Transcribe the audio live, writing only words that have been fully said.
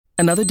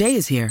Another day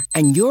is here,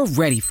 and you're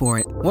ready for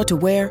it. What to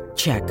wear?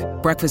 Check.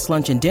 Breakfast,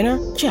 lunch, and dinner?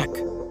 Check.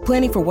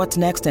 Planning for what's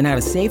next and how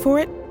to save for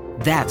it?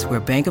 That's where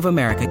Bank of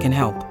America can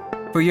help.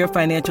 For your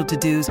financial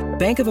to-dos,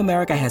 Bank of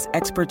America has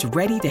experts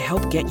ready to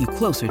help get you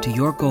closer to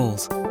your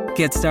goals.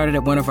 Get started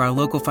at one of our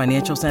local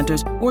financial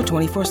centers or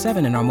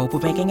 24/7 in our mobile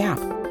banking app.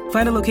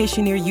 Find a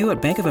location near you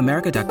at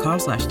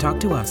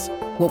bankofamerica.com/talktous.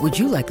 What would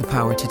you like the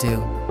power to do?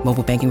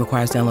 Mobile banking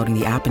requires downloading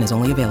the app and is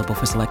only available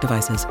for select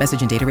devices.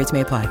 Message and data rates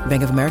may apply.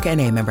 Bank of America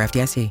N.A., member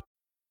FDIC.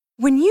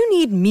 When you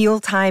need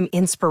mealtime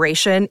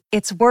inspiration,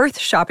 it's worth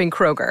shopping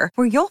Kroger,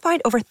 where you'll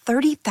find over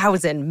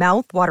 30,000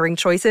 mouth-watering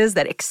choices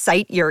that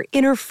excite your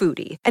inner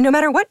foodie. And no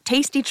matter what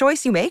tasty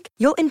choice you make,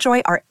 you'll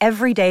enjoy our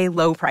everyday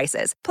low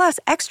prices, plus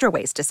extra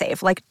ways to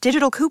save, like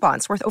digital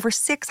coupons worth over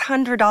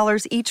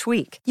 $600 each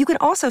week. You can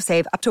also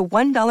save up to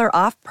 $1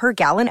 off per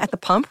gallon at the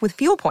pump with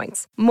fuel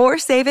points. More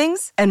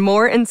savings and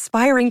more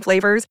inspiring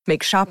flavors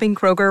make shopping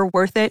Kroger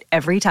worth it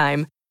every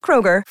time.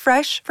 Kroger,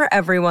 fresh for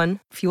everyone.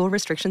 Fuel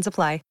restrictions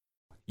apply.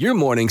 Your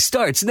morning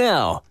starts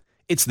now.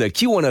 It's the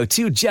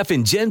Q102 Jeff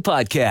and Jenn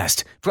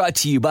podcast, brought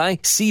to you by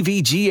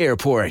CVG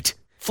Airport.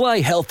 Fly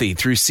healthy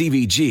through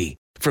CVG.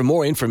 For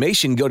more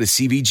information, go to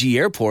CVG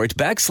Airport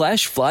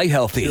 /fly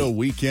healthy. Chill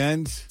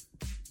weekend.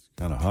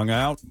 Kind of hung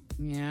out.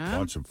 Yeah.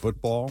 Watched some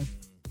football.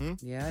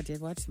 Yeah, I did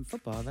watch some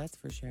football, that's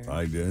for sure.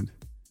 I did.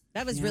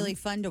 That was really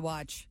fun to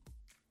watch.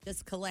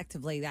 Just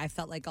collectively, I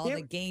felt like all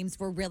the games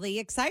were really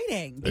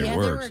exciting. There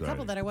were a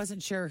couple that I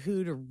wasn't sure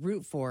who to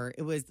root for.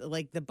 It was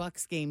like the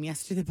Bucks game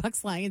yesterday, the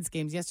Bucks-Lions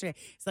games yesterday.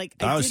 It's like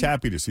I was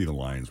happy to see the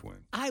Lions win.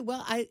 I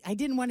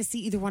didn't want to see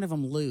either one of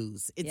them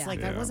lose. It's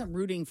like I wasn't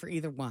rooting for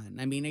either one.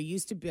 I mean, I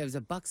was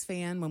a Bucks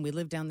fan when we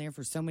lived down there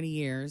for so many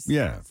years.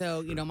 Yeah.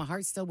 So, my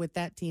heart's still with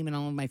that team and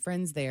all of my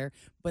friends there.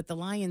 But the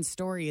Lions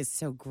story is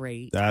so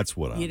great. That's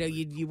what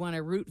you want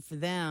to root for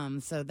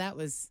them. So that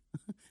was...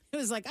 It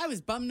was like I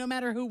was bummed no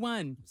matter who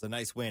won. It's a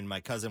nice win. My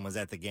cousin was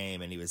at the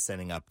game and he was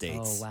sending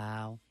updates. Oh,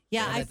 wow.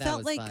 Yeah, I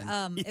felt like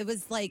it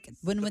was like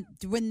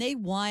when they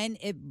won,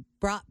 it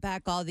brought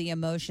back all the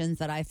emotions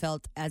that I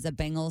felt as a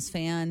Bengals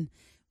fan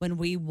when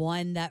we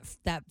won that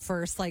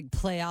first like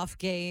playoff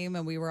game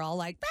and we were all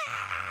like,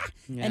 bah!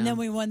 Yeah. And then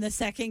we won the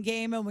second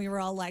game and we were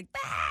all like,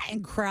 bah!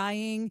 And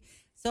crying.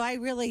 So I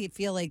really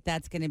feel like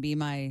that's going to be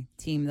my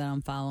team that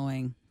I'm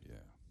following.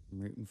 I'm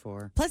rooting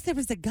for. Plus,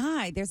 there's a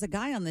guy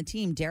on the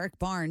team, Derek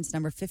Barnes,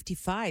 number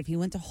 55. He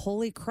went to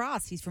Holy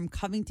Cross. He's from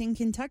Covington,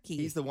 Kentucky.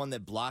 He's the one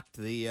that blocked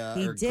he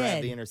grabbed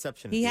the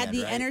interception. He had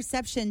the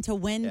interception to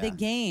win the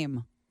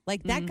game.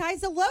 Like, that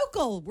guy's a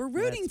local. We're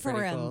rooting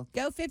for him. Cool.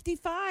 Go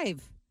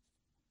 55.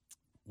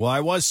 Well, I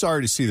was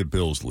sorry to see the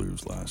Bills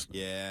lose last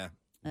night. Yeah.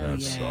 That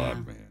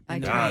sucked, man. I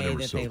know God, they were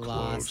that so they close.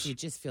 lost. You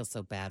just feel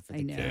so bad for the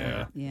I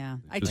know. Yeah.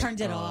 I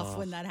turned it off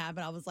when that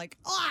happened. I was like,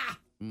 ah!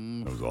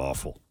 That was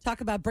awful. Talk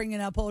about bringing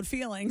up old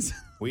feelings.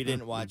 We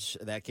didn't watch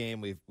that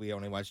game. We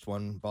only watched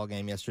one ball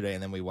game yesterday,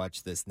 and then we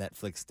watched this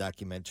Netflix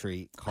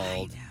documentary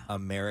called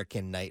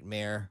American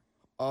Nightmare.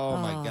 Oh,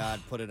 my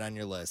God. Put it on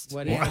your list.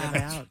 What is it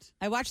about?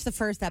 I watched the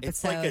first episode.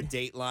 It's like a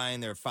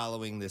Dateline. They're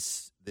following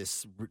this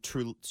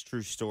true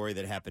story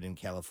that happened in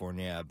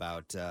California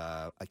about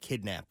a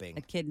kidnapping.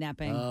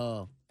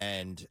 Oh.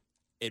 And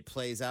it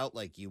plays out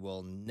like you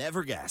will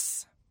never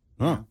guess.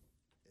 Huh.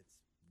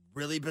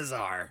 Really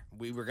bizarre.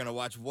 We were going to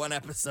watch one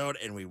episode,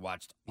 and we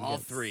watched all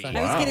three. I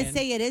was going to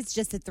say it is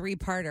just a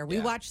 3-parter. We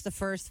watched the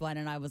first one,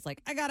 and I was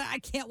like, I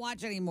can't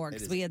watch anymore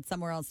because we had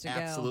somewhere else to go.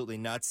 Absolutely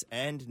nuts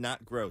and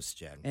not gross,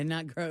 Jen. And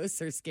not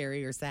gross or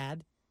scary or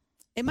sad.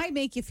 It might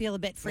make you feel a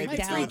bit freaked It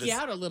out. might freak you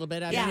out a little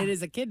bit. I mean, it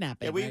is a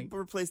kidnapping. Yeah, we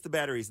replaced the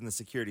batteries in the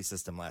security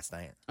system last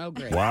night. Oh,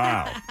 great.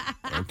 Wow.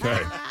 Okay.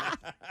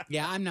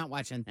 Yeah, I'm not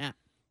watching that.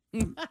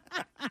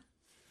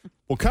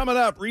 Well, coming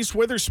up, Reese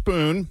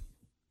Witherspoon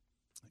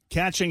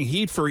catching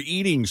heat for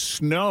eating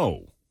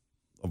snow,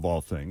 of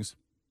all things.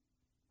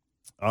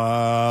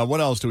 What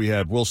else do we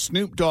have? Will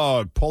Snoop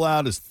Dogg pull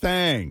out his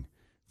thing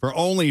for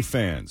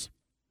OnlyFans?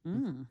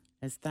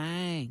 His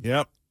thing.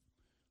 Yep.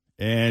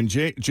 And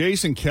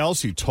Jason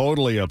Kelsey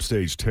totally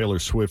upstaged Taylor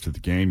Swift at the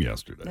game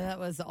yesterday. That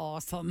was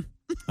awesome.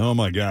 Oh,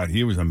 my God.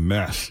 He was a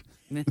mess.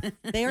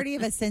 They already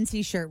have a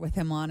Cincy shirt with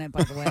him on it,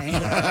 by the way.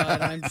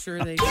 I'm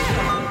sure they do.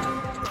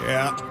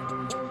 Yeah.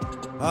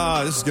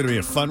 This is going to be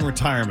a fun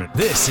retirement.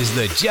 This is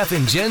the Jeff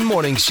and Jenn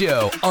Morning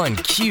Show on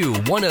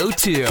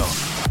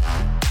Q102.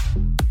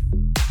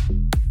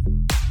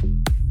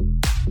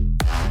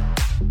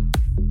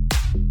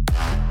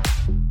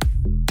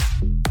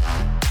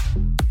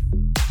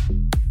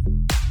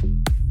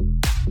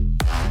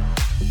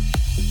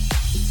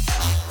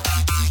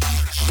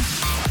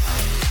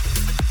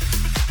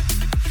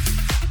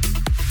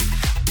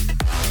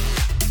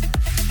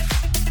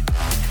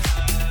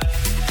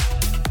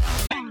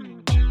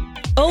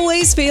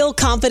 Always feel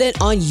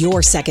confident on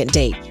your second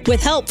date.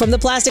 With help from the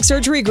Plastic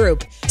Surgery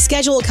Group.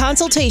 Schedule a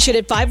consultation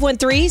at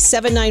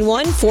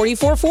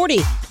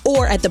 513-791-4440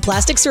 or at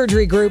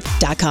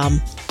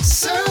theplasticsurgerygroup.com.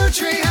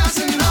 Surgery has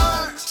an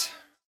art.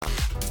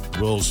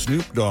 Will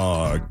Snoop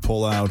Dogg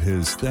pull out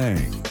his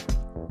thing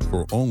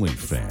for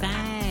OnlyFans?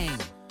 Thing.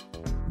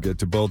 We'll get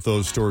to both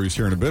those stories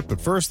here in a bit. But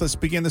first, let's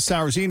begin the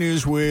Sour Z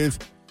News with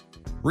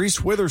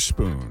Reese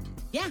Witherspoon.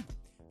 Yeah.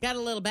 Got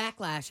a little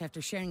backlash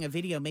after sharing a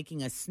video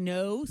making a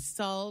snow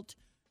salt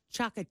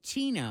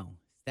chocachino.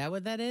 Is that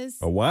what that is?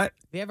 A what? Have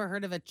you ever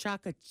heard of a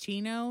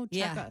chocachino?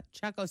 Yeah.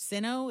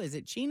 Chococino? Is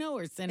it chino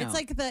or sino?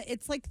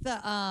 It's like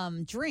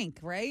the drink,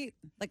 right?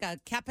 Like a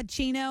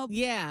cappuccino.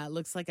 Yeah, it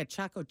looks like a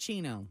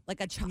chococino.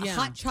 Like a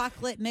hot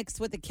chocolate mixed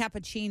with a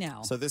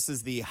cappuccino. So this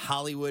is the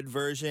Hollywood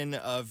version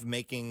of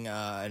making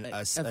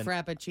a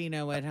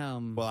frappuccino at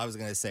home. Well, I was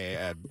going to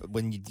say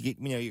when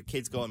your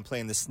kids go and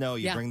play in the snow,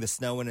 you bring the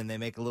snow in and they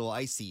make a little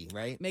icy,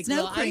 right? Make snow a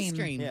little cream. ice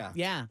cream.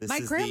 Yeah. My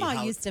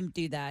grandma used to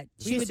do that.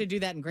 We used to do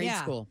that in grade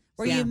school.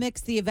 Where you mix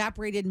the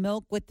evaporated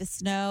milk with the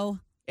snow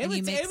and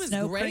you make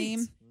snow great.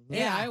 cream.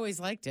 Yeah, I always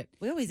liked it.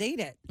 We always ate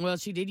it. Well,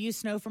 she did use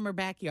snow from her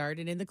backyard,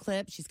 and in the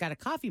clip, she's got a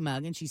coffee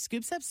mug, and she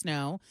scoops up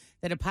snow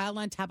that are piled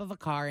on top of a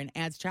car and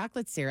adds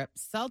chocolate syrup,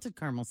 salted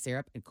caramel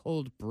syrup, and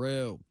cold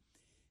brew.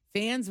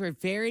 Fans were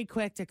very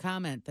quick to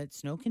comment that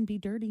snow can be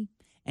dirty,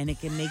 and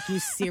it can make you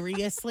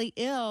seriously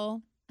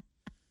ill.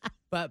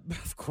 But,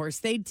 of course,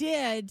 they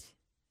did.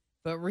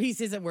 But Reese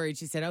isn't worried.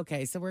 She said,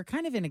 okay, so we're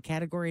kind of in a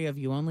category of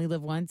you only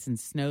live once and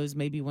snows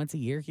maybe once a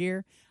year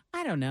here.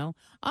 I don't know.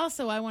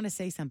 Also, I want to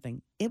say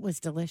something. It was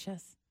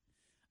delicious.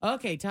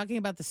 Okay, talking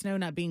about the snow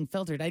not being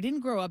filtered. I didn't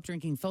grow up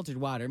drinking filtered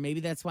water.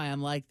 Maybe that's why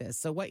I'm like this.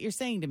 So what you're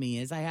saying to me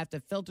is I have to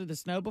filter the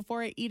snow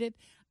before I eat it?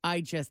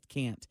 I just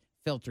can't.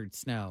 Filtered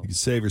snow. You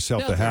save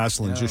yourself the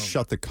hassle and just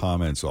shut the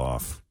comments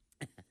off.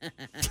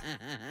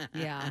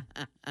 Yeah.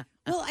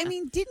 Well, I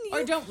mean, didn't you?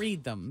 Or don't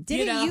read them.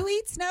 Didn't you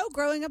eat snow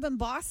growing up in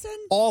Boston?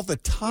 All the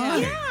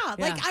time. Yeah.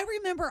 Like, I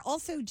remember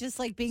also just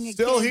like being a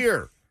Still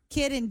here.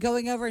 Kid and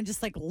going over and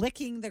just like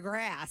licking the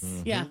grass.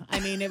 Mm-hmm. Yeah. I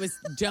mean, it was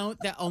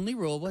the only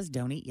rule was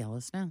don't eat yellow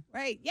snow.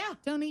 Right. Yeah.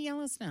 Don't eat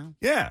yellow snow.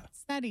 Yeah.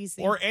 It's that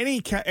easy. Or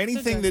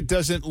anything that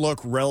doesn't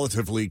look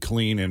relatively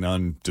clean and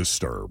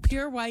undisturbed.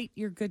 Pure white,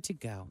 you're good to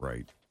go.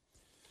 Right.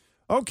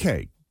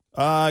 Okay.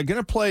 Going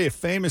to play a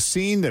famous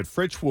scene that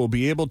Fritch will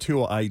be able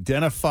to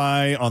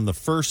identify on the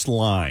first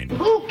line.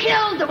 Who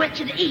killed the witch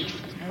of the East?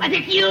 Was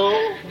it you?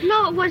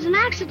 No, it was an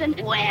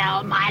accident.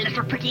 Well, my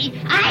little pretty,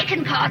 I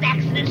can cause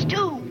accidents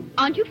too.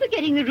 Aren't you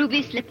forgetting the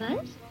ruby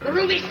slippers? The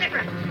ruby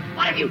slippers?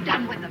 What have you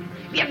done with them?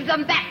 Give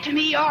them back to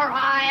me or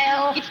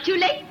I'll... It's too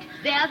late.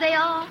 There they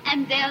are,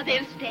 and there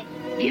they'll stay.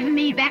 Give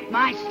me back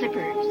my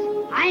slippers.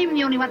 I'm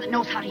the only one that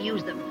knows how to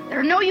use them.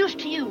 They're no use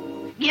to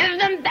you. Give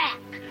them back.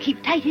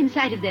 Keep tight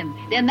inside of them.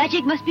 Their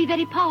magic must be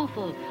very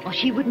powerful, or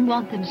she wouldn't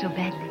want them so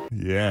badly.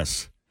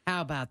 Yes.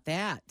 How about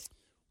that?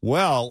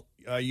 Well,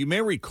 you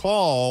may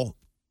recall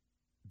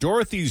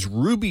Dorothy's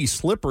ruby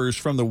slippers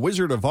from The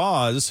Wizard of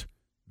Oz.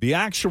 The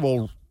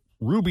actual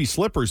ruby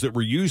slippers that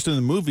were used in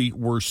the movie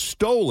were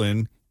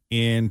stolen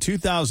in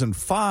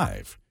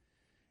 2005.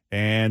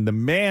 And the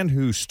man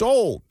who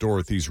stole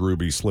Dorothy's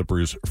ruby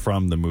slippers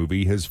from the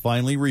movie has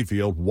finally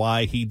revealed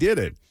why he did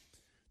it.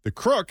 The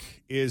crook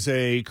is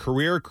a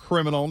career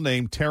criminal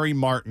named Terry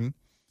Martin.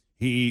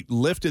 He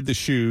lifted the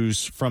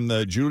shoes from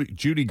the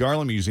Judy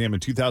Garland Museum in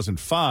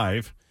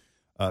 2005,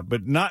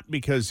 but not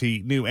because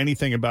he knew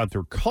anything about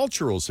their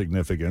cultural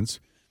significance.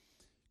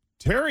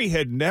 Terry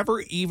had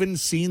never even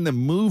seen the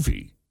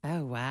movie.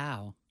 Oh,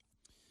 wow.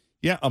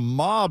 Yeah, a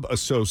mob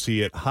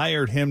associate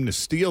hired him to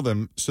steal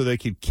them so they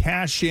could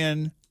cash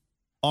in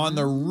on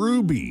the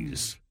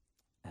rubies.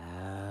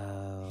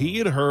 He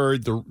had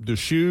heard the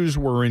shoes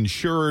were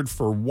insured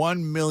for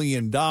 $1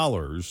 million.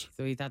 So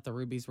he thought the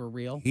rubies were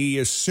real? He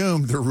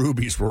assumed the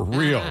rubies were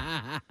real.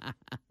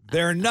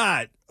 They're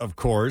not, of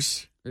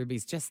course.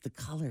 Rubies, just the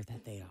color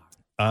that they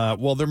are.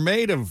 Well, they're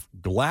made of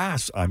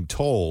glass, I'm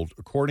told,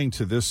 according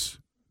to this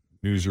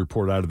news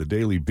report out of the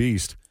Daily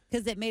Beast.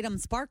 Because it made them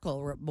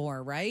sparkle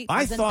more, right?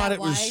 I thought it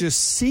was just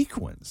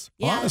sequins.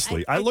 Yeah,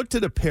 honestly, I looked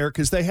at a pair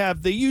because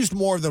they used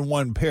more than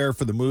one pair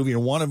for the movie,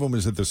 and one of them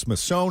is at the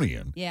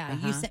Smithsonian. Yeah,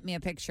 you sent me a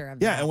picture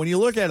of Yeah, that. and when you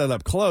look at it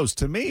up close,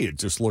 to me, it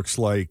just looks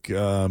like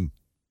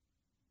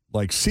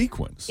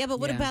sequins. Yeah, but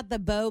what about the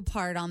bow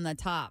part on the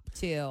top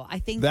too? I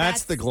think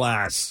that's the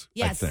glass.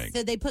 Yes, I think.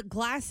 so they put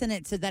glass in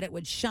it so that it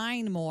would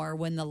shine more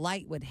when the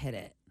light would hit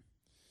it.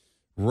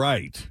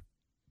 Right.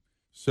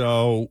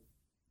 So,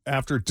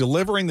 after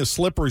delivering the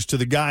slippers to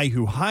the guy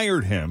who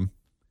hired him,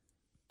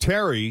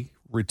 Terry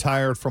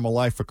retired from a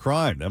life of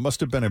crime. That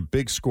must have been a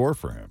big score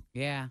for him.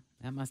 Yeah,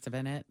 that must have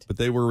been it. But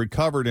they were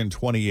recovered in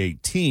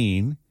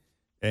 2018,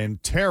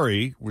 and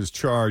Terry was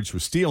charged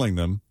with stealing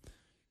them.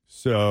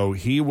 So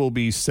he will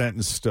be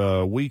sentenced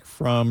a week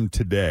from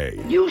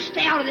today. You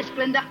stay out of this,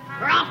 Glinda,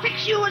 or I'll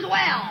fix you as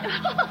well.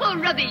 Oh,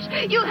 rubbish.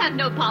 You have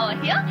no power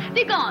here.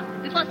 Be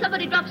gone before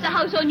somebody drops the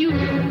house on you.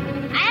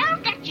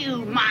 I'll get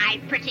you,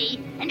 my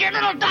pretty, and your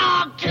little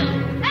dog, too.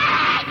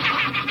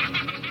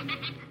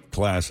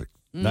 Classic.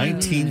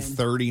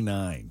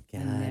 1939.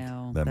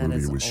 God. That movie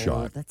is was old.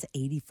 shot. That's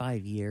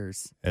 85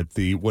 years. At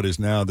what is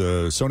now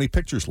the Sony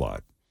Pictures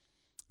lot.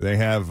 They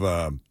have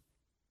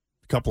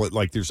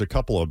there's a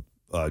couple of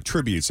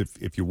tributes.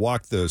 If you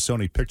walk the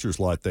Sony Pictures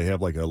lot, they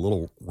have like a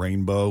little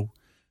rainbow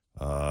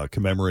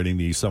commemorating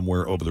the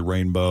Somewhere Over the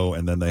Rainbow.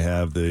 And then they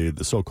have the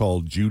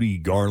so-called Judy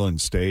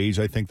Garland stage,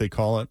 I think they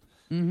call it,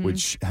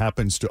 which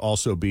happens to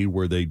also be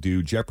where they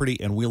do Jeopardy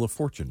and Wheel of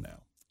Fortune now.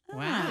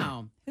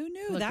 Wow. Who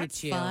knew? Look That's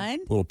at you. fun.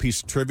 Little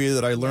piece of trivia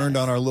that I learned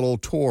on our little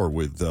tour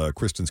with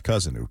Kristen's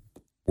cousin who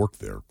worked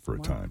there for a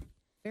time.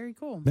 Very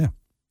cool. Yeah.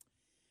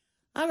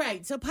 All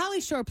right. So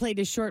Pauly Shore played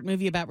a short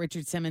movie about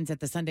Richard Simmons at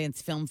the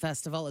Sundance Film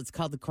Festival. It's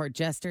called The Court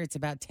Jester. It's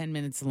about 10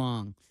 minutes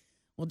long.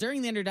 Well,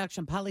 during the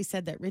introduction, Pauly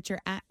said that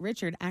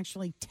Richard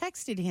actually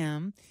texted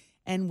him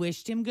and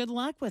wished him good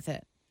luck with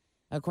it.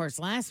 Of course,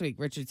 last week,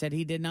 Richard said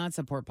he did not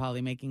support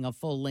Pauly making a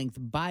full-length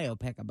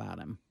biopic about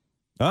him.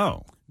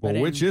 Oh, well,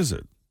 which is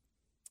it?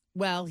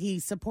 Well, he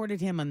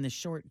supported him on the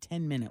short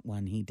 10-minute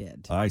one he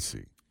did. I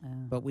see.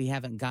 But we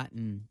haven't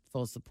gotten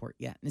full support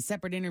yet. In a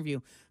separate interview,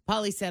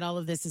 Pauly said all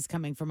of this is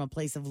coming from a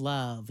place of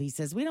love. He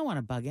says, we don't want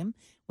to bug him.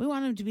 We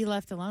want him to be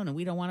left alone, and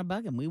we don't want to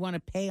bug him. We want to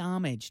pay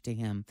homage to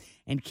him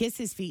and kiss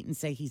his feet and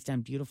say he's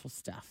done beautiful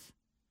stuff.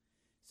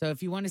 So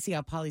if you want to see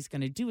how Pauly's going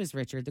to do as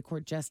Richard, The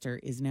Court Jester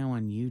is now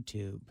on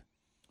YouTube.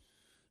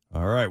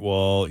 All right.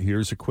 Well,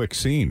 here's a quick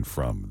scene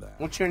from that.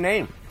 What's your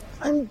name?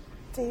 I'm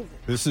David.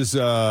 This is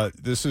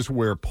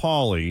where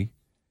Pauly,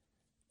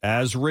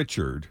 as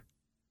Richard,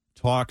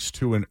 talks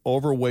to an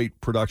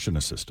overweight production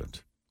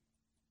assistant.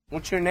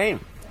 What's your name?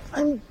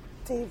 I'm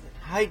David.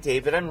 Hi,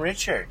 David. I'm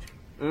Richard.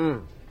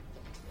 You're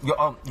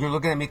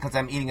looking at me because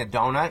I'm eating a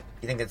donut?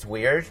 You think it's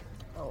weird?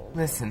 Oh.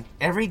 Listen,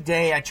 every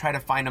day I try to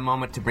find a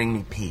moment to bring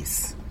me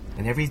peace.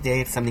 And every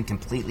day it's something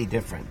completely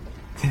different.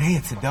 Today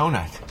it's a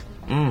donut.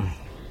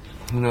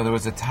 You know, there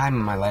was a time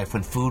in my life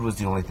when food was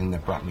the only thing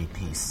that brought me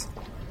peace.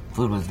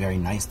 Food was very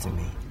nice to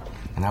me,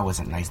 and I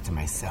wasn't nice to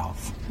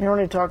myself. You're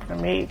only talking to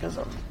me because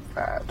I'm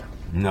fat.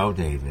 No,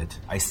 David.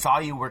 I saw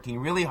you working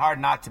really hard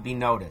not to be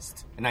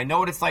noticed, and I know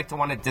what it's like to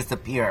want to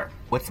disappear.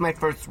 What's my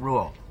first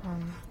rule?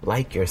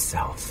 Like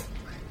yourself.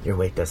 Your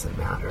weight doesn't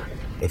matter.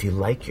 If you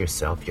like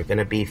yourself, you're going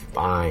to be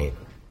fine.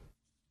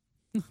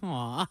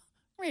 Aw,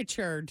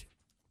 Richard.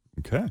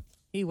 Okay.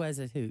 He was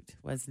a hoot,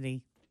 wasn't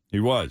he? He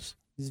was.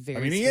 He was very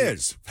I mean, he sweet.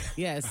 is.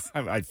 Yes.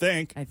 I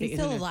think. He's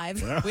still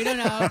alive. We don't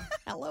know.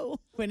 Hello.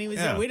 When he was,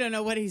 Yeah. we don't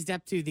know what he's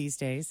up to these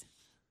days.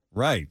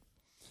 Right.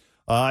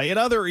 In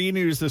other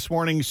e-news this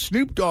morning,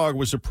 Snoop Dogg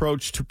was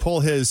approached to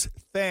pull his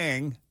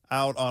thing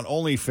out on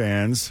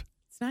OnlyFans.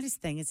 It's not his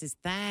thing; it's his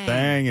thing.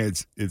 Thing,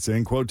 it's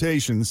in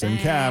quotations and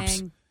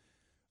caps.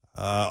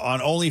 On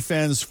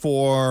OnlyFans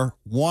for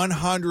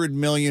 $100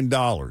 million.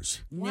 No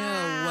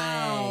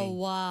way.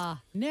 Wow.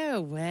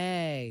 No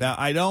way. Now,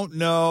 I don't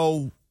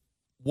know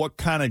what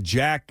kind of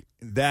jack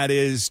that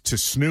is to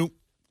Snoop,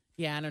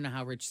 Yeah, I don't know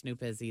how rich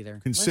Snoop is either.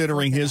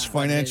 considering his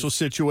financial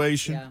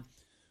situation.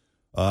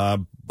 Yeah.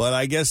 But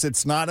I guess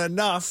it's not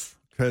enough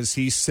because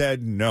he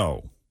said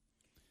no.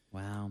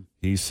 Wow.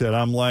 He said,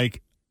 I'm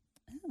like,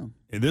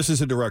 and this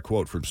is a direct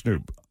quote from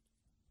Snoop.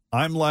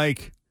 I'm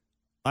like,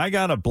 I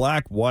got a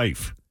black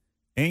wife.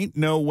 Ain't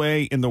no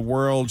way in the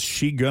world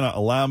she gonna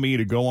allow me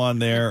to go on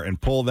there and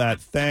pull that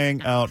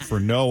thing out for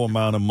no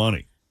amount of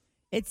money.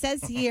 It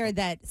says here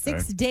that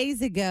 6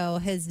 days ago,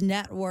 his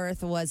net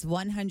worth was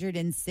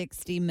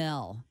 $160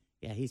 million.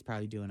 Yeah, he's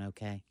probably doing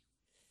okay.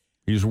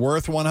 He's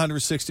worth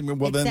 $160 million.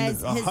 Well, It then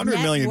says his $100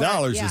 net million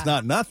worth, yeah. is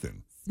not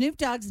nothing. Snoop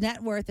Dogg's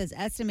net worth is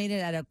estimated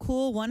at a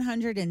cool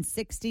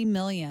 $160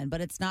 million, but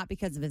it's not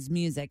because of his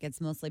music.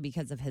 It's mostly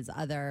because of his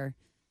other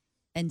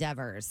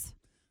endeavors.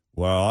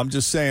 Well, I'm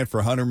just saying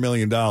for $100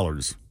 million.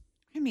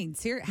 I mean,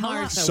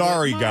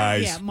 Sorry,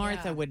 guys. Yeah,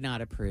 Martha would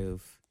not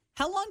approve.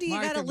 How long do you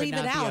got to Martha would leave it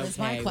not be out is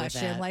my okay with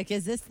question. that. Like,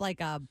 is this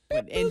like a...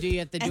 And do you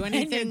have to do and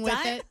then anything you're with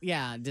done? it?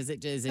 Yeah. Is it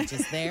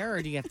just there,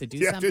 or do you have to do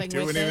Do you have to something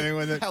do with anything it?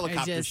 with it? Or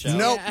Helicopter just- show.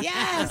 Nope.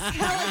 Yes,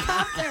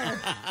 helicopter.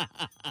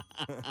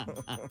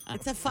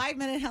 It's a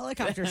 5-minute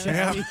helicopter show.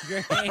 Yeah.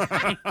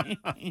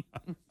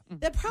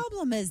 The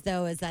problem is,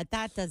 though, is that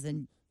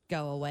doesn't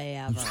go away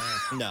ever.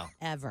 No.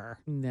 Ever.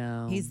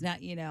 No. He's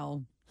not, you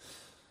know.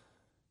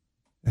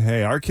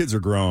 Hey, our kids are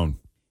grown.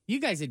 You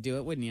guys would do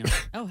it, wouldn't you?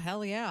 Oh,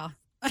 hell yeah.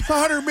 It's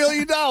 $100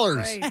 million.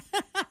 Right.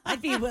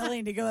 I'd be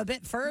willing to go a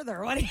bit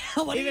further. What do you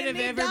Even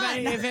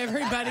if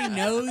everybody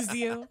knows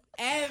you,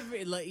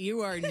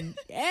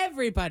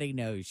 everybody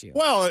knows you.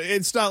 Well,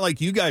 it's not like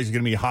you guys are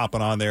going to be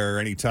hopping on there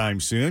anytime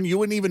soon. You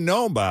wouldn't even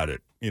know about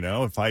it,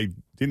 if I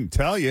didn't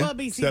tell you. Well,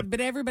 but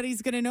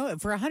everybody's going to know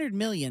it. For $100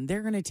 million,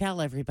 they're going to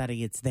tell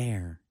everybody it's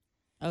there.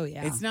 Oh,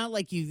 yeah. It's not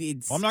like you.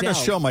 I'm not going to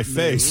show my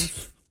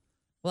face.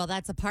 Well,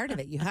 that's a part of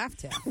it. You have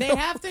to. They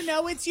have to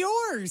know it's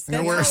yours. I'm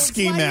gonna wear a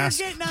ski That's why mask.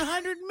 You're getting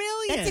 $100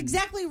 million. That's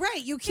exactly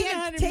right. You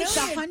can't $100 take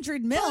the million.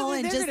 $100 million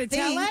and They're just gonna think.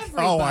 tell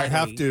everybody. Oh, I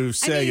have to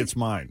say it's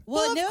mine.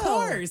 Well, no. of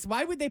course.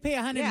 Why would they pay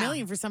 $100 Yeah.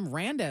 million for some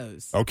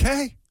randos?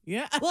 Okay.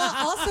 Yeah. Well,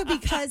 also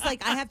because I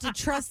have to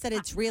trust that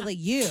it's really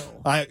you.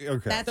 Okay.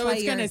 That's So why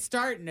it's going to you're-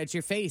 start at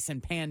your face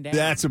and pan down.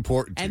 That's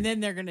important. And then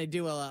they're going to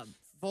do a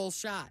full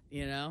shot,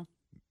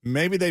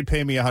 Maybe they'd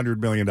pay me $100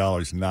 million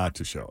not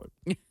to show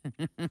it.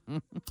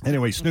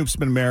 Anyway, Snoop's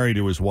been married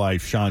to his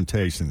wife,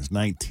 Shantae, since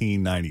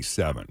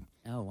 1997.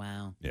 Oh,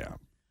 wow. Yeah.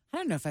 I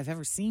don't know if I've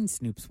ever seen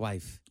Snoop's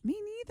wife. Me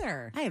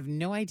neither. I have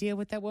no idea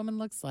what that woman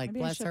looks like.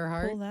 Maybe I Bless should her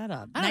heart. pull that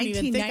up. I don't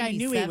even think I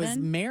knew he was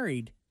 1997?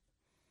 married.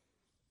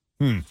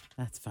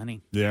 That's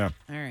funny. Yeah.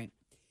 All right.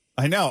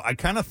 I know. I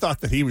kind of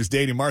thought that he was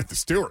dating Martha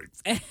Stewart.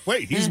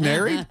 Wait, he's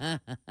married?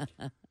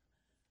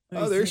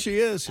 Oh, there she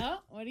is. Oh,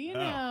 what do you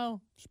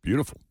know? It's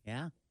beautiful.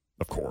 Yeah.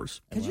 Of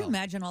course. Could you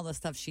imagine all the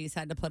stuff she's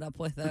had to put up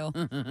with, though?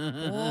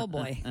 Oh,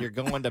 boy. You're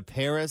going to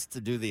Paris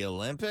to do the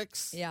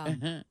Olympics?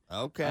 Yeah.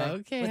 Okay.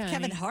 Okay. With honey.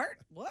 Kevin Hart?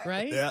 What?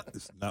 Right? Yeah,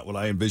 it's not what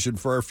I envisioned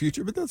for our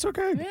future, but that's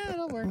okay. Yeah,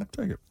 it'll work. I'll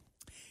take it.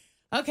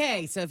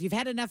 Okay, so if you've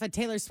had enough of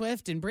Taylor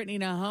Swift and Brittany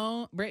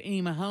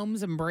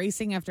Mahomes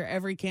embracing after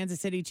every Kansas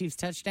City Chiefs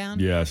touchdown,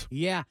 Yes.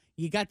 yeah,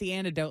 you got the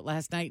antidote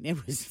last night, and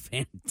it was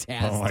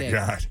fantastic. Oh, my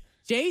God.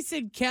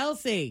 Jason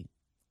Kelsey,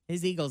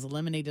 his Eagles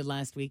eliminated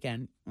last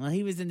weekend. Well,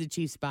 he was in the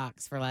Chiefs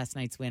box for last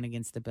night's win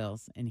against the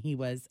Bills, and he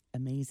was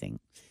amazing.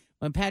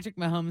 When Patrick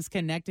Mahomes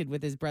connected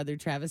with his brother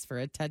Travis for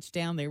a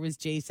touchdown, there was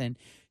Jason,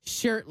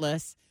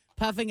 shirtless,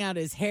 puffing out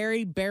his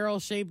hairy,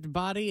 barrel-shaped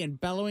body and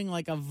bellowing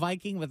like a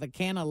Viking with a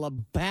can of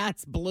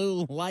Labatt's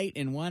Blue Light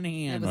in one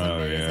hand. It was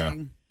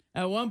amazing.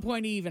 At one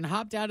point, he even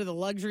hopped out of the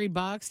luxury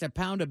box to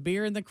pound a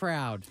beer in the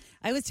crowd.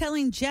 I was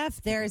telling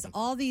Jeff, there's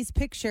all these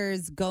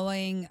pictures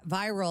going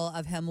viral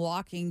of him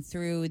walking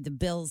through the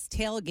Bills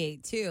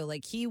tailgate, too.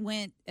 Like, he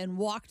went and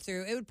walked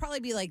through. It would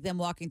probably be like them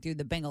walking through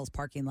the Bengals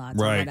parking lots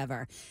or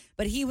whatever.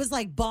 But he was,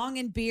 like,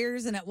 bonging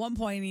beers, and at one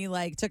point, he,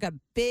 like, took a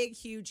big,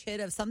 huge hit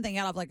of something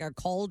out of, like, a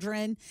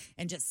cauldron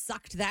and just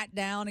sucked that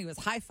down. He was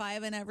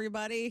high-fiving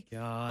everybody.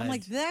 God. I'm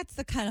like, that's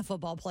the kind of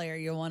football player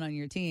you want on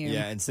your team.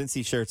 Yeah, and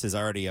Cincy Shirts has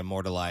already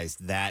immortalized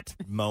that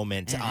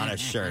moment on a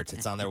shirt.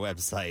 It's on their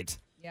website.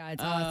 Yeah,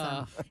 it's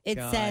awesome. It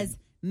God. says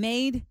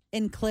made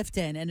in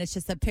Clifton, and it's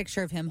just a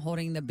picture of him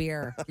holding the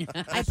beer.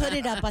 I put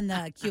it up on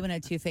the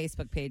Q102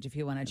 Facebook page if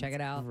you want to check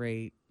it out.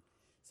 Great.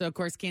 So, of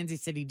course,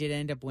 Kansas City did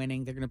end up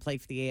winning. They're going to play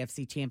for the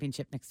AFC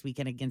Championship next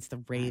weekend against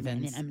the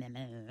Ravens. And,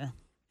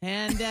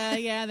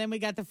 then we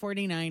got the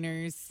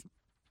 49ers.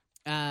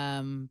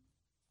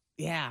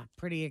 Yeah,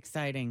 pretty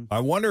exciting.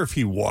 I wonder if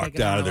he walked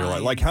out of there.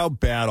 Like, how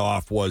bad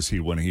off was he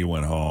when he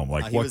went home?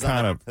 Like, what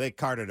kind of... They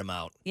carted him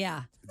out.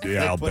 Yeah.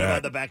 Yeah, I'll put him bet.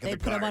 on the back of They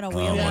the put car. him on a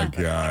wheel. Oh, my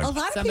God. A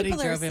lot Somebody of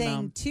people are drove him saying,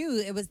 home.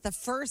 too, it was the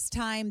first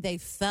time they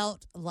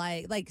felt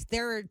like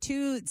there are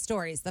two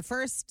stories. The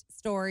first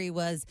story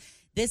was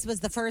this was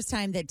the first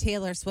time that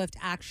Taylor Swift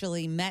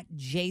actually met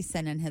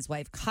Jason and his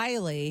wife,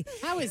 Kylie.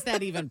 How is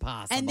that even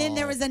possible? And then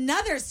there was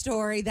another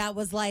story that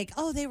was like,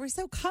 oh, they were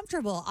so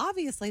comfortable.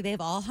 Obviously,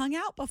 they've all hung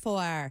out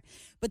before.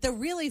 But the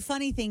really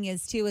funny thing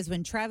is, too, is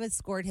when Travis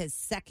scored his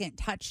second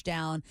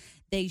touchdown,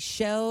 they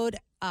showed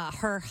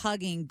her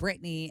hugging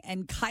Brittany,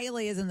 and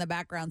Kylie is in the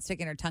background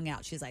sticking her tongue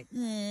out. She's like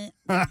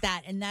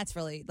that. And that's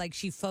really, like,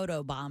 she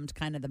photobombed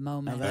kind of the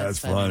moment. Oh, That's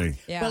funny.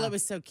 Yeah. Well, it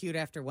was so cute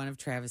after one of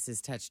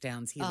Travis's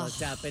touchdowns. He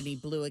looked up and he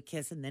blew a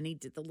kiss, and then he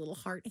did the little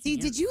heart. See,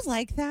 hand. did you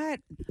like that?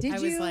 Did I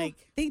was you like-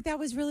 think that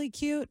was really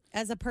cute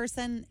as a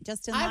person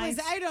just in life?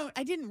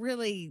 I didn't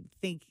really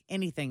think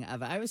anything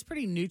of it. I was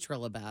pretty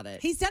neutral about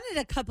it. He's done it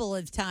a couple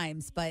of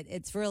times, but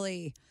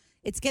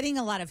it's getting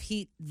a lot of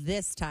heat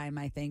this time,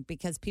 I think,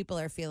 because people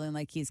are feeling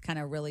like he's kind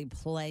of really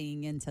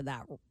playing into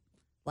that,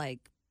 like,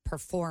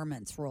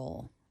 performance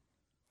role.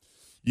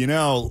 You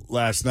know,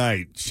 last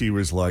night she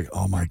was like,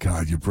 "Oh my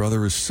God, your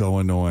brother is so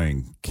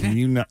annoying. Can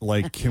you not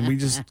can we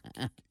just?"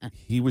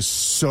 He was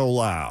so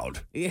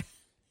loud. Yeah.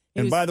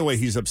 And by the way,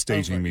 he's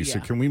upstaging me, so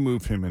yeah. can we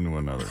move him into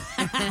another?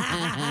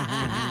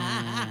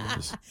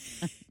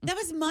 That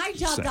was my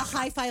job to saying.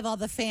 high five all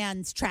the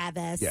fans,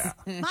 Travis. Yeah.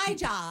 My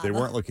job. They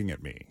weren't looking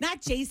at me.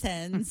 Not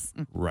Jason's.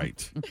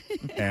 Right.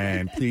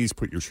 And please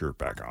put your shirt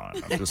back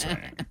on. I'm just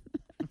saying.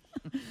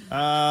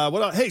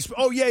 What else? Hey,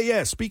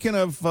 yeah. Speaking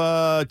of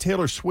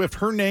Taylor Swift,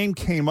 her name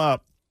came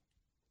up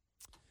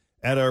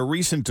at a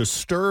recent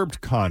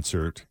Disturbed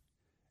concert,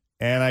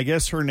 and I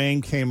guess her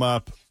name came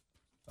up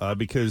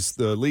because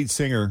the lead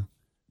singer,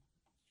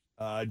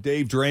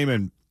 Dave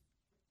Draymond,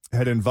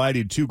 had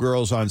invited two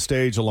girls on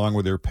stage along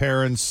with their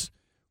parents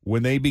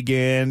when they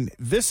began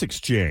this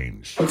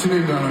exchange. What's your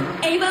name,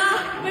 darling?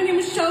 Ava, my name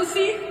is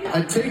Chelsea.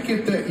 I take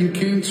it that you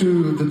came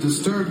to the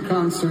Disturbed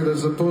concert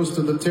as opposed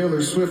to the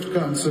Taylor Swift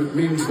concert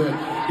means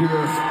that your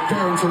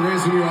parents are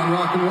raising you on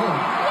rock and roll.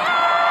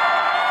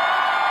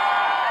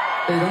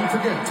 Hey, don't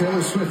forget,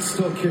 Taylor Swift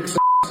still kicks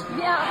ass.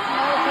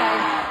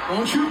 Yeah, okay.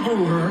 Don't you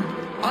boo her.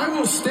 I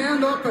will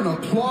stand up and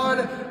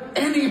applaud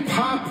any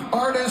pop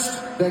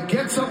artist that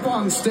gets up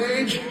on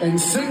stage and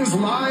sings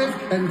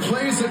live and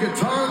plays the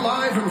guitar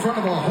live in front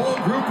of a whole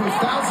group of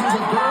thousands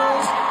of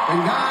girls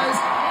and guys,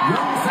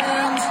 young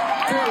fans.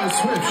 Taylor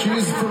Swift,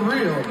 she's for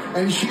real,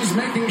 and she's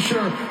making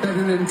sure that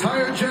an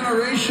entire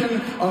generation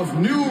of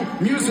new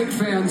music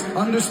fans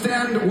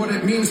understand what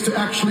it means to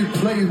actually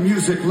play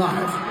music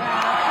live.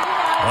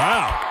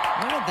 Wow.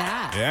 Look at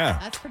that. Yeah.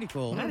 That's pretty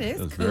cool. That is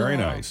That's cool. very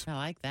nice. I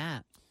like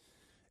that.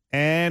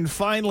 And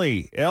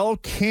finally, Elle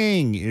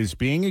King is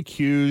being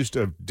accused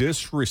of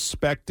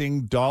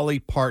disrespecting Dolly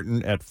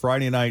Parton at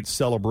Friday night's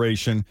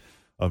celebration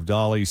of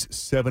Dolly's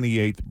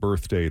 78th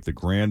birthday at the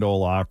Grand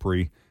Ole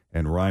Opry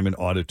and Ryman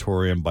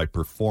Auditorium by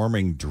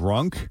performing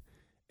drunk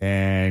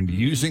and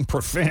using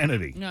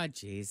profanity. Oh,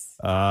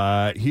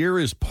 jeez. Here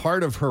is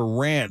part of her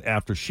rant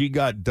after she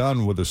got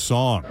done with a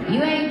song.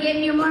 You ain't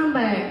getting your money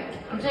back.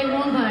 I'll tell you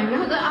one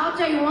thing. I'll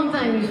tell you one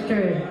thing is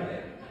true.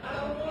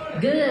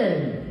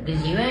 Good,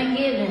 because you ain't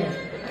getting it.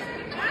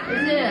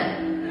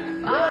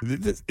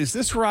 Is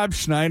this Rob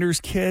Schneider's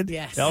kid?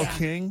 Yes. Elle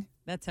King?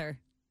 That's her.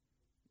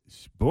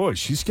 Boy,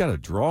 she's got a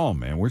drawl,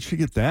 man. Where'd she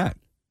get that?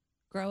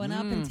 Growing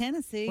up in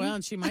Tennessee. Well,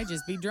 and she might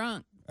just be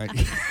drunk.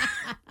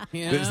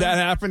 Does that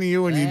happen to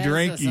you when you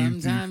drink?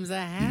 Sometimes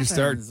that happens you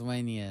start,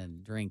 when you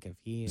drink a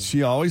few.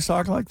 She always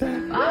talk like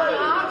that?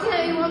 I'll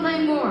tell you one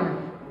thing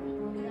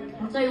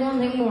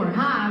more.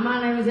 Hi,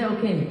 my name is Elle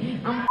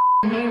King. I'm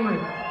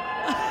hammered.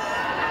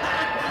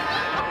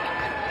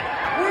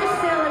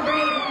 We're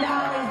celebrating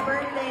Dolly's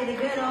birthday the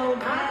good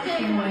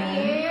old-fashioned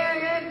way. Yeah,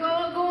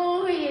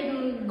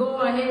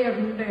 go ahead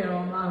and tell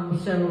them I'm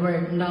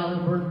celebrating Dolly's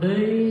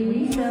birthday.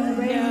 We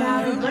celebrating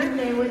Dolly's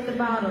birthday with the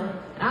bottle.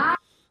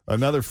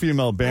 Another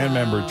female band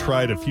member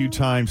tried a few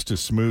times to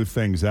smooth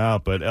things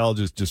out, but Elle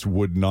just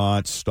would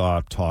not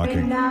stop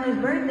talking. Dolly's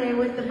birthday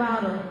with the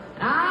bottle.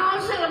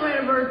 I'll celebrate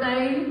a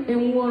birthday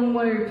in one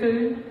way or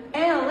two.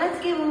 Elle,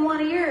 let's give him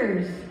one of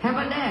yours. How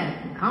about that?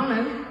 I don't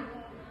know.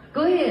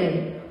 Go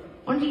ahead.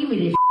 Why don't you give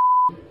me this?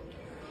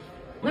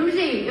 Let me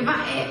see.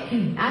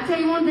 I'll tell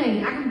you one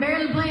thing. I can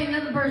barely play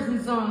another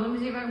person's song. Let me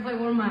see if I can play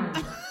one of mine.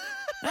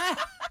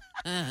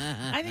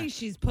 I think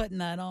she's putting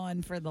that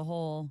on for the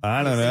whole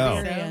I don't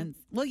experience.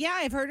 Well, yeah,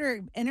 I've heard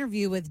her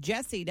interview with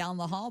Jesse down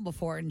the hall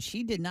before, and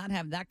she did not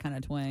have that kind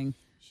of twang.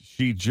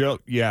 She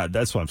joked, yeah,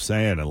 that's what I'm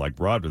saying. And like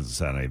Rob doesn't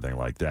sound anything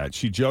like that.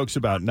 She jokes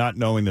about not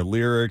knowing the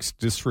lyrics,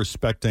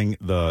 disrespecting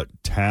the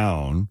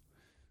town.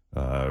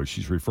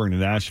 She's referring to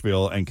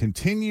Nashville and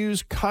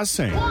continues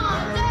cussing.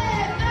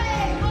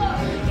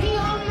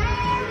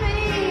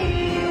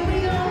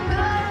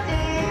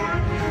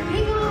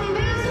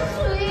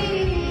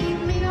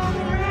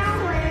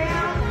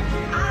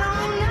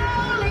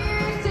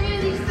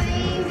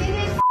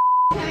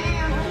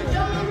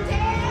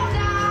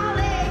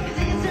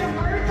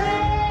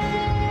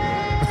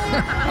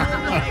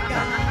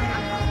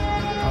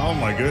 Oh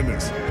my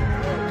goodness.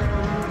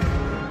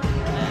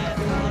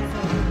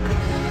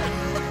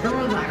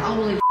 Girls like,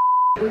 holy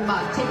we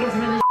bought tickets for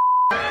this.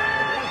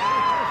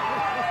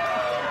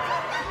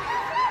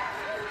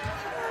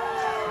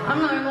 I'm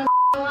not even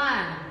gonna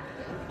lie.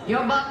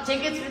 Y'all bought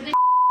tickets for this.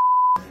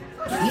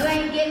 You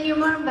ain't getting your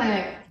money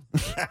back.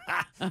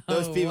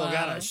 Those people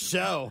got a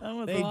show.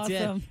 They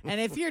did.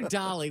 And if you're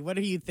Dolly, what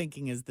are you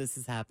thinking as this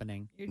is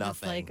happening? You're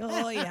just like,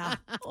 oh, yeah.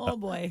 Oh,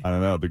 boy. I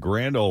don't know. The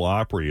Grand Ole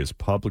Opry has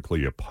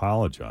publicly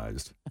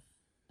apologized.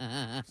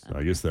 So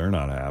I guess they're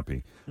not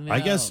happy. No.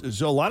 I guess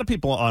so. A lot of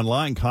people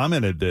online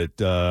commented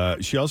that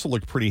she also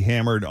looked pretty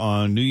hammered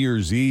on New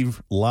Year's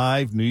Eve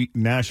live,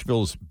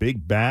 Nashville's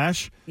Big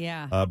Bash.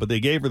 Yeah. But they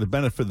gave her the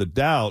benefit of the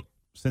doubt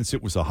since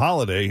it was a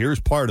holiday. Here's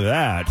part of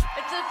that. It's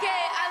okay.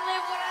 I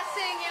live what I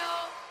sing,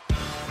 y'all.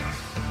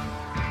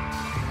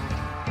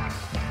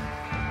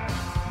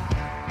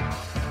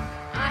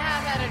 I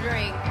have had a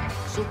drink.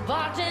 So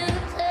bartender,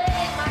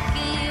 take my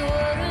key.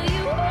 What do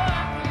you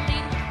want from me?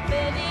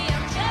 Baby,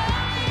 I'm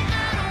trying.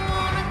 I don't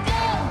want to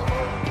go.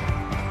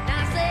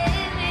 Not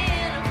sailing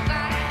in a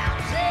fight.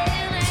 I'm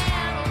sailing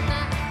out on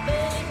that.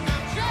 Baby,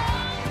 I'm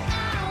trying.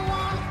 I don't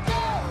want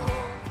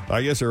to go.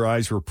 I guess her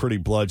eyes were pretty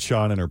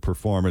bloodshot and her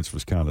performance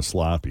was kind of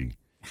sloppy.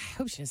 I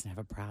hope she doesn't have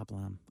a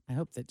problem. I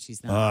hope that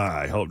she's not.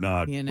 I hope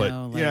not. You but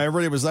know, yeah,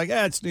 everybody was like,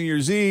 it's New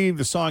Year's Eve.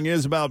 The song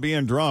is about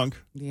being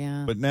drunk.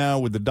 Yeah. But now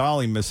with the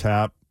Dolly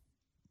mishap,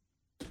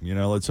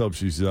 let's hope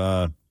she's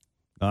not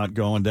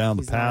going down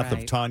the path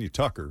of Tanya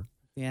Tucker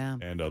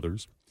and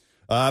others.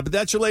 But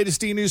that's your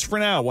latest E-News for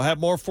now. We'll have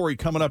more for you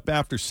coming up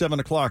after 7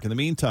 o'clock. In the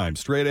meantime,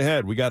 straight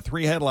ahead, we got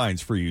 3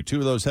 headlines for you. 2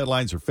 of those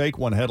headlines are fake.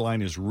 1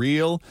 headline is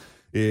real.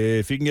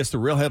 If you can guess the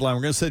real headline,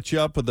 we're going to set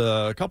you up with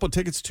a couple of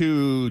tickets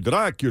to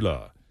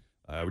Dracula,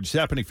 which is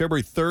happening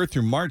February 3rd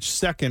through March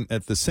 2nd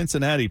at the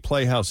Cincinnati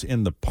Playhouse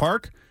in the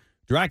Park.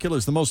 Dracula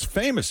is the most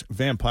famous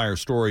vampire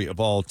story of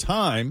all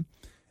time,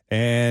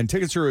 and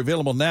tickets are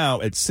available now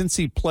at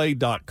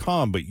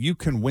cincyplay.com, but you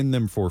can win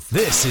them for free.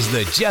 This is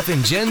the Jeff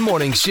and Jen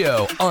Morning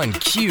Show on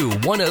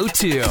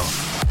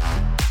Q102.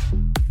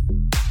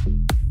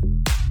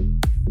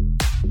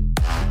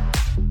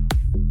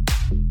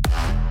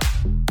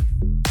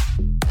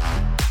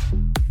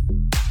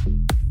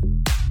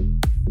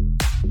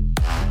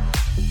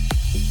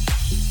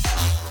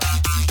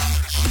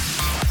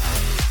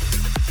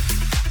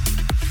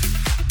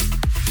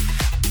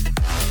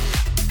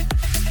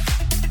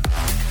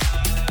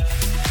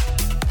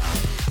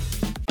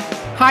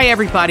 Hi,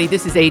 everybody.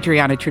 This is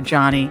Adriana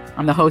Trajani.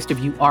 I'm the host of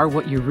You Are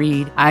What You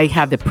Read. I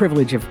have the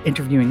privilege of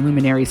interviewing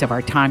luminaries of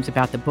our times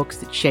about the books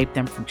that shaped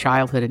them from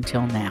childhood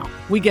until now.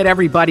 We get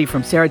everybody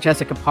from Sarah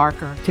Jessica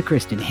Parker to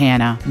Kristen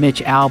Hanna,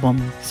 Mitch Albom,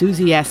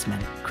 Susie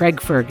Essman, Craig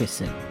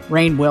Ferguson,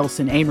 Rainn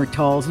Wilson, Amor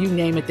Tolls, you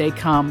name it, they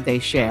come, they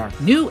share.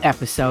 New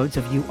episodes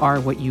of You Are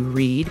What You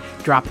Read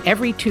drop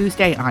every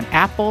Tuesday on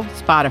Apple,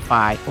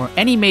 Spotify, or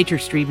any major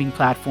streaming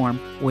platform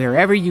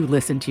wherever you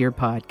listen to your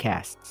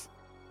podcasts.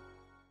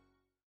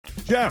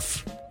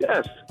 Jeff.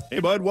 Yes.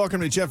 Hey, bud.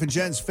 Welcome to Jeff and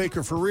Jen's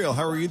Faker for Real.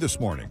 How are you this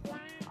morning?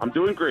 I'm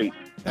doing great.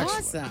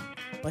 Awesome.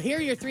 Well, here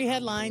are your 3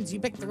 headlines. You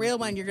pick the real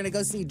one. You're going to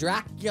go see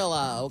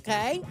Dracula,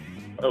 okay?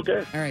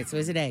 Okay. All right, so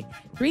is it A?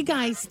 3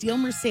 guys steal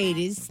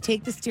Mercedes,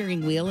 take the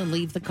steering wheel, and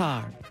leave the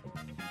car.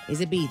 Is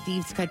it B?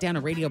 Thieves cut down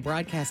a radio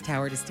broadcast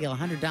tower to steal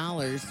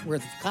 $100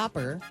 worth of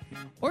copper.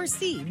 Or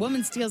C?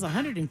 Woman steals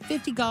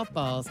 150 golf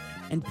balls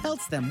and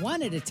pelts them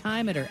one at a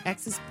time at her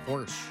ex's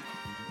Porsche.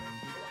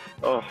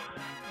 Oh,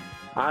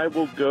 I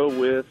will go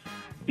with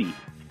B.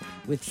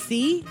 With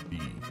C?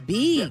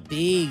 B.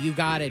 B. You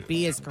got it.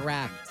 B is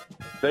correct.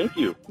 Thank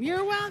you.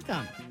 You're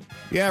welcome.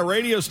 Yeah, a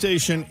radio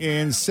station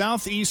in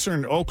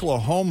southeastern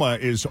Oklahoma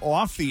is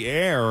off the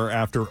air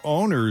after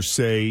owners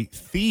say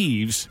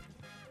thieves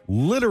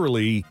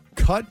literally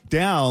cut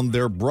down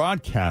their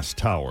broadcast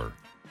tower.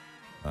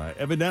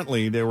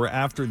 Evidently, they were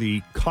after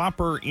the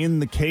copper in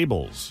the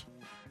cables,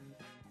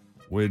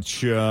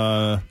 which...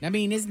 I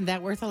mean, isn't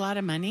that worth a lot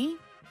of money?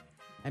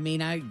 I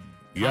mean,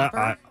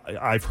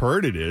 I've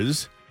heard it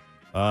is.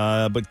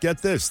 But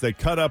get this, they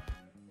cut up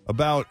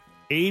about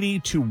 80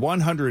 to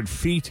 100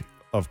 feet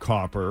of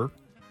copper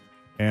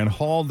and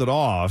hauled it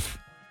off.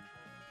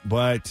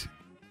 But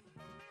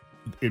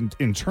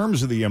in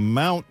terms of the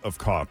amount of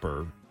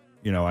copper,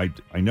 you know, I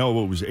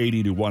know it was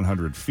 80 to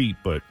 100 feet,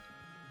 but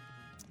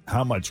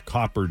how much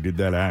copper did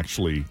that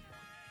actually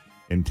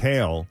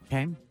entail?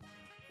 Okay.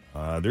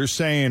 They're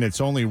saying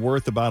it's only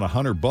worth about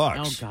 $100.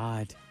 Oh,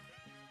 God.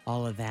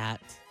 All of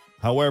that.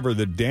 However,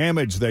 the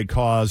damage they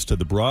caused to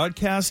the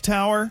broadcast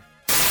tower.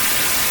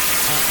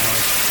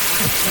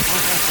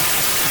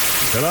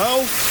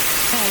 Hello?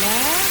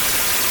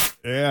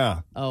 Yeah.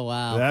 Oh,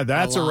 wow.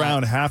 That's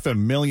around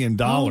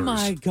 $500,000. Oh,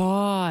 my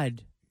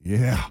God.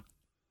 Yeah.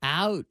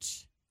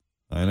 Ouch.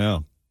 I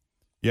know.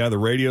 Yeah, the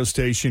radio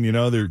station, you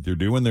know, they're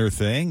doing their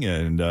thing.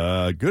 And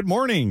good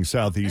morning,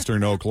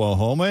 southeastern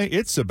Oklahoma.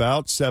 It's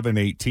about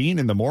 7:18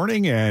 in the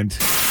morning, and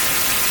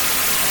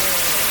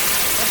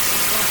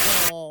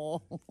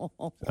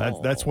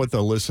that's what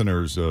the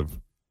listeners of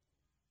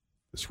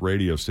this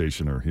radio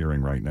station are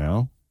hearing right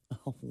now.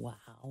 Oh,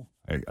 wow.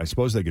 I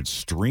suppose they could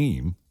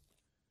stream,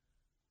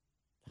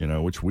 you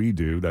know, which we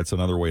do. That's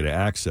another way to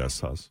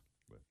access us.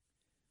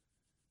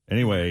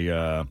 Anyway,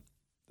 the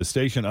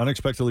station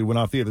unexpectedly went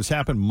off the air. This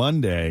happened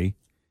Monday.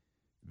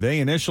 They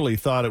initially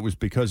thought it was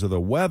because of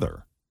the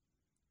weather.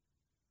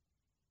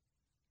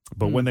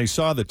 But when they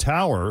saw the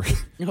tower,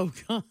 oh,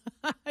 God,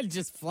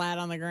 just flat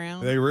on the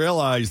ground, they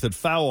realized that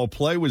foul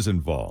play was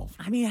involved.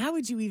 I mean, how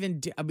would you even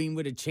do? I mean,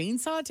 would a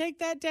chainsaw take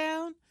that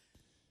down?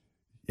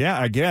 Yeah,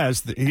 I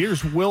guess.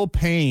 Here's Will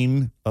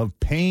Payne of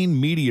Payne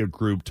Media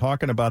Group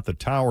talking about the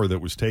tower that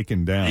was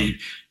taken down. They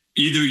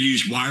either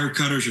use wire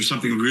cutters or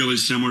something really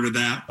similar to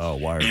that. Oh,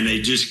 wire. And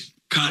they just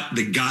cut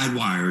the guide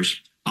wires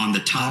on the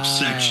top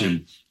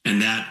section,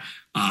 and that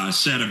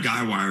set of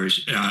guide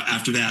wires,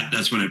 after that,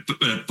 that's when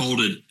it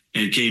folded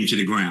and came to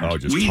the ground. Oh,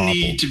 just we toppled.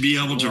 need to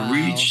be able to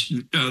reach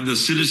the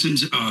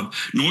citizens of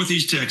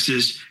Northeast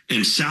Texas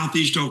and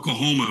Southeast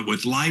Oklahoma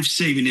with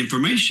life-saving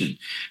information.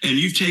 And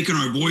you've taken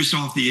our voice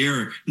off the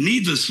air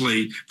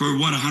needlessly for,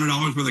 what,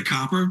 $100 worth of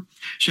copper?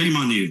 Shame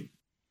on you.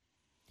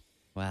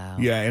 Wow.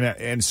 Yeah,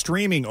 and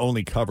streaming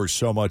only covers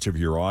so much of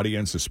your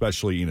audience,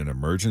 especially in an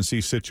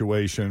emergency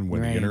situation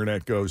when the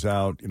internet goes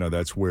out. You know,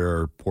 that's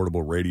where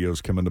portable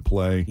radios come into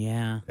play.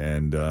 Yeah.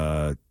 And,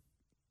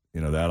 you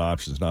know, that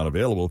option's not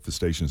available if the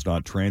station's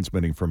not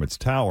transmitting from its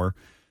tower.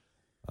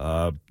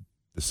 The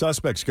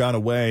suspects got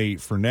away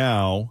for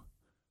now,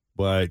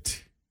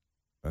 but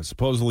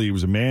supposedly it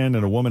was a man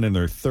and a woman in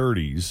their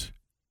 30s.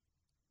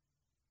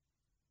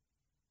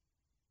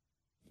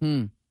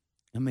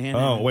 A man.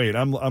 Oh, wait,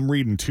 I'm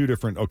reading two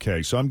different.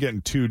 Okay, so I'm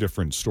getting two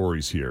different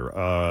stories here.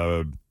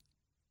 It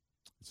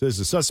says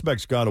the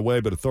suspects got away,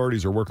 but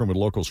authorities are working with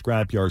local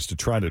scrapyards to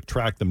try to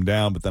track them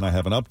down. But then I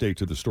have an update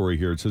to the story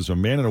here. It says a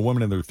man and a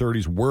woman in their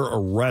 30s were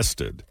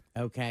arrested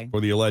for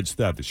the alleged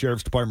theft. The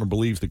sheriff's department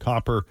believes the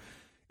copper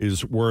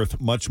is worth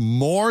much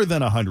more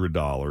than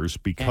 $100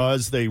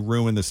 because they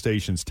ruined the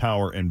station's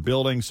tower and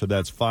building. So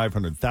that's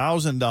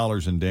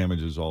 $500,000 in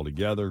damages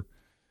altogether.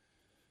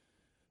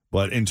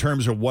 But in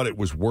terms of what it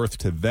was worth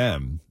to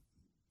them,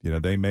 you know,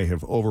 they may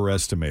have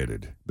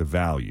overestimated the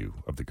value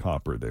of the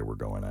copper they were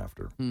going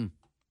after.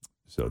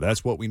 So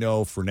that's what we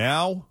know for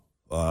now.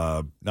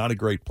 Not a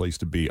great place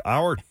to be.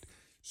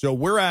 So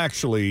we're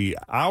actually,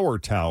 our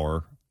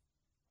tower,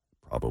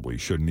 probably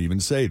shouldn't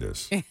even say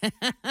this,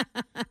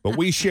 but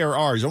we share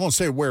ours. I won't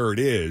say where it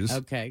is.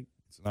 Okay.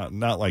 It's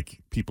not like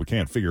people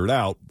can't figure it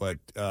out, but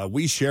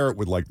we share it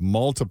with like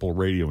multiple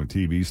radio and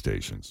TV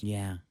stations.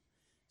 Yeah.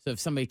 So if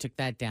somebody took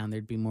that down,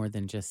 there'd be more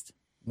than just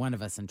one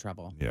of us in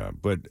trouble. Yeah,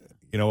 but,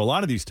 you know, a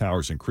lot of these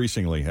towers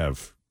increasingly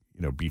have,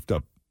 you know, beefed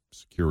up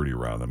security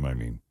around them. I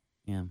mean,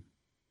 yeah.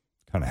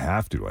 Kind of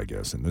have to, I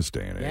guess, in this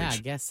day and age. Yeah, I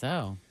guess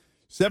so.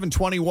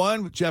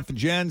 721 with Jeff and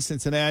Jen,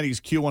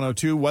 Cincinnati's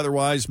Q102.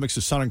 Weather-wise, mix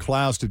of sun and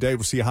clouds today.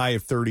 We'll see a high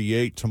of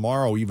 38.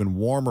 Tomorrow, even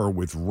warmer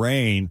with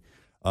rain.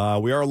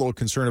 We are a little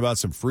concerned about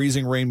some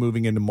freezing rain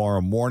moving in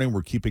tomorrow morning.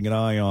 We're keeping an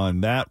eye on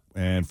that.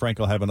 And Frank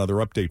will have another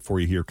update for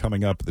you here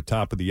coming up at the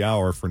top of the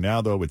hour. For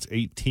now, though, it's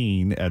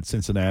 18 at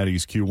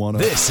Cincinnati's Q102.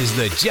 This is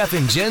the Jeff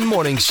and Jen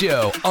Morning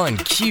Show on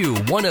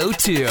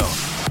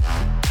Q102.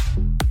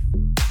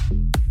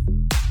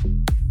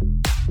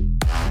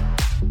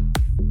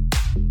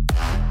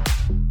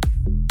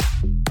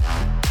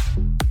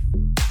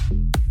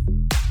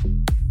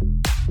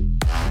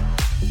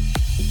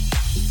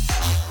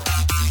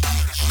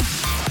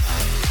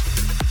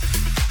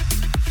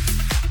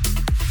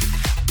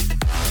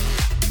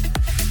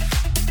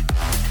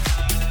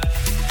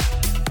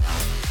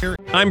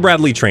 I'm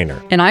Bradley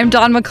Trainer. And I'm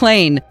Don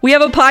McClain. We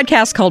have a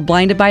podcast called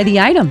Blinded by the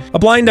Item. A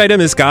blind item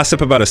is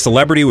gossip about a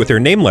celebrity with their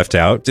name left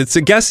out. It's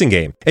a guessing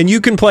game, and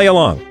you can play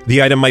along.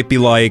 The item might be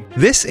like,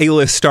 this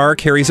A-list star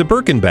carries a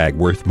Birkin bag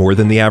worth more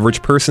than the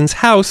average person's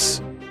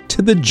house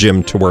to the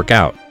gym to work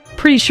out.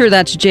 Pretty sure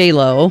that's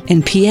J-Lo.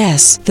 And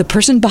P.S. the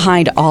person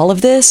behind all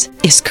of this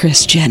is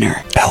Kris Jenner,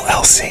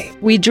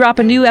 LLC. We drop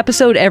a new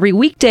episode every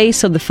weekday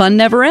so the fun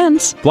never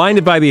ends.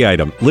 Blinded by the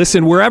Item.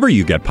 Listen wherever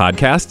you get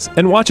podcasts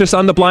and watch us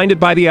on the Blinded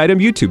by the Item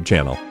YouTube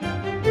channel.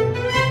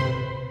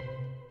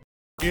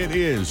 It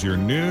is your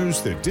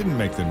news that didn't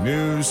make the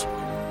news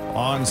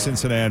on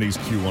Cincinnati's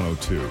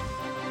Q102.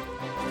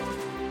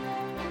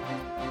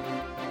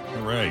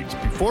 All right.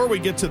 Before we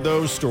get to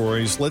those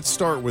stories, let's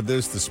start with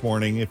this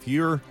morning. If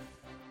you're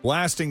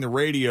blasting the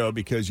radio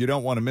because you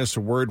don't want to miss a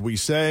word we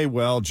say,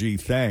 well, gee,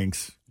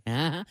 thanks.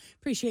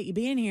 Appreciate you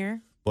being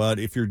here. But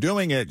if you're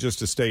doing it just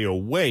to stay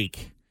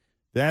awake,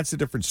 that's a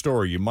different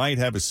story. You might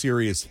have a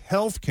serious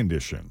health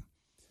condition.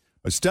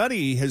 A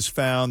study has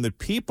found that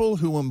people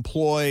who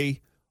employ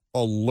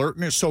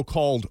alertness,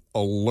 so-called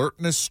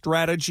alertness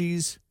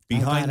strategies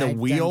behind the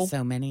wheel. I've done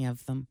so many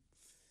of them.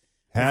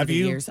 Have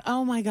you? Years.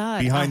 Oh, my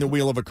God. Behind the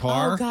wheel of a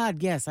car? Oh,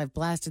 God, yes. I've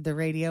blasted the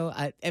radio.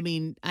 I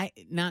mean,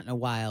 not in a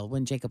while.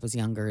 When Jacob was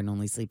younger and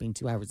only sleeping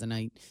 2 hours a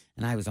night,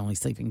 and I was only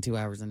sleeping 2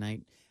 hours a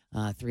night,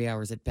 3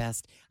 hours at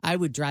best, I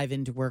would drive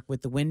into work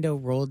with the window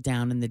rolled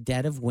down in the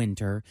dead of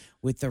winter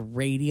with the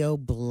radio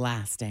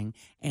blasting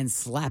and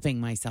slapping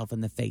myself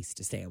in the face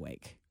to stay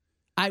awake.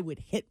 I would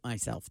hit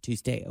myself to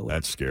stay awake.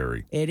 That's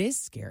scary. It is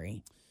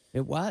scary.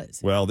 It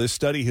was. Well, this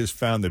study has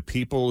found that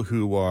people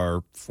who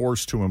are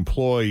forced to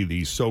employ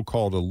these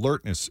so-called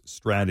alertness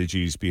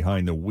strategies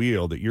behind the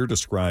wheel that you're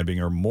describing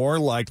are more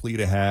likely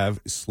to have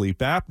sleep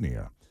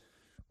apnea.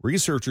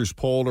 Researchers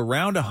polled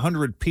around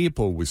 100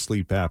 people with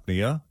sleep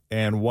apnea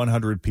and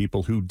 100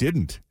 people who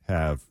didn't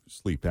have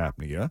sleep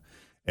apnea.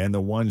 And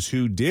the ones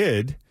who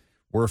did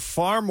were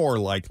far more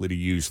likely to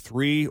use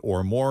 3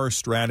 or more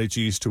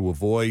strategies to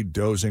avoid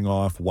dozing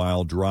off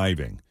while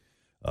driving.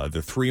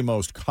 The 3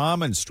 most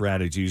common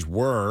strategies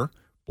were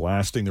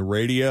blasting the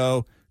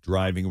radio,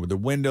 driving with the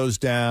windows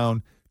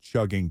down,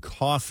 chugging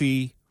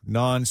coffee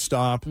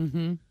nonstop.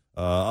 Mm-hmm.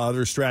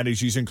 Other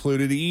strategies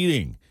included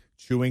eating,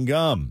 chewing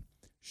gum,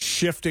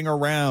 shifting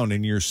around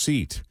in your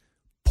seat,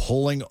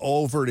 pulling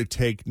over to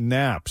take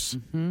naps,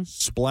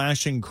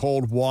 splashing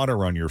cold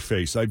water on your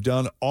face. I've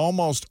done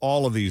almost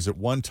all of these at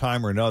one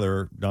time or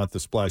another, not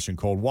the splashing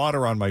cold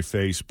water on my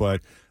face,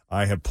 but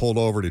I have pulled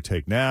over to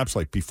take naps,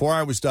 like before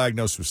I was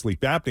diagnosed with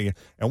sleep apnea.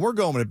 And we're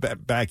going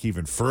back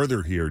even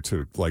further here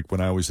to like when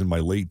I was in my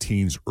late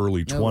teens,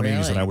 early 20s,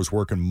 really? And I was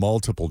working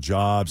multiple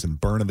jobs and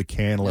burning the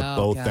candle at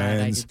both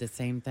ends. I did the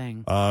same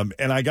thing.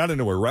 And I got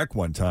into a wreck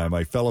one time.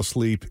 I fell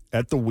asleep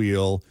at the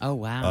wheel. Oh,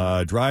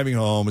 wow. Driving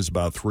home is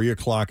about 3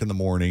 o'clock in the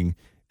morning.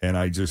 And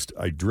I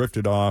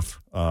drifted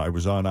off. I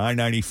was on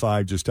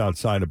I-95 just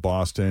outside of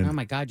Boston. Oh,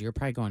 my God. You're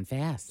probably going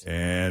fast.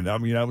 And I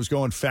mean, I was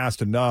going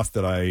fast enough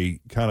that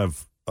I kind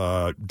of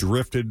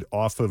drifted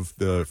off of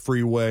the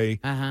freeway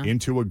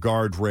into a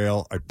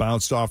guardrail. I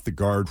bounced off the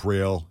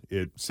guardrail.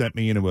 It sent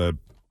me into a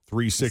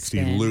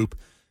 360 loop,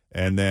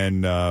 and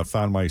then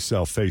found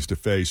myself face to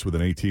face with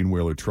an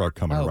 18-wheeler truck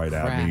coming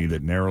at me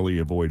that narrowly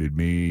avoided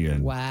me.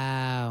 And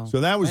wow!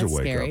 So that was That's a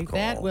wake scary. up call.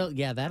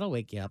 That'll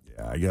wake you up.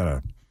 Yeah, I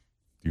gotta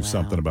do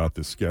something about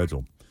this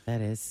schedule. That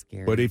is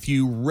scary. But if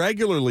you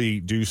regularly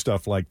do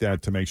stuff like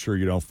that to make sure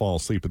you don't fall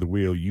asleep at the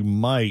wheel, you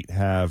might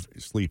have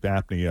sleep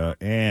apnea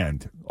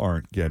and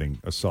aren't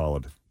getting a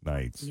solid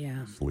night's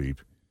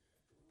sleep.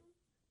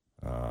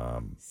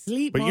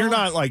 Sleep, but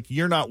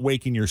you're not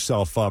waking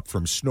yourself up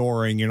from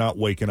snoring. You're not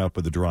waking up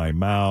with a dry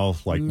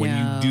mouth. Like when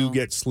you do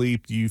get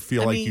sleep, do you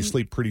feel like you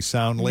sleep pretty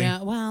soundly?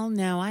 Yeah. Well,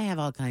 no, I have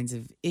all kinds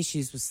of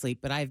issues with sleep,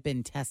 but I've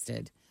been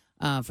tested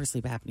for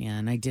sleep apnea,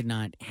 and I did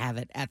not have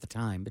it at the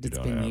time, but it's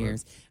been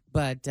years.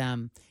 But,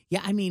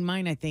 I mean,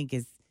 mine, I think,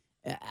 is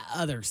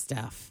other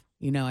stuff.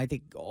 You know, I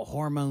think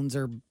hormones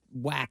are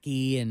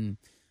wacky and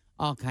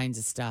all kinds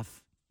of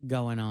stuff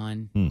going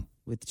on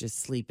with just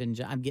sleeping.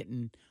 I'm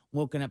getting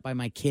woken up by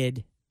my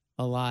kid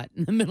a lot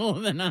in the middle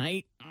of the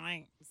night.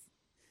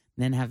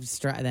 then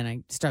then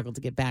I struggle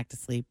to get back to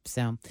sleep.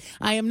 So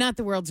I am not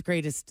the world's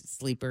greatest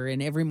sleeper.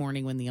 And every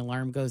morning when the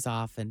alarm goes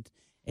off and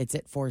it's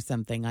at 4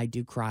 something, I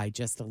do cry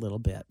just a little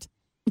bit.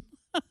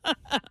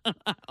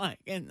 I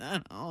don't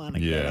want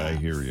to get up. I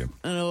hear you.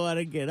 I don't want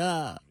to get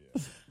up.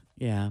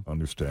 Yeah.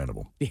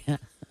 Understandable. Yeah.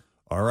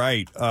 All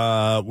right.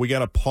 We got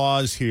to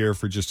pause here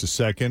for just a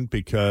second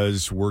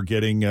because we're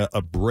getting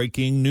a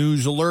breaking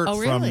news alert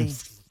really?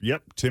 from.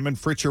 Yep, Tim and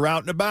Fritch are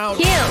out and about.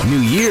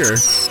 New Year,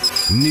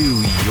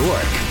 New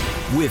York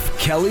with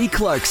Kelly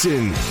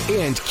Clarkson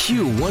and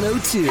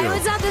Q102. Hey,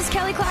 what's up? This is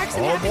Kelly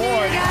Clarkson. Oh, Happy New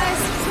Year,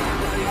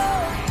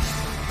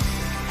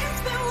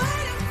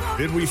 guys.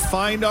 Did we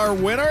find our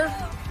winner?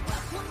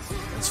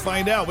 Let's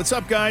find out. What's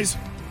up, guys?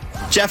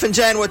 Jeff and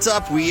Jen, what's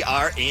up? We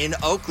are in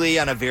Oakley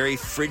on a very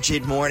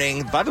frigid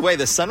morning. By the way,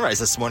 the sunrise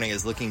this morning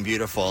is looking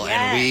beautiful,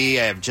 and we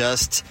have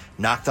just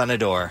knocked on a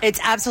door. It's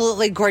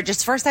absolutely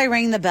gorgeous. First I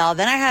rang the bell,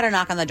 then I had a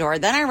knock on the door,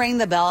 then I rang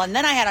the bell, and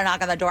then I had a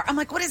knock on the door. I'm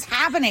like, what is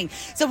happening?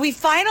 So we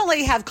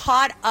finally have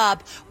caught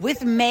up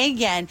with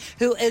Megan,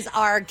 who is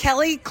our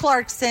Kelly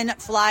Clarkson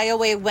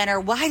Flyaway winner.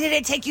 Why did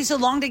it take you so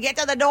long to get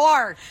to the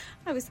door?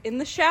 I was in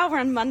the shower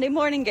on Monday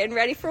morning getting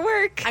ready for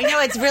work. I know,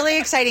 it's really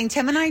exciting.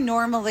 Tim and I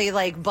normally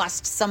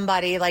bust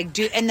somebody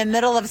do in the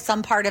middle of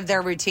some part of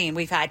their routine.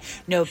 We've had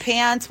no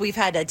pants, we've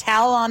had a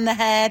towel on the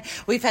head,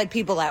 we've had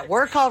people at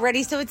work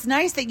already. So it's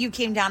nice that you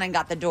came down and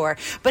got the door.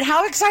 But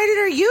how excited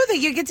are you that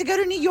you get to go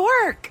to New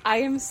York? I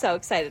am so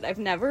excited. I've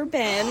never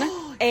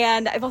been,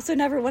 and I've also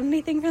never won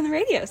anything from the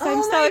radio. So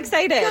I'm so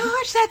excited.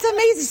 Gosh, that's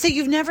amazing. So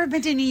you've never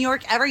been to New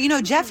York ever? You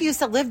know, Jeff used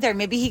to live there.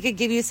 Maybe he could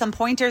give you some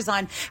pointers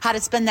on how to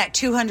spend that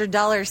 $200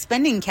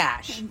 spending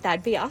cash.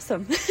 That'd be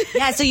awesome.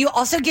 Yeah, so you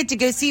also get to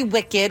go see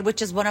Wicked,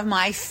 which is one of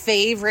my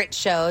favorite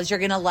shows. You're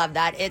going to love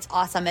that. It's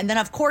awesome. And then,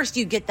 of course,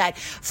 you get that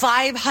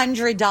 $500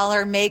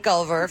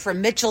 makeover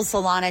from Mitchell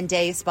Salon and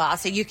Day Spa.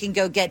 So you can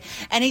go get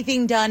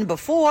anything done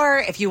before,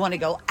 if you want to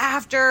go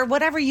after,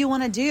 whatever you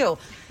want to do.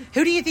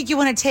 Who do you think you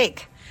want to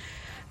take?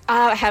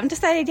 I haven't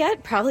decided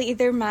yet. Probably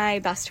either my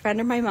best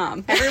friend or my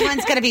mom.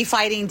 Everyone's going to be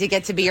fighting to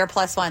get to be your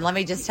plus one. Let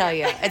me just tell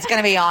you. It's going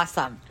to be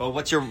awesome. Well,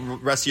 what's your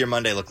rest of your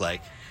Monday look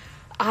like?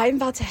 I'm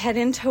about to head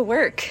into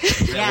work.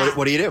 Yeah.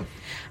 What do you do?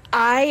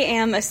 I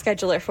am a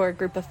scheduler for a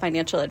group of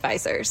financial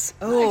advisors.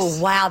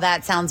 Oh, wow.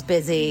 That sounds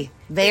busy.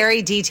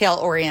 Very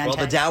detail-oriented.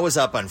 Well, the Dow was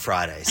up on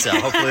Friday, so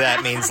hopefully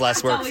that means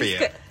less work for you.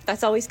 Good.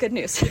 That's always good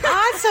news.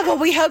 Awesome. Well,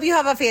 we hope you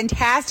have a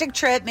fantastic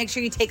trip. Make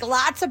sure you take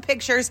lots of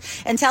pictures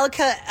and tell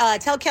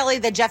Kelly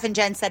that Jeff and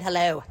Jen said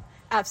hello.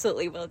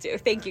 Absolutely will do.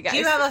 Thank you, guys. Do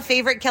you have a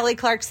favorite Kelly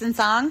Clarkson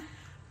song?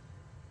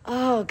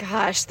 Oh,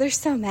 gosh. There's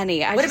so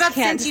many. What about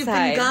Since You've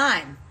Been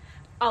Gone?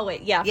 Oh,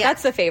 wait. Yeah,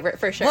 that's the favorite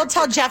for sure. We'll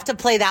tell Jeff to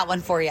play that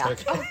one for you. Oh,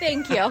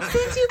 thank you.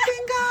 Since You've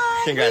Been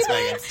Gone. Congrats,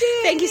 Megan.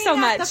 Thank you so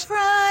much. The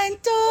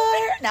front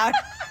door. No.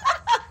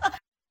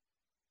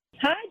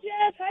 Hi,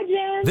 Jeff. Hi,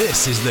 Jen.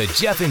 This is the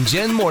Jeff and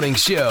Jen Morning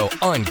Show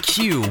on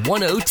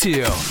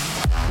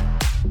Q102.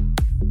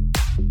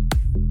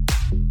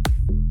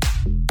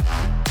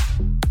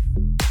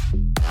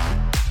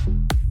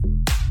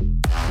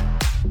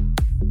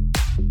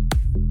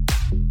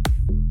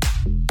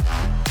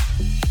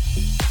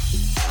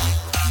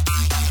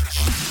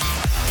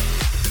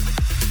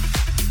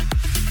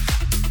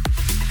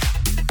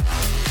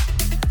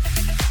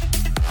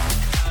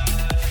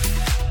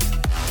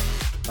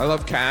 I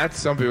love cats.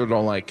 Some people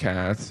don't like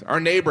cats. Our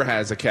neighbor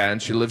has a cat,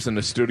 and she lives in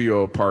a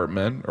studio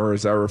apartment, or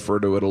as I refer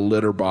to it, a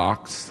litter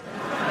box.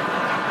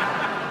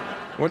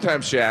 One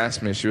time she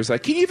asked me, she was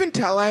like, "Can you even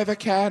tell I have a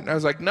cat?" And I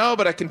was like, "No,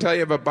 but I can tell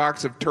you have a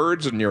box of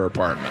turds in your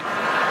apartment."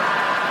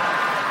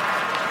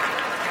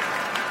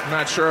 I'm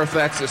not sure if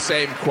that's the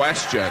same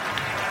question.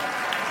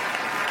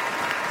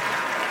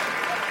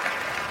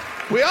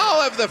 We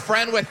all have the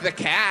friend with the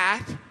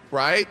cat.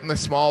 Right? In the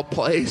small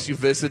place, you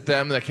visit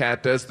them, the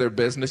cat does their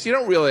business. You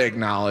don't really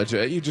acknowledge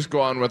it. You just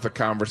go on with the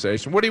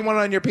conversation. What do you want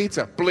on your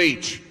pizza?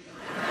 Bleach.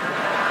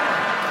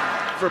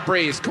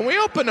 Febreze, can we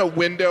open a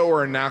window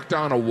or knock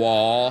down a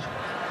wall?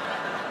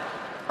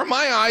 Are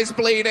my eyes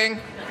bleeding?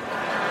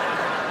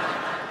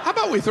 How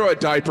about we throw a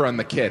diaper on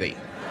the kitty?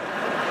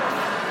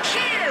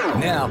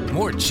 Now,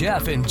 more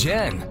Jeff and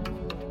Jen.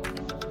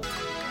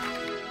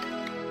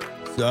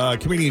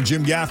 Comedian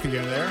Jim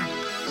Gaffigan there.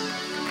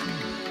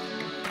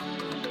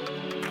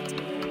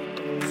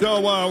 So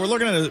we're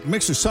looking at a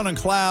mix of sun and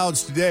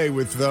clouds today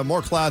with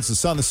more clouds and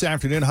sun this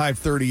afternoon, high of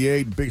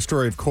 38. Big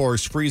story, of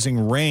course,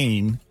 freezing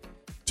rain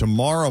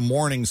tomorrow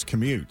morning's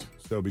commute.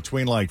 So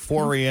between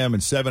 4 a.m.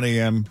 and 7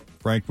 a.m.,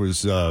 Frank was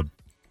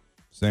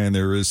saying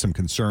there is some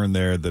concern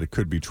there that it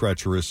could be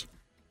treacherous.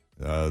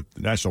 The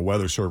National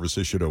Weather Service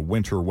issued a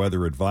winter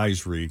weather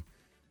advisory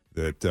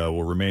that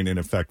will remain in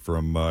effect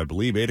from, I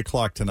believe, 8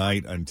 o'clock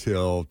tonight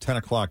until 10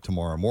 o'clock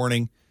tomorrow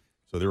morning.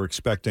 So they're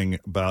expecting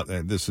about,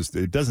 and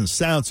it doesn't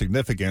sound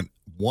significant,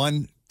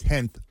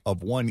 1/10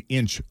 of 1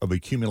 inch of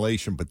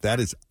accumulation, but that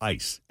is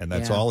ice, and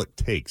that's all it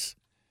takes.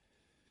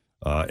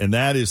 And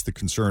that is the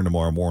concern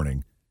tomorrow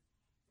morning.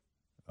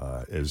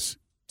 As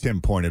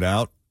Tim pointed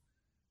out,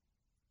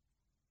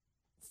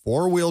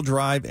 4-wheel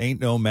drive ain't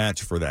no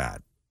match for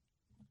that.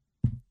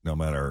 No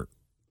matter,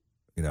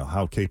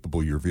 how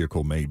capable your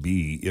vehicle may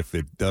be, if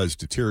it does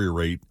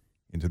deteriorate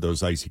into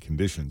those icy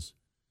conditions.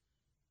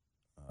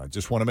 I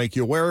just want to make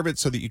you aware of it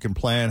so that you can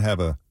have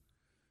a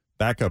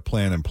backup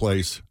plan in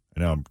place.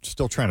 I'm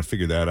still trying to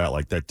figure that out.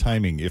 Like that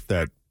timing, if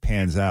that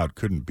pans out,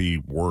 couldn't be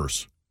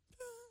worse.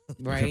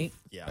 Right?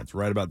 Yeah. That's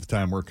right about the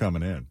time we're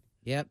coming in.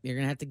 Yep. You're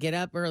going to have to get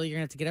up early. You're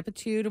going to have to get up at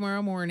 2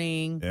 tomorrow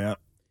morning. Yeah.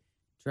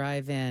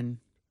 Drive in.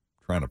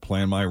 Trying to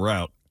plan my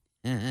route.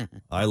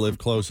 I live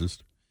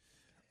closest.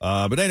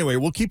 But anyway,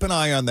 we'll keep an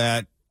eye on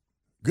that.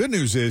 Good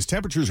news is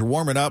temperatures are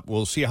warming up.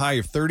 We'll see a high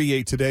of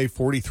 38 today,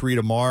 43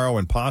 tomorrow,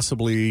 and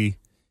possibly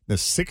the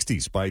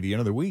 60s by the end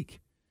of the week.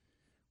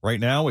 Right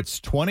now,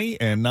 it's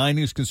 20, and 9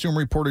 News consumer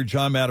reporter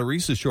John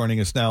Matarese is joining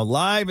us now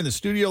live in the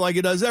studio like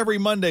he does every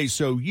Monday,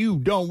 so you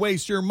don't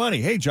waste your money.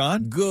 Hey,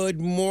 John.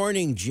 Good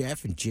morning,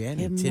 Jeff and Jen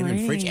and Tim and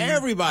Fritch.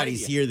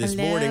 Everybody's here this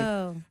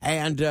morning.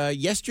 And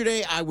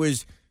yesterday, I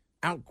was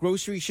out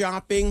grocery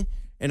shopping,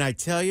 and I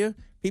tell you,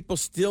 people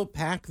still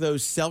pack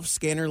those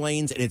self-scanner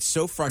lanes, and it's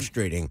so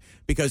frustrating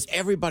because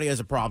everybody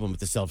has a problem with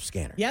the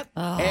self-scanner. Yep.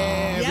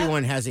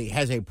 Everyone has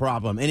a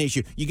problem, an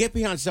issue. You get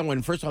behind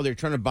someone, first of all, they're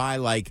trying to buy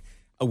like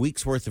a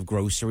week's worth of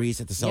groceries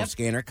at the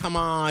self-scanner. Come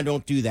on,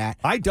 don't do that.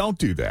 I don't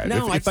do that.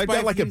 No, if I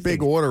got like a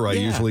big order, I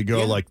usually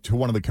go like to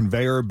one of the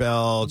conveyor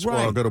belts, or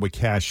I'll go to a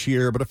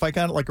cashier. But if I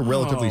got like a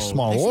relatively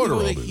small order,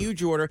 a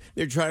huge order,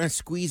 they're trying to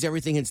squeeze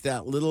everything into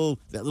that little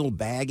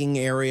bagging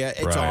area.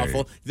 It's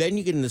awful. Then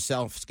you get in the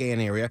self-scan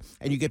area,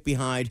 and you get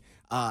behind,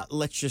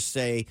 let's just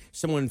say,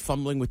 someone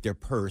fumbling with their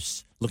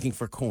purse looking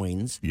for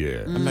coins.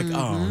 Yeah, I'm like,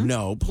 oh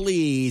no,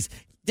 please.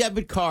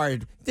 Debit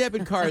card,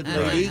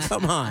 lady,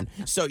 come on.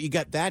 So you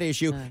got that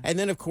issue. And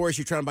then, of course,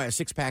 you're trying to buy a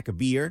 6-pack of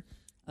beer.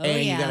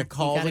 And you got to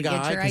call the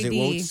guy because it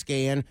won't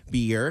scan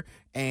beer.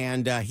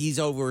 And he's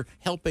over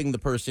helping the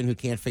person who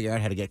can't figure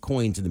out how to get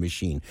coins in the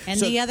machine. And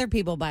the other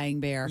people buying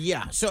beer.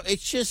 Yeah. So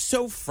it's just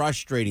so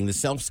frustrating, the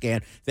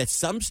self-scan, that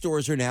some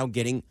stores are now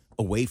getting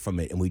away from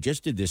it. And we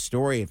just did this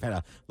story. I've had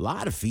a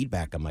lot of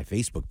feedback on my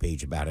Facebook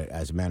page about it,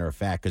 as a matter of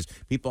fact, because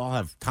people all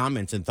have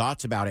comments and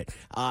thoughts about it.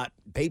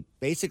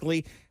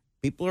 Basically,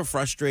 people are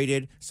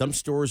frustrated. Some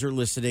stores are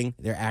listening.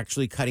 They're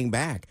actually cutting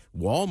back.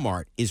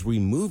 Walmart is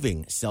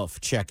removing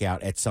self-checkout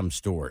at some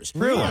stores.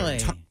 Really?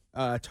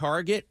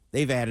 Target,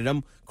 they've added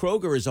them.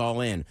 Kroger is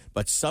all in.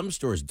 But some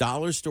stores,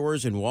 dollar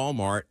stores and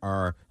Walmart,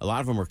 a lot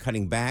of them are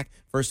cutting back.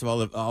 First of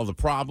all the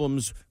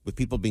problems with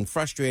people being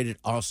frustrated.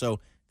 Also,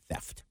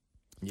 theft.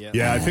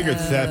 Yeah, I figured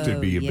theft would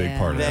be a big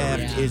part of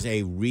that. Theft is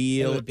a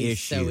real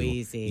issue. So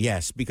easy.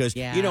 Yes, because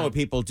you know what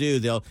people do?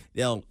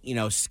 They'll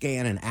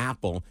scan an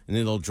apple and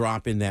then they'll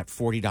drop in that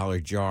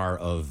 $40 jar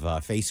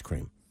of face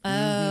cream.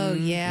 Oh,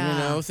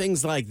 yeah.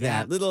 Things like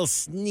that. Little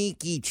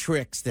sneaky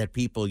tricks that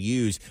people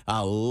use.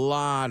 A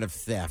lot of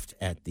theft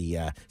at the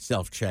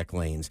self-check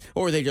lanes.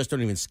 Or they just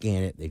don't even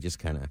scan it. They just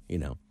kind of,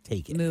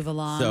 take it. Move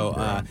along.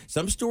 So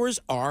some stores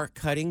are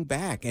cutting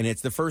back, and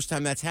it's the first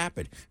time that's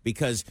happened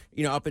because,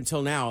 up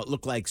until now, it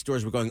looked like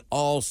stores were going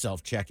all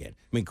self-check-in.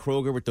 I mean,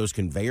 Kroger with those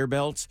conveyor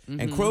belts,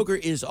 and Kroger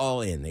is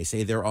all in. They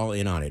say they're all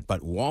in on it,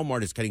 but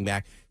Walmart is cutting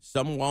back.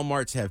 Some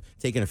Walmarts have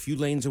taken a few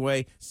lanes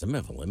away. Some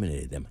have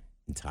eliminated them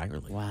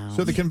entirely. Wow.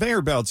 So the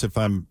conveyor belts, if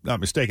I'm not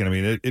mistaken, I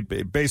mean,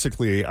 it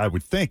basically, I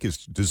would think, is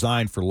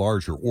designed for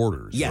larger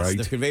orders, yes, right?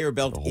 The conveyor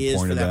belt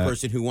is for that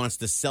person who wants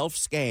to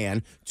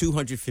self-scan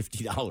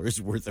 $250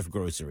 worth of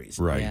groceries.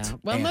 Right. Yeah.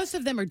 Well, most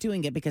of them are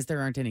doing it because there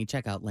aren't any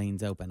checkout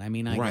lanes open. I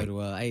mean, I go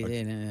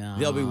to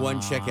there'll be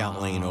one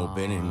checkout lane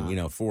open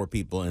and, 4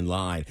 people in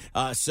line.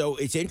 So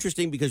it's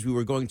interesting because we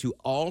were going to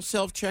all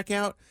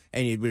self-checkout,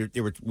 and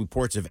there were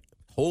reports of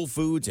Whole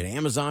Foods and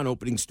Amazon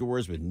opening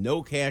stores with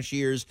no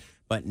cashiers.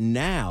 But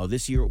now,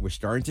 this year, what we're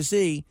starting to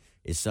see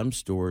is some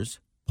stores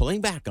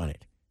pulling back on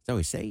it. So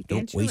we say,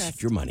 don't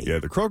waste your money. Yeah,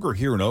 the Kroger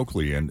here in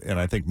Oakley, and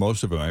I think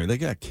most of them, I mean, they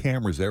got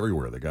cameras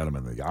everywhere. They got them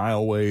in the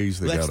aisleways.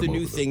 That's the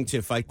new thing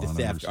to fight the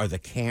theft are the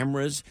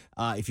cameras.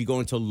 If you go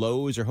into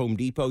Lowe's or Home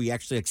Depot, you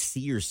actually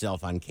see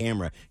yourself on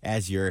camera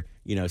as you're,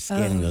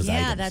 scanning those items.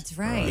 Yeah, that's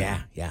right.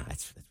 Yeah,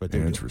 that's what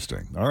they're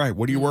Interesting. All right,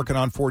 what are you working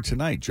on for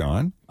tonight,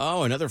 John?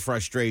 Oh, another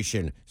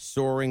frustration,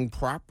 soaring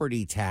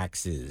property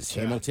taxes.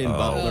 Hamilton,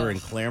 Butler,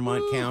 and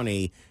Claremont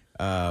County,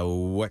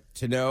 what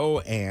to know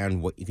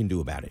and what you can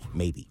do about it,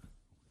 maybe.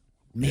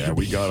 Yeah,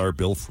 we got our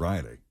bill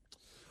Friday.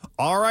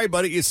 All right,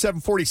 buddy. It's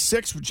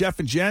 7:46 with Jeff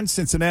and Jen.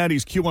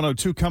 Cincinnati's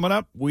Q102 coming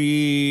up.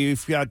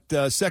 We've got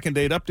a second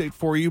date update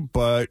for you.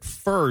 But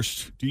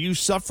first, do you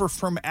suffer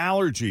from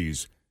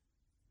allergies?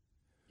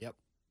 Yep.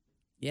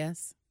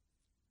 Yes.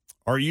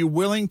 Are you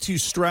willing to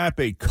strap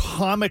a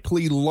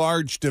comically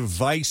large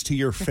device to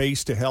your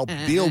face to help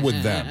deal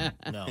with them?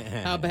 No.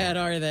 How bad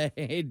are they?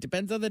 It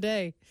depends on the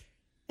day.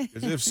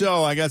 'Cause if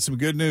so, I got some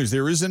good news.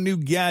 There is a new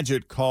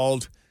gadget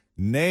called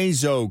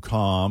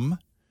Nasocom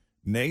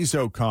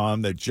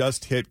that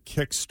just hit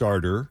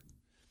Kickstarter.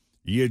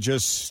 You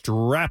just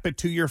strap it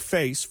to your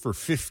face for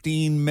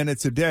 15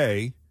 minutes a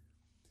day,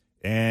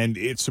 and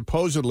it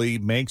supposedly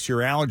makes your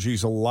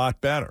allergies a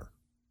lot better.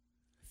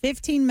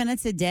 15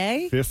 minutes a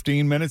day?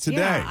 15 minutes a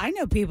Yeah, day. I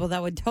know people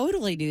that would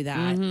totally do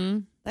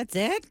that. That's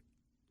it?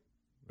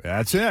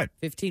 That's it.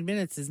 15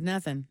 minutes is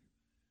nothing.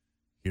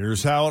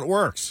 Here's how it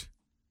works.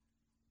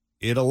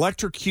 It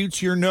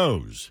electrocutes your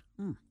nose.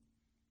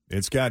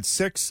 It's got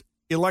 6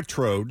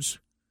 electrodes,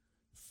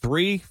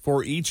 3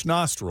 for each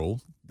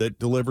nostril, that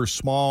deliver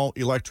small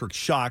electric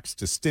shocks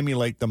to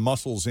stimulate the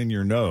muscles in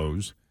your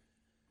nose.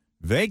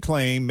 They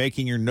claim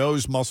making your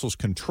nose muscles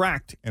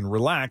contract and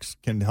relax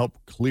can help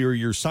clear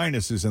your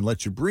sinuses and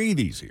let you breathe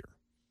easier.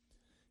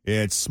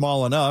 It's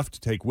small enough to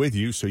take with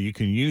you so you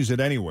can use it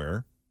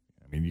anywhere.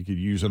 I mean, you could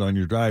use it on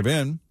your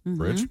drive-in,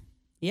 Rich.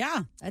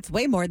 Yeah, that's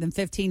way more than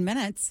 15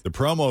 minutes. The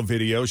promo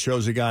video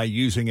shows a guy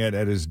using it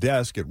at his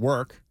desk at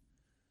work.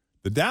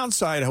 The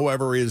downside,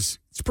 however, is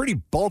it's pretty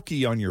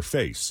bulky on your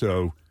face,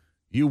 so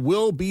you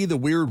will be the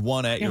weird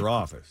one at your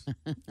office.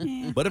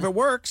 But if it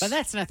works... But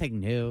that's nothing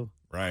new.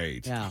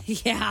 Right. Yeah.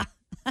 Yeah.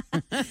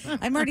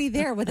 I'm already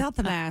there without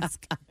the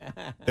mask.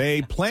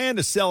 They plan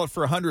to sell it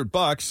for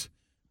 $100,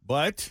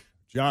 but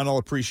John will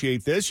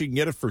appreciate this. You can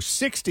get it for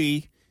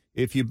 $60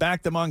 if you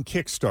back them on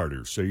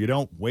Kickstarter, so you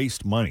don't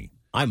waste money.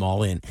 I'm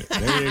all in.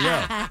 There you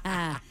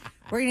go.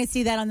 We're going to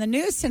see that on the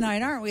news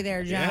tonight, aren't we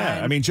there, John? Yeah.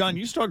 I mean, John,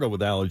 you struggle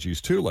with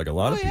allergies, too, like a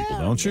lot of people,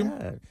 don't you?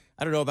 Yeah.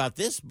 I don't know about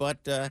this, but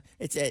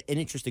it's an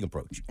interesting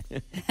approach.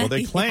 Well,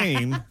 they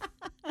claim...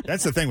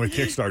 That's the thing with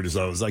Kickstarters,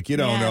 though. Is like you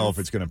don't know if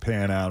it's going to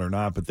pan out or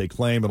not, but they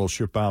claim it'll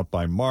ship out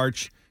by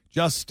March,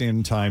 just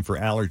in time for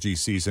allergy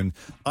season.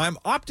 I'm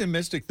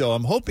optimistic, though.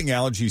 I'm hoping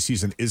allergy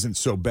season isn't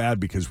so bad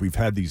because we've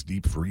had these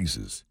deep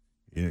freezes.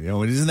 You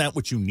know, and isn't that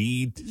what you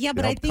need? Yeah, to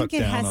but I help think cut it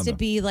down has on to the-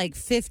 be like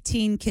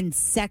 15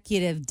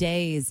 consecutive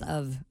days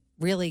of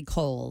really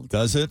cold.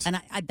 Does it?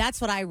 And that's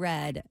what I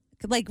read.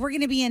 Like, we're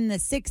going to be in the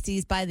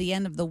 60s by the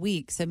end of the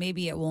week, so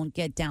maybe it won't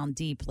get down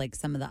deep like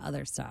some of the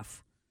other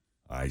stuff.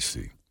 I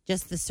see.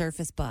 Just the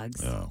surface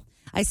bugs. Oh.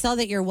 I saw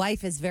that your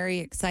wife is very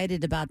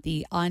excited about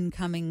the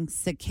oncoming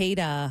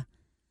cicada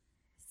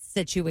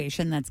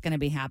situation that's going to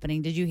be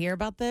happening. Did you hear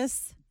about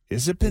this?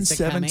 Has it been Is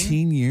it coming?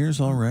 17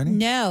 years already?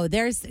 No,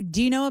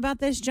 do you know about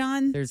this,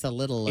 John? There's a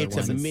little. It's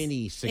a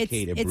mini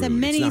cicada It's brood. a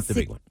mini, it's not the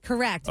big one.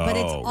 correct, but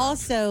it's Oh.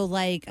 also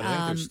like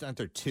I think aren't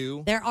there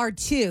 2? there are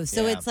 2.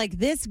 So Yeah. it's like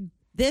this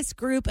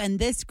group and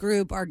this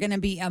group are going to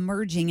be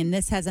emerging, and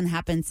this hasn't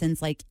happened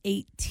since like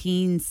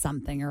 18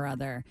 something or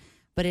other.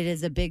 But it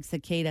is a big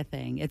cicada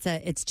thing.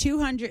 It's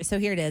 200. So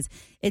here it is.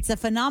 It's a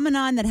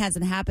phenomenon that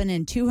hasn't happened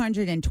in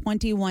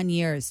 221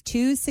 years.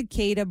 2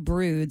 cicada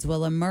broods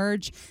will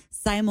emerge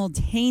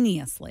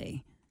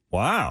simultaneously.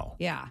 Wow.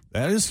 Yeah.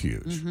 That is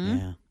huge.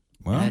 Yeah.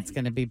 Well, That's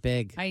going to be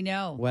big. I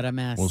know. What a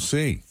mess. we'll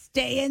see.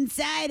 Stay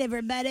inside,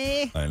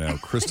 everybody. I know.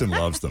 Kristen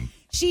loves them.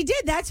 She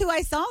did. That's who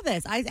I saw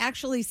this. I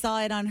actually saw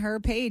it on her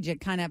page.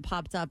 It kind of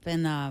popped up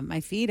in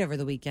my feed over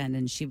the weekend,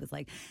 and she was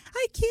like,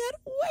 I can't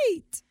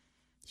wait.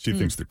 She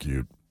thinks they're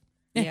cute.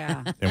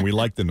 Yeah. And we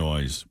like the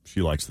noise.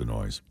 She likes the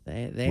noise.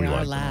 They We are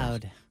like the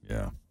loud. noise.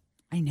 Yeah.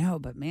 I know,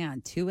 but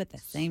man, 2 at the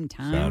same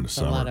time. Sound of It's a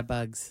summer. lot of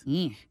bugs.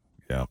 Mm.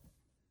 Yeah.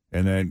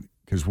 And then,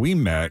 because we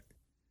met,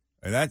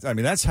 and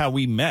that's how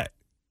we met.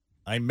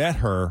 I met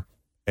her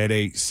at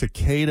a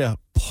cicada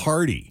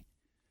party.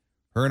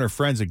 Her and her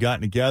friends had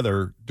gotten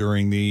together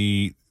during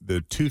the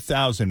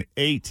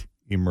 2008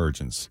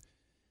 emergence.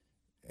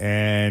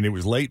 And it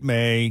was late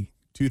May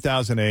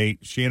 2008.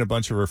 She and a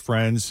bunch of her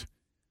friends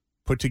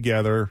put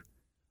together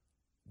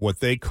what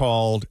they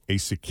called a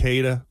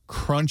cicada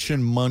crunch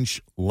and munch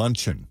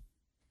luncheon.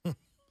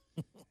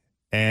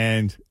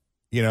 And,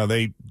 you know,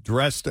 they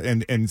dressed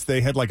and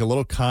they had like a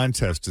little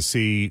contest to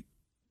see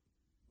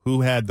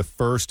who had the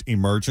first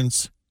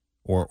emergence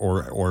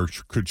or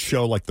could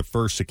show like the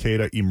first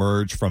cicada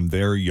emerge from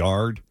their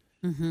yard.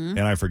 Mm-hmm.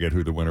 And I forget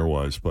who the winner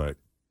was, but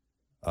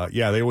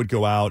yeah, they would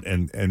go out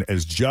and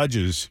as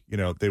judges, you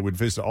know, they would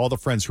visit all the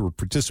friends who were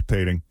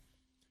participating.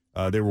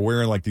 They were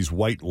wearing like these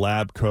white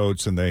lab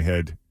coats, and they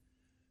had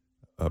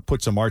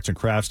put some arts and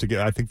crafts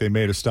together. I think they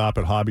made a stop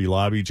at Hobby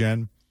Lobby,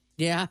 Jen.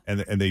 Yeah. And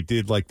they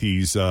did like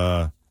these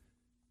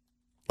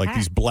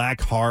these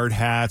black hard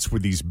hats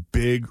with these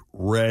big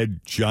red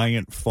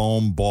giant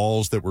foam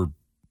balls that were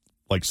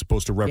like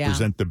supposed to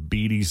represent the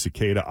beady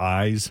cicada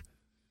eyes.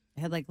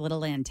 It had like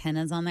little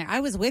antennas on there. I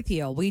was with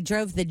you. We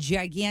drove the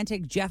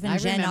gigantic Jeff and I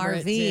Jen remember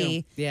it,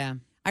 RV. too. Yeah.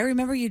 I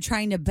remember you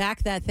trying to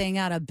back that thing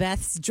out of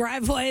Beth's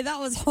driveway. That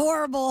was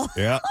horrible.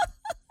 Yeah.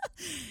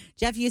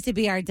 Jeff used to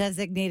be our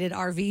designated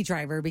RV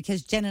driver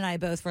because Jen and I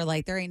both were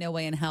like, there ain't no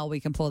way in hell we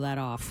can pull that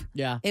off.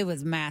 Yeah. It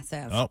was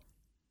massive. Oh.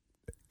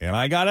 And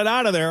I got it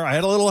out of there. I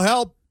had a little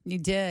help. You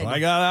did. I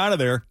got it out of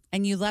there.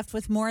 And you left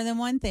with more than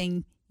one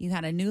thing. You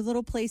had a new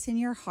little place in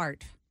your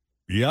heart.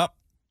 Yep.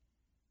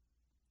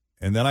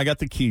 And then I got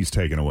the keys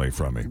taken away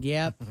from me.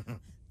 Yep.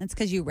 That's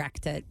because you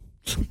wrecked it.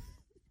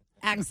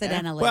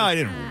 Accidentally. Well, I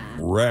didn't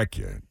wreck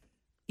it.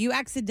 You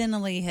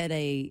accidentally hit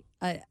a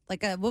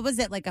what was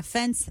it? Like a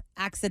fence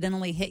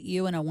accidentally hit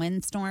you in a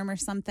windstorm or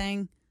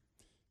something?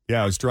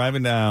 Yeah, I was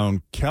driving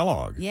down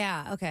Kellogg.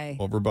 Yeah, okay.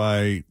 Over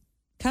by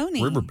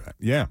Coney. Riverbend.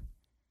 Yeah.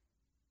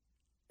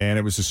 And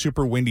it was a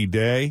super windy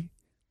day.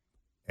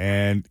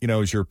 And,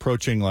 as you're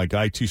approaching like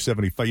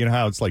I-275, you know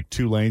how it's like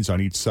 2 lanes on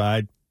each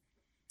side?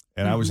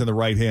 And I was in the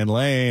right-hand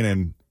lane,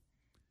 and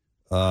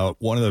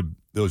one of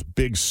those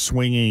big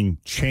swinging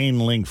chain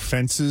link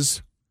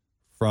fences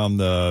from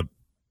those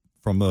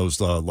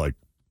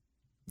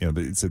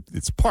it's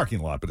a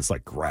parking lot, but it's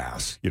like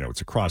grass.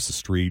 It's across the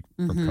street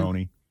from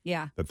Coney.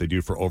 Yeah. That they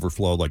do for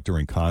overflow, like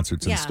during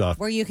concerts and stuff.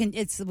 Where you can,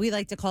 we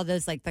like to call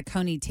those like the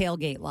Coney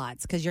tailgate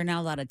lots, because you're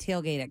not allowed to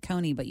tailgate at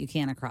Coney, but you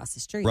can across the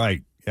street.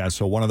 Right. Yeah.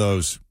 So one of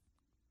those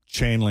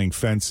chain link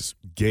fence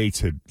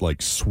gates had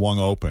like swung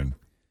open,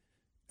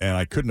 and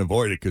I couldn't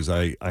avoid it because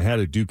I had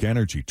a Duke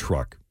Energy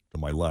truck to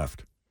my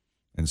left.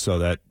 And so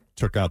that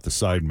took out the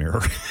side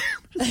mirror.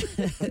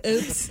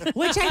 Oops.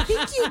 Which I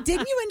think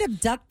didn't you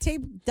end up duct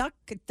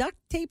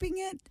taping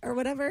it or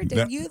whatever?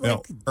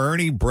 No,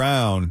 Ernie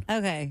Brown.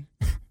 Okay.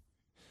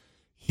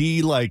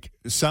 He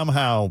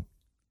somehow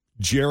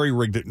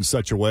jerry-rigged it in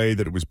such a way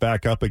that it was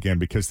back up again,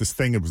 because this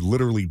thing was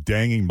literally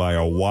dangling by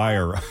a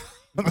wire on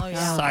the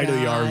side of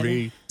the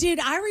RV. Dude,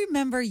 I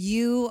remember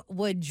you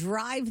would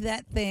drive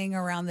that thing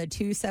around the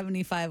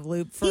 275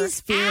 loop for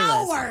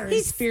hours.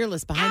 He's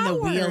fearless behind the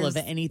wheel of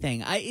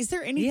anything. Is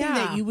there anything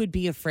that you would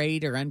be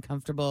afraid or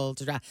uncomfortable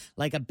to drive?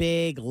 Like a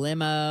big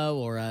limo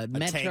or a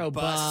metro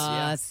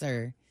bus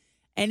or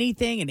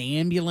anything, an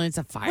ambulance,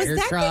 a fire truck. Was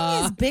that truck.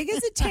 thing as big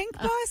as a tank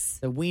bus?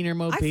 The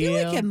Wienermobile. I feel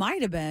like it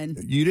might have been.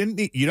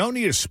 You don't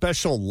need a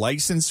special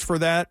license for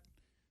that,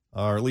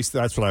 or at least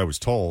that's what I was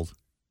told.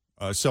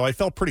 So I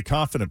felt pretty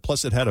confident.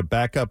 Plus, it had a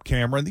backup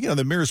camera, and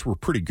the mirrors were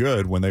pretty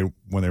good when they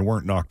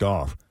weren't knocked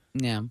off.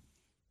 Yeah.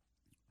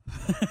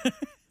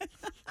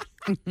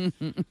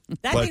 That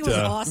thing was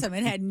awesome.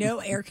 It had no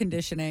air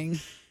conditioning.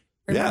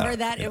 Remember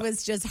that? Yeah. It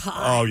was just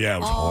hot. Oh yeah,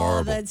 it was all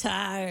horrible. the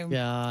time.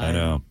 Yeah, I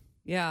know.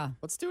 Yeah.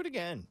 Let's do it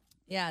again.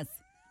 Yes.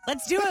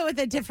 Let's do it with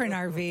a different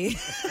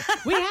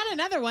RV. We had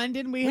another one,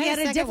 didn't we? We had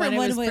a different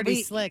one. It was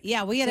pretty slick.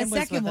 Yeah, we had Tim a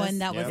second one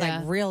that was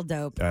like real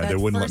dope. They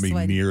wouldn't let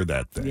me near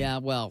that thing. Yeah,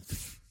 well.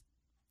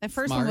 The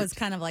first one was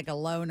kind of like a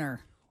loner.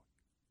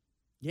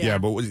 Yeah,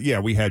 but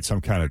we had some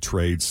kind of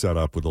trade set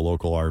up with a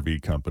local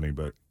RV company,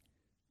 but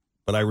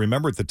I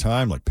remember at the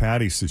time, like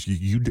Patty says,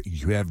 you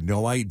have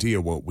no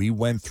idea what we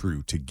went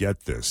through to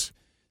get this.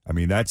 I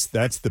mean, that's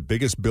the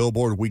biggest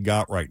billboard we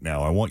got right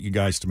now. I want you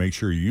guys to make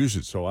sure you use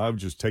it. So I would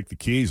just take the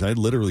keys. I'd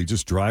literally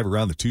just drive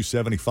around the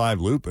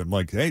 275 loop and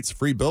like, hey, it's a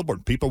free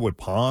billboard. People would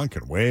honk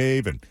and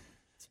wave and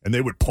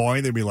they would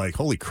point. They'd be like,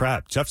 holy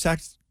crap, Jeff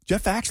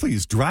actually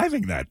is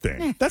driving that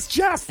thing. That's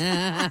Jeff.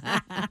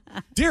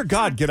 Dear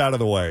God, get out of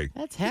the way.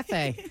 That's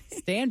Hefe.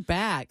 Stand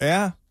back.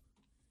 Yeah.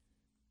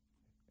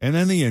 And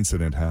then the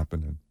incident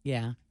happened.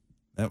 Yeah.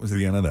 That was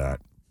the end of that.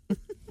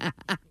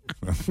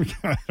 We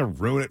got to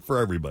ruin it for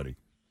everybody.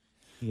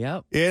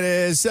 Yep. It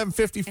is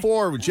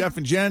 7:54 with Jeff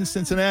and Jen,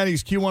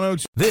 Cincinnati's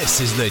Q102.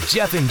 This is the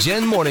Jeff and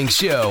Jen Morning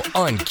Show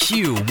on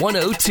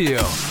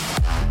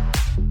Q102.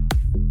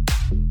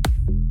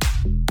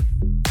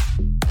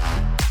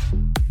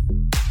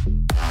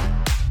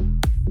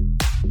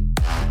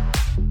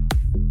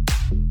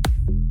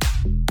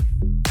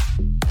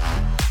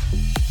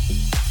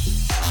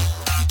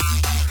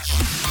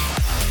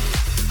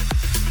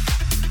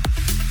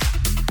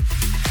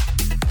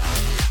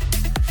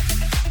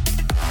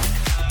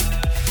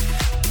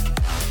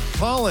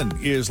 Colin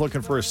is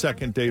looking for a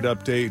second date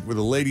update with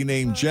a lady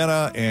named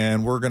Jenna,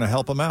 and we're going to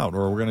help him out,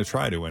 or we're going to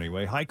try to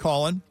anyway. Hi,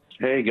 Colin.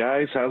 Hey,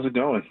 guys. How's it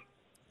going?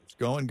 It's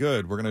going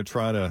good. We're going to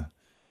try to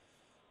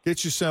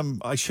get you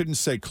some, I shouldn't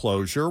say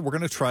closure. We're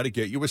going to try to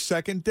get you a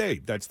second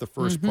date. That's the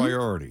first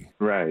priority.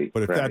 Right.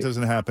 But if that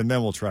doesn't happen,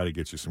 then we'll try to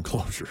get you some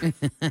closure.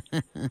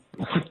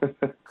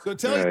 So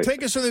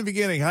take us from the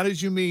beginning. How did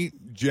you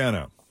meet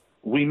Jenna?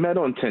 We met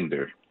on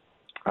Tinder.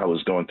 I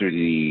was going through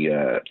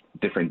the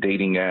different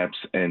dating apps,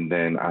 and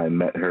then I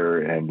met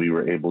her, and we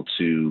were able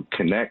to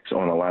connect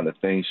on a lot of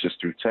things just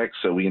through text.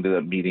 So we ended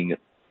up meeting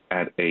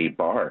at a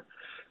bar,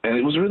 and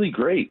it was really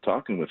great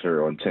talking with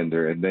her on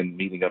Tinder, and then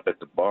meeting up at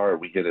the bar,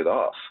 we hit it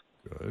off.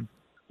 Good.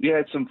 We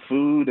had some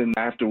food, and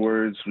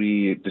afterwards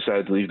we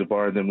decided to leave the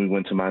bar. Then we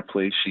went to my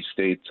place. She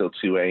stayed till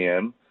 2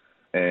 a.m.,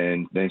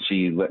 and then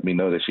she let me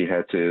know that she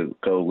had to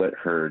go let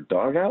her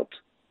dog out.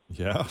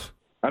 Yeah.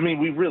 I mean,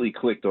 we really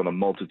clicked on a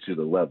multitude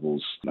of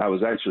levels. I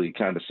was actually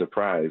kind of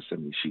surprised. I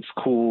mean, she's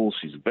cool.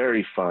 She's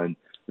very fun,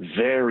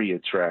 very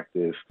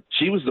attractive.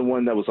 She was the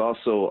one that was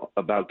also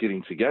about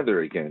getting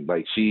together again.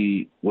 Like,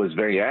 she was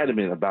very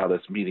adamant about us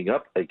meeting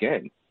up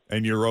again.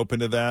 And you're open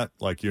to that?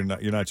 Like, you're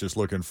not just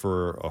looking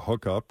for a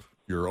hookup.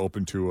 You're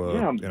open to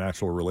an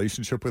actual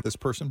relationship with this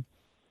person?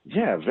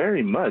 Yeah,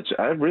 very much.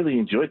 I really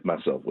enjoyed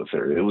myself with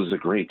her. It was a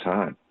great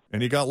time.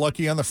 And you got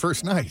lucky on the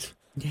first night.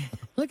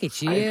 Look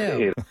at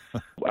you.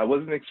 I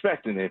wasn't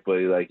expecting it, but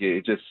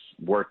it just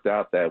worked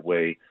out that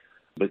way.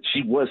 But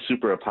she was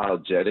super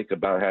apologetic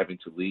about having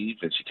to leave,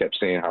 and she kept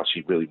saying how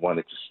she really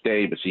wanted to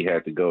stay, but she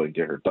had to go and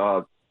get her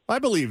dog. I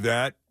believe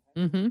that.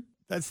 Mm-hmm.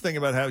 That's the thing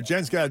about how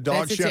Jen's got a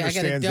dog. She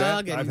understands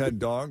that. I've had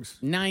dogs.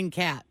 9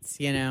 cats,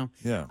 you know.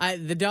 Yeah.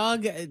 The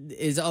dog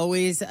is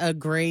always a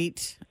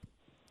great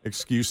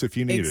Excuse if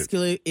you need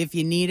it. If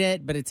you need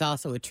it, but it's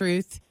also a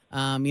truth.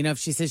 If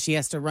she says she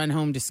has to run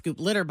home to scoop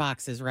litter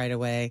boxes right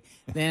away,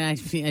 then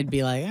I'd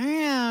be like, oh,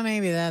 yeah,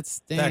 maybe that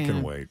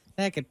can wait.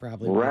 That could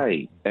probably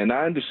right. And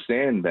I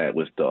understand that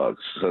with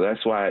dogs, so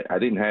that's why I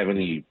didn't have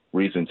any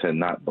reason to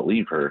not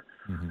believe her.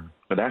 Mm-hmm.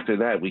 But after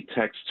that, we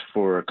texted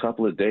for a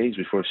couple of days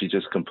before she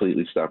just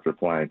completely stopped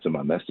replying to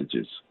my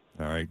messages.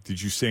 All right.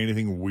 Did you say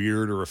anything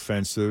weird or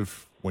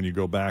offensive when you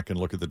go back and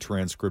look at the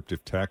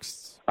transcriptive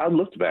texts? I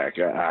looked back.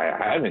 I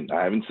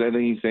haven't said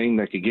anything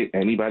that could get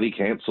anybody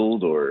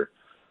canceled or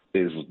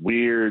is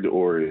weird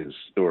or is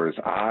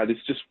odd.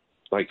 It's just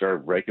like our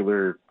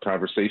regular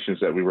conversations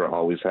that we were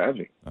always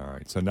having. All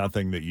right. So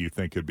nothing that you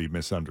think could be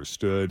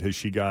misunderstood. Has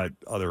she got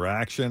other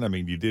action? I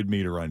mean, you did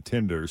meet her on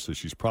Tinder, so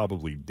she's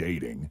probably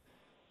dating.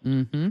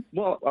 Mm-hmm.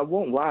 Well, I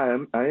won't lie.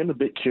 I am a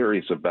bit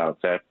curious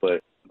about that, but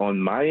on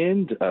my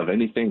end of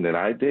anything that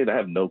I did, I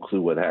have no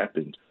clue what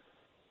happened.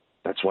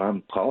 That's why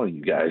I'm calling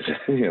you guys,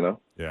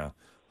 Yeah.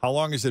 How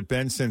long has it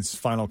been since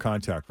final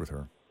contact with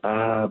her?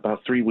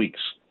 About 3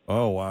 weeks.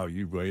 Oh, wow.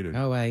 You waited.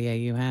 Oh, well, yeah,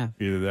 you have.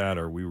 Either that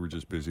or we were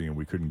just busy and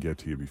we couldn't get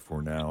to you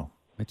before now.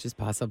 Which is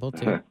possible,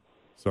 too.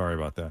 Sorry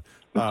about that.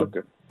 It's okay.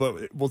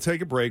 But we'll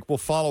take a break. We'll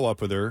follow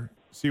up with her,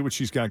 see what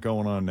she's got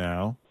going on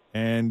now.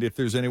 And if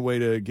there's any way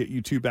to get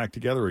you two back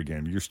together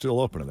again, you're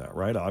still open to that,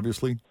 right?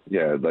 Obviously.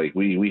 Yeah, like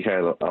we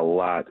had a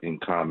lot in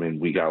common.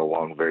 We got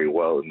along very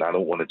well, and I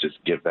don't want to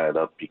just give that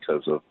up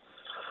because of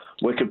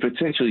what could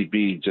potentially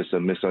be just a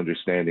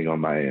misunderstanding on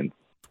my end.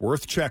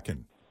 Worth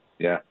checking.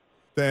 Yeah.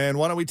 Then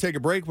why don't we take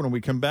a break? When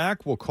we come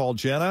back, we'll call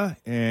Jenna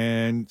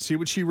and see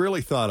what she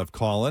really thought of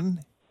Colin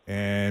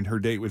and her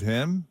date with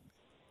him,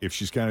 if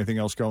she's got anything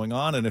else going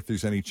on, and if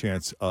there's any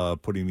chance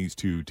of putting these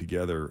two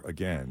together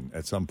again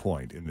at some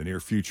point in the near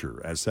future.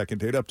 As Second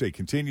Date Update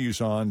continues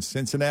on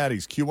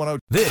Cincinnati's Q102.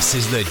 This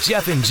is the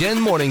Jeff and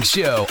Jen Morning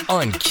Show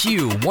on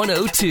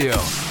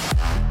Q102.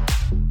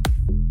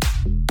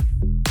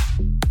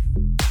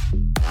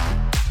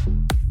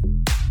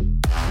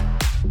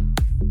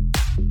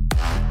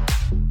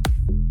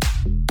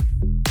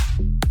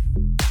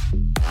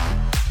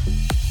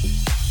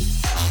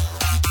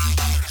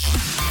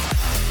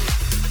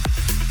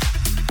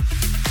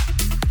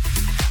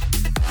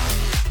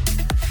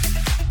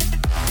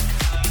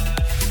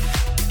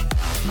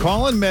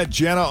 Colin met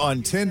Jenna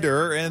on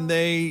Tinder, and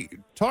they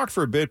talked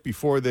for a bit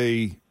before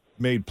they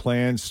made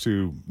plans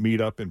to meet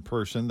up in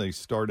person. They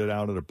started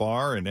out at a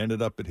bar and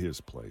ended up at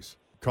his place.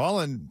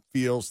 Colin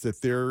feels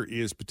that there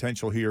is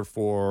potential here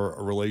for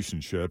a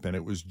relationship, and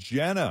it was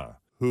Jenna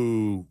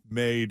who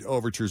made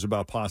overtures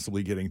about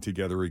possibly getting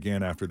together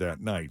again after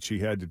that night. She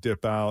had to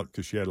dip out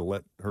because she had to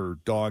let her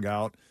dog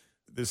out.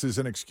 This is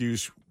an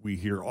excuse we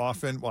hear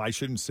often. Well, I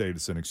shouldn't say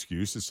it's an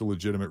excuse. It's a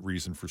legitimate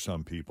reason for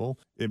some people.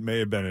 It may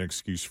have been an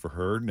excuse for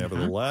her.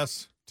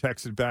 Nevertheless,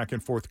 texted back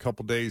and forth a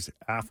couple days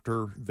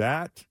after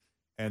that,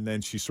 and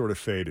then she sort of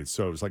faded.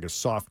 So it was like a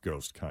soft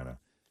ghost kind of.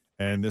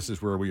 And this is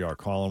where we are.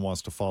 Colin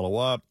wants to follow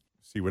up,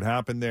 see what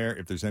happened there,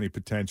 if there's any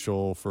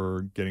potential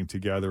for getting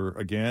together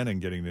again and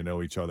getting to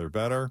know each other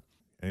better.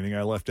 Anything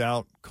I left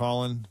out,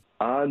 Colin?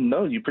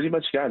 No, you pretty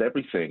much got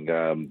everything.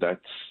 That's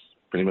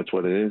pretty much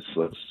what it is.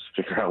 Let's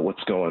figure out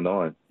what's going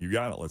on. You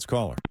got it. Let's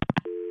call her.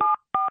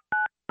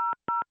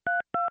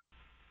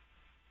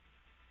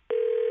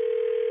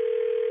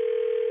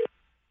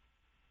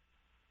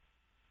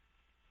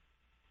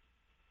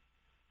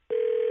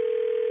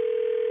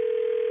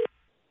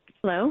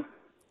 Hello?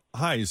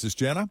 Hi, is this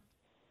Jenna?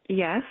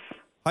 Yes.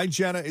 Hi,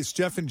 Jenna. It's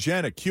Jeff and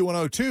Jen at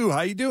Q102.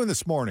 How you doing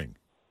this morning?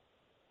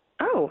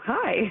 Oh,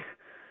 hi.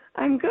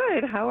 I'm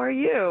good. How are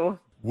you?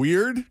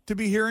 Weird to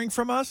be hearing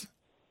from us?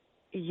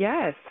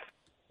 Yes.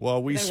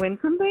 Well, Did I win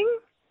something?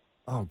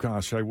 Oh,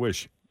 gosh, I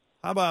wish.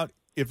 How about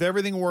if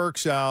everything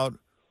works out,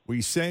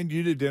 we send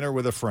you to dinner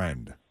with a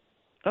friend?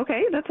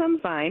 Okay, that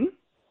sounds fine.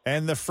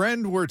 And the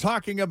friend we're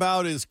talking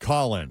about is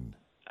Colin.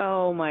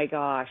 Oh, my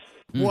gosh.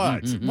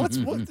 What? What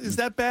is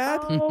that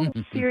bad? Oh,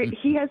 seriously.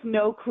 He has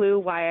no clue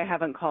why I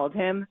haven't called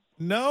him.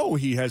 No,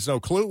 he has no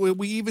clue.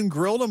 We even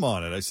grilled him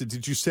on it. I said,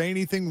 did you say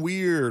anything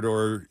weird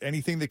or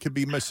anything that could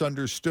be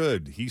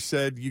misunderstood? He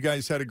said, you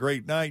guys had a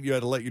great night. You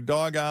had to let your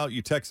dog out.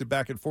 You texted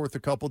back and forth a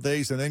couple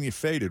days, and then you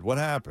faded. What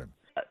happened?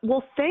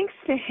 Well, thanks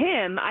to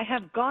him, I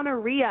have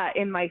gonorrhea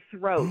in my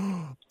throat.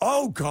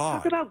 Oh,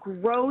 God. Talk about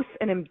gross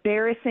and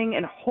embarrassing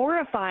and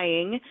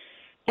horrifying.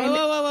 Whoa, And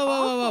whoa, whoa, whoa,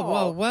 whoa, whoa, whoa,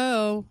 awful.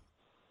 whoa.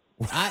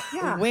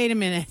 Yeah. Wait a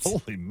minute.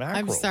 Holy mackerel.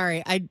 I'm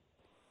sorry.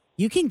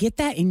 You can get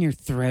that in your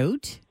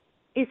throat?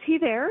 Is he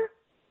there?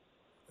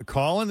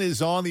 Colin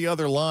is on the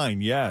other line,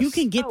 yes. You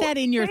can get that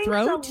in your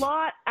throat? Thanks a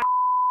lot,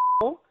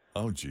 asshole.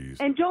 Oh, geez.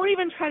 And don't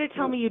even try to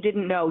tell me you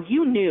didn't know.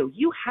 You knew.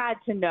 You had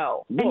to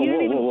know. And you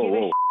didn't even give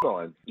a shit. Hold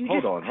on. You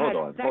Hold just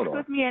had sex on.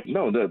 with me and-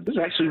 No, this is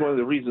actually one of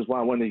the reasons why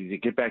I wanted to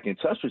get back in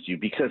touch with you,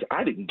 because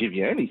I didn't give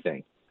you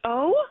anything.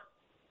 Oh?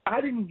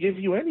 I didn't give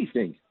you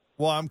anything.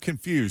 Well, I'm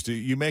confused.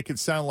 You make it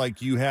sound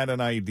like you had an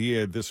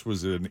idea this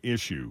was an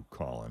issue,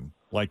 Colin.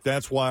 Like,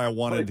 that's why I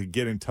wanted to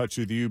get in touch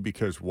with you,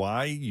 because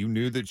why? You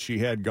knew that she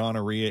had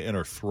gonorrhea in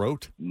her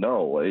throat?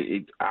 No,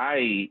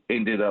 I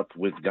ended up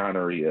with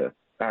gonorrhea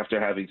after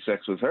having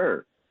sex with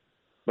her.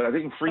 But I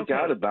didn't freak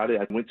out about it.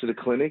 I went to the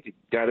clinic,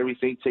 got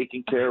everything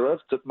taken care of,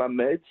 took my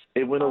meds.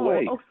 It went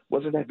away.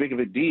 Wasn't that big of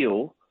a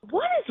deal.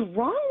 What is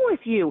wrong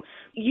with you?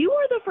 You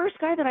are the first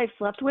guy that I've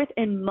slept with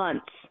in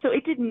months, so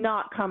it did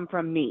not come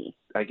from me.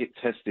 I get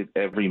tested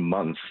every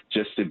month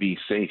just to be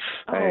safe.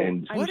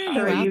 And What are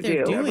you out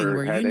there doing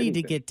where you need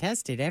to get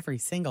tested every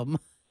single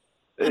month?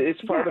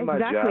 It's part of my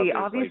job. There's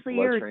Obviously,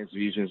 blood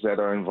transfusions that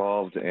are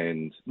involved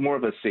and more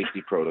of a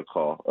safety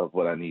protocol of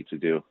what I need to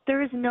do.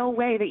 There is no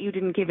way that you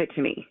didn't give it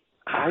to me.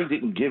 I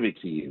didn't give it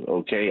to you,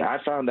 okay? I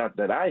found out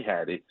that I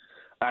had it.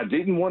 I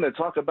didn't want to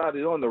talk about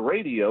it on the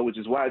radio, which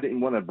is why I didn't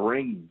want to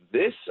bring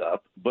this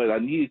up, but I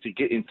needed to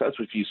get in touch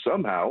with you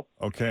somehow.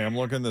 Okay, I'm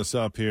looking this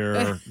up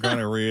here.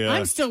 Gonorrhea.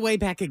 I'm still way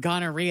back at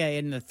gonorrhea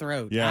in the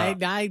throat. Yeah.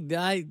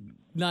 I'm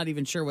not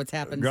even sure what's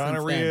happened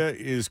Gonorrhea since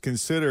then. is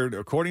considered,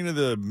 according to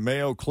the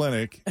Mayo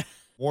Clinic,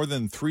 more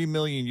than 3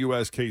 million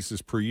U.S.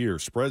 cases per year,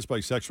 spreads by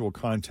sexual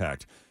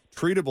contact.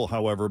 Treatable,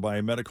 however, by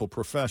a medical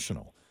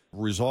professional.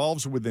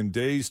 Resolves within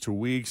days to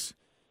weeks.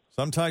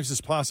 Sometimes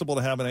it's possible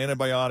to have an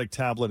antibiotic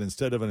tablet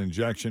instead of an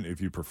injection if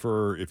you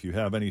prefer. If you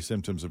have any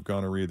symptoms of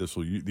gonorrhea,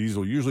 these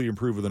will usually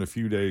improve within a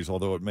few days,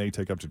 although it may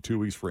take up to 2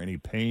 weeks for any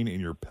pain in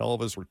your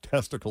pelvis or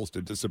testicles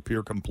to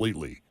disappear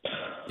completely.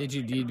 Did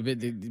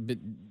you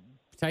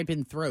type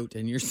in throat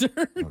in your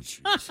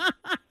search?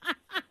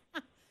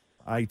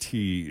 IT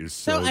is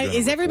so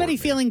is everybody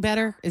feeling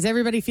better? Is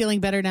everybody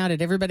feeling better now?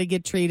 Did everybody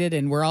get treated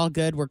and we're all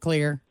good? We're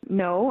clear?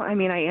 No, I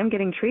mean, I am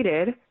getting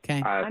treated.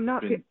 Okay. I'm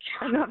not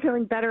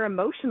feeling better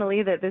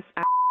emotionally that this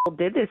asshole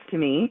did this to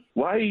me.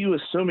 Why are you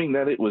assuming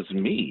that it was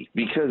me?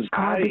 Because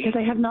I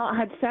have not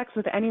had sex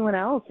with anyone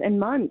else in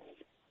months.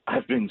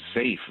 I've been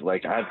safe.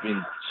 Like, I've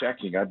been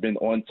checking. I've been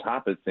on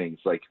top of things.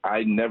 Like,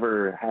 I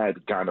never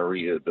had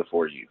gonorrhea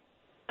before you.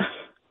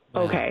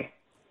 Okay.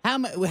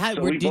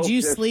 Did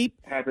you sleep?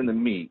 Happened to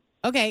me.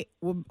 Okay,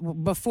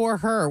 before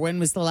her, when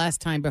was the last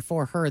time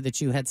before her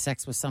that you had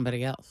sex with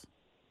somebody else?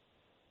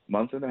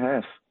 Month and a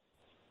half.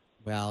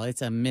 Well,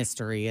 it's a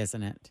mystery,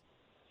 isn't it?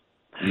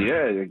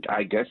 Yeah,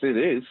 I guess it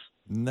is.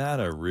 Not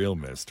a real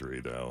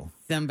mystery, though.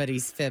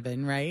 Somebody's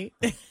fibbing, right?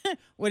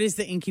 What is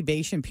the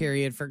incubation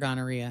period for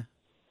gonorrhea?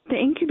 The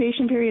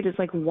incubation period is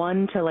like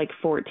 1 to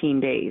 14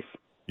 days.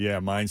 Yeah,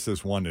 mine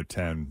says 1 to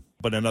 10,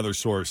 but another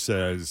source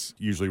says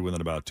usually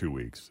within about 2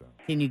 weeks. So.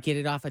 Can you get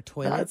it off a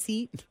toilet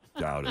seat?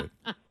 Doubt it.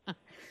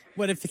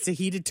 What if it's a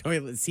heated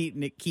toilet seat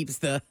and it keeps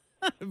the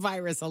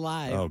virus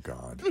alive? Oh,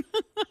 God.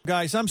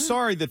 Guys, I'm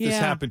sorry that this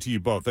happened to you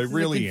both. I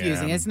really am.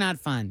 Confusing. It's not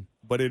fun.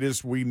 But it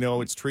is, we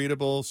know it's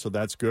treatable, so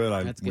that's good.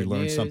 We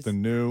learned news.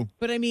 something new.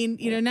 But I mean,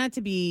 not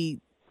to be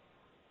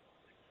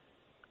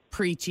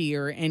preachy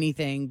or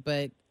anything,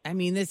 but I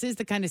mean, this is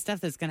the kind of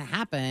stuff that's going to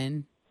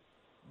happen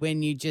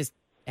when you just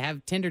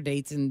have Tinder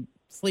dates and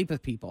sleep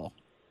with people,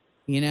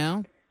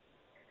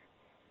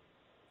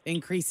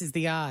 Increases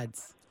the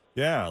odds.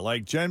 Yeah,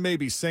 like Jen may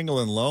be single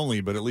and lonely,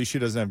 but at least she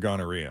doesn't have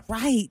gonorrhea.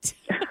 Right.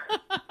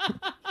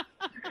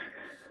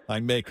 I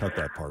may cut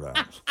that part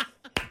out.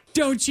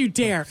 Don't you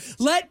dare.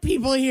 Let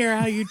people hear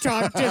how you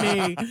talk to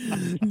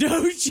me.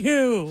 Don't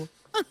you?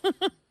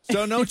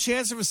 So no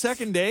chance of a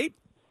second date?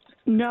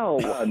 No.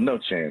 No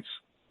chance.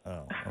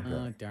 Oh, okay.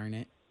 Oh, darn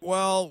it.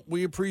 Well,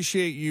 we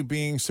appreciate you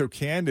being so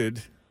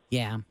candid.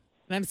 Yeah.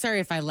 And I'm sorry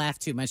if I laugh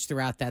too much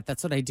throughout that.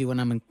 That's what I do when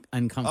I'm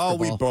uncomfortable. Oh,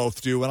 we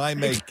both do. And I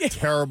make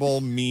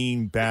terrible,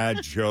 mean,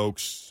 bad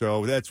jokes.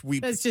 So that's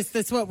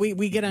what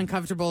we get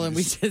uncomfortable and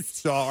we just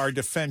saw our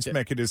defense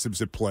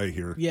mechanisms at play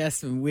here.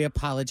 Yes, and we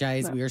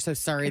apologize. We are so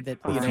sorry that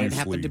it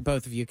happened to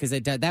both of you because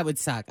that would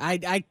suck.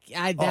 That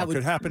would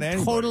could happen to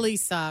anybody. Totally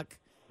suck.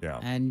 Yeah.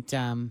 And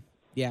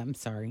I'm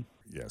sorry.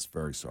 Yes,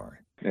 very sorry.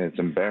 It's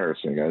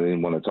embarrassing. I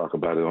didn't want to talk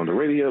about it on the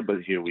radio, but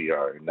here we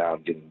are. Now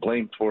I'm getting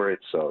blamed for it,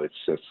 so it's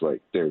just like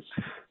there's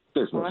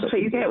no. Well, that's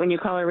what you get when you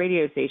call a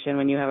radio station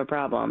when you have a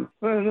problem.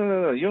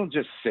 No. You don't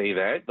just say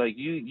that. Like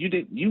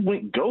you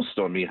went ghost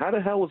on me. How the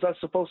hell was I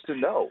supposed to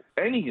know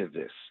any of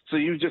this? So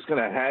you're just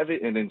gonna have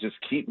it and then just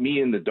keep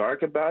me in the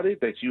dark about it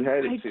that you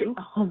had it too?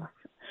 Oh my God.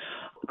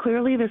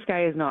 Clearly, this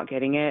guy is not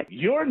getting it.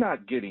 You're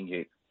not getting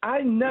it. I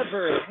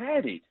never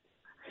had it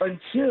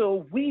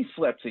until we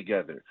slept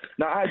together.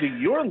 Now, either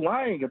you're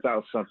lying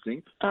about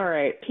something. All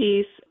right,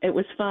 peace. It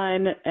was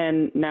fun,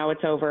 and now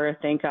it's over.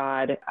 Thank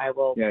God. I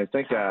will. Yeah,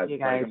 thank God. You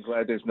guys. I'm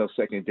glad there's no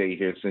second date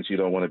here since you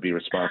don't want to be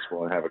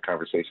responsible and have a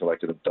conversation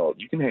like an adult.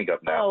 You can hang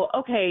up now. Oh,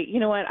 okay. You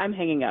know what? I'm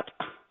hanging up.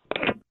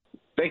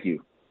 Thank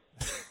you.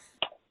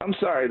 I'm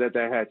sorry that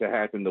had to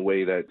happen the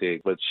way that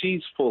did, but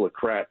she's full of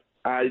crap.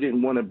 I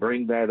didn't want to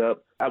bring that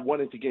up. I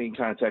wanted to get in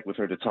contact with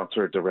her to talk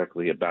to her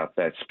directly about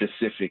that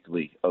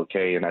specifically,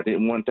 okay? And I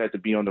didn't want that to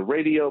be on the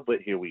radio,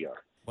 but here we are.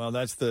 Well,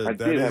 that's the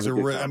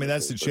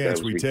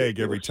chance we take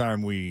every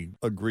time we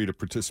agree to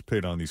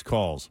participate on these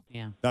calls.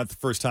 Yeah. Not the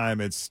first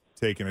time it's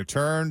taken a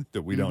turn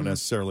that we don't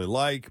necessarily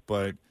like,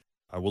 but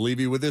I will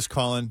leave you with this,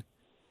 Colin.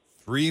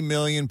 3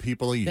 million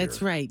people a year.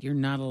 That's right. You're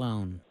not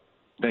alone.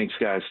 Thanks,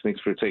 guys.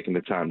 Thanks for taking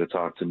the time to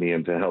talk to me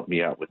and to help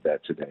me out with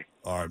that today.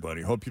 All right,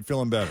 buddy. Hope you're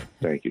feeling better.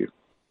 Thank you.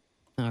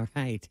 All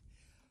right.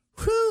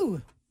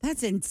 Whew.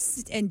 That's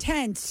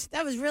intense.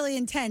 That was really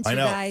intense, I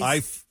know. you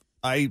guys.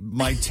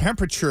 My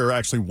temperature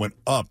actually went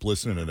up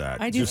listening to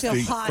that. I do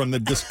feel hot. From the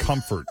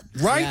discomfort.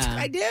 Right? Yeah.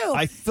 I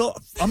do.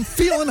 I'm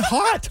feeling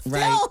hot.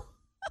 Right.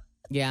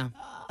 Yeah.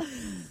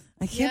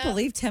 I can't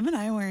believe Tim and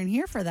I weren't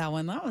here for that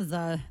one. That was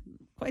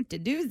quite the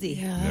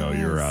doozy. No,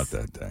 you were out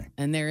that day.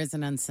 And there is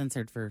an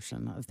uncensored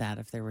version of that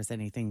if there was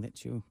anything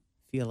that you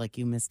feel like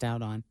you missed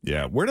out on.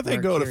 Yeah. Where do they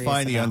Or go to curious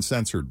find the about.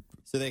 uncensored?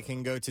 So they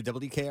can go to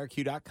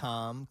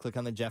WKRQ.com, click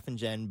on the Jeff and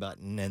Jen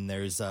button, and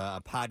there's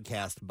a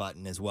podcast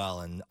button as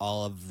well. And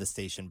all of the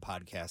station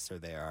podcasts are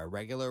there. Our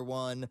regular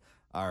one,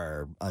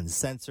 our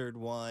uncensored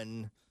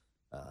one,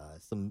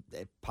 some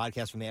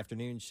podcasts from the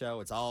afternoon show.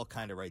 It's all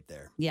kind of right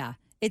there. Yeah.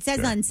 It says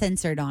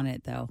uncensored on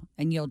it, though.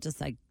 And you'll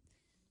just, I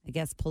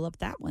guess, pull up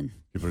that one.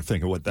 People are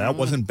thinking, what, that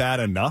wasn't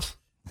bad enough?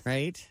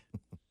 Right?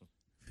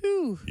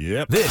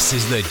 Yep. This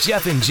is the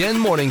Jeff and Jen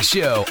Morning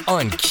Show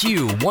on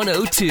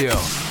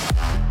Q102.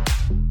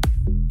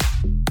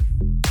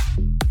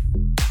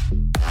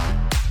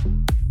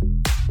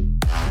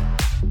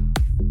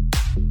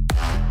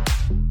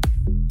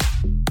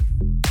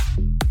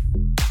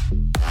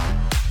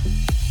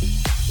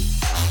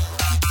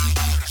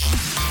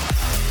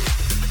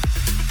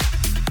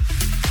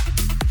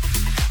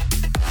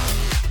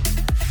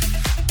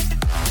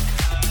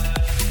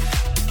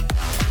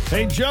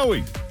 Hey,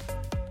 Joey.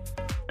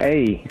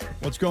 Hey.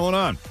 What's going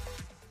on?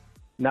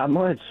 Not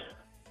much.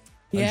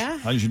 Yeah?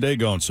 How's your day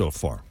going so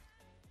far?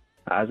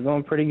 It's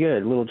going pretty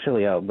good. A little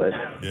chilly out, but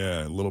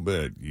Yeah, a little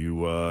bit.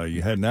 You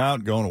heading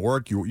out, going to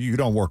work? You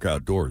don't work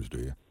outdoors, do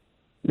you?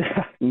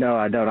 no,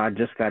 I don't. I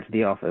just got to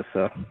the office,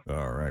 so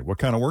All right. What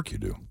kind of work you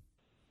do?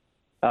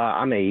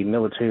 I'm a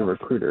military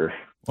recruiter.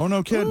 Oh,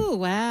 no kidding. Ooh,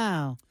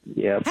 wow.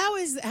 Yep. How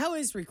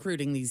is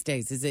recruiting these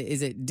days? Is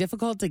it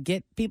difficult to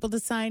get people to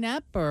sign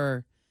up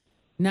or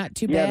not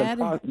too bad?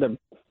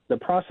 The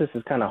process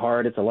is kind of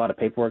hard. It's a lot of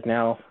paperwork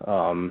now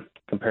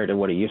compared to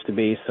what it used to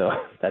be, so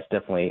that's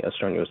definitely a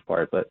strenuous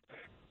part, but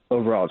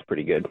overall it's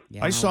pretty good.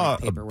 I saw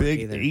a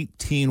big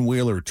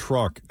 18-wheeler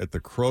truck at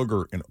the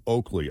Kroger in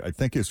Oakley. I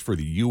think it's for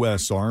the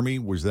U.S. Army.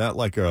 Was that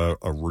like a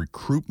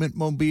recruitment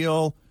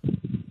mobile?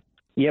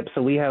 Yep,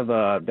 so we have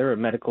they're a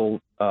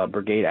medical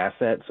brigade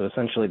asset, so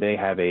essentially they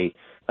have a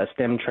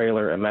STEM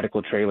trailer, a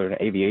medical trailer, and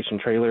an aviation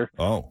trailer.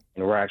 Oh.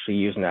 And we're actually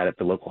using that at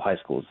the local high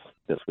schools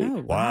this week.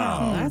 Oh,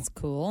 wow. That's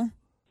cool.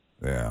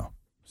 Yeah.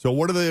 So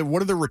what are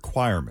the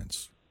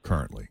requirements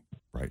currently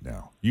right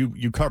now?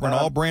 You covering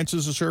all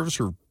branches of service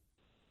or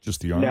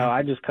just the Army? No,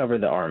 I just cover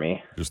the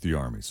Army. Just the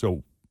Army.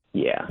 So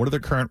yeah. What are the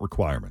current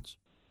requirements?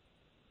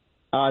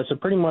 So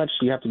pretty much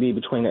you have to be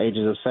between the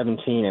ages of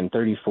 17 and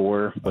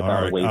 34 without All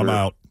right, a waiver. I'm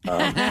out.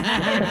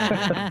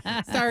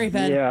 Sorry,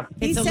 Ben. Yeah.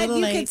 He It's a said little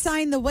you late. could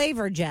sign the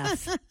waiver,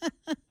 Jeff.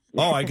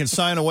 Oh, I can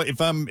sign away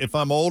if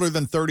I'm older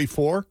than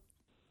 34?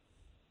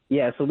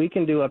 Yeah, so we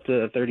can do up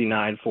to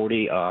 39,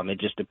 40. It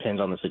just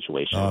depends on the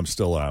situation. I'm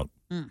still out.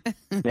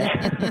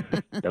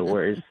 No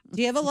worries.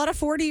 Do you have a lot of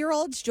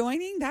 40-year-olds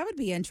joining? That would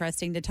be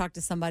interesting to talk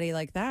to somebody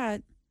like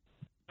that.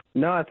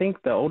 No, I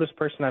think the oldest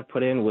person I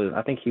put in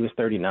I think he was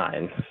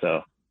 39,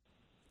 so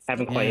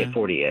haven't quite hit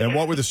 40 yet. And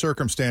what were the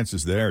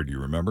circumstances there? Do you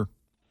remember?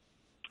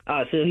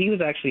 So he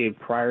was actually a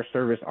prior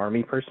service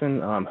Army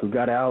person who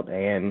got out,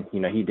 and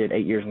he did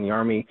 8 years in the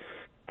Army,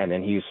 and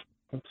then he was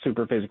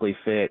super physically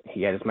fit.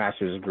 He had his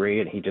master's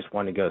degree, and he just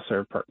wanted to go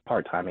serve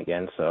part time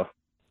again. So,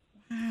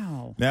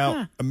 wow.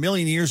 Now, a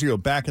million years ago,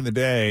 back in the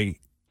day,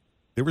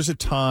 there was a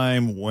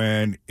time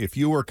when if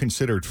you were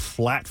considered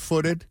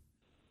flat-footed,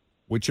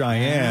 which I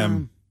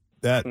am,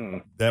 that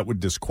would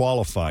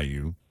disqualify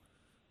you.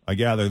 I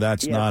gather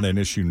that's not an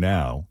issue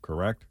now,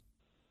 correct?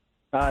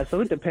 So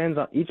it depends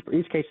on each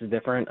case is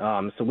different.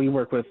 So we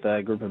work with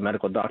a group of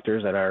medical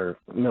doctors at our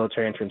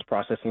military entrance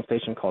processing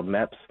station called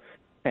MEPS.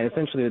 And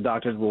essentially the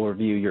doctors will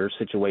review your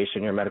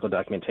situation, your medical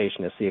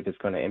documentation to see if it's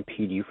going to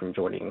impede you from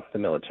joining the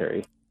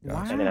military.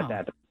 Wow. And then at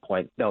that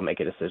point, they'll make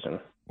a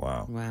decision.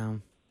 Wow. Wow.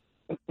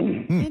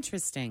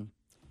 Interesting.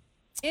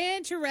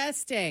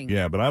 Interesting.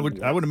 Yeah, but I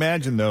would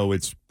imagine, though,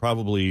 it's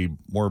probably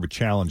more of a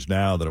challenge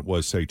now than it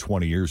was, say,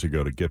 20 years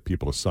ago to get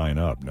people to sign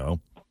up,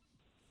 no?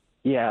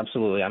 Yeah,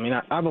 absolutely. I mean,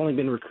 I've only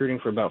been recruiting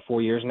for about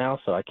 4 years now,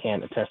 so I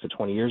can't attest to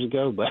 20 years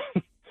ago, but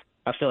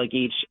I feel like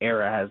each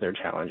era has their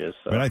challenges.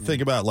 So. I mean, I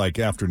think about, like,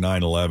 after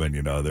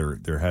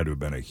 9/11, there had to have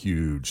been a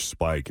huge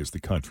spike as the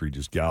country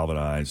just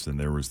galvanized, and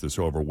there was this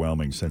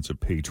overwhelming sense of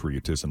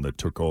patriotism that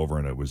took over,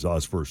 and it was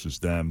us versus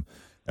them.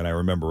 And I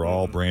remember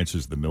all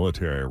branches of the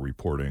military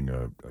reporting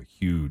a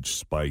huge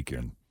spike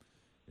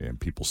in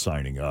people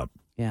signing up.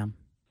 Yeah.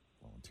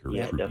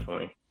 Yeah,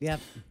 definitely.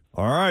 Yep.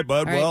 All right,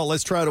 bud. All right. Well,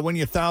 let's try to win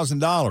you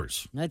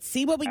 $1,000. Let's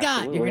see what we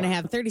got. You're going to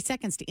have 30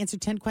 seconds to answer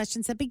 10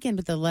 questions that begin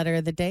with the letter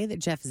of the day that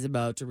Jeff is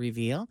about to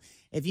reveal.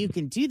 If you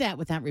can do that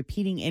without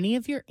repeating any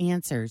of your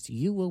answers,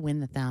 you will win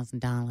the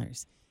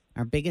 $1,000.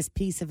 Our biggest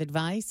piece of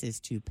advice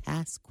is to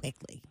pass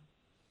quickly.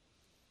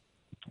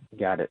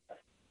 Got it.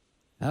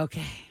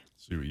 Okay.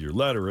 See what your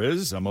letter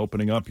is. I'm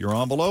opening up your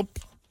envelope.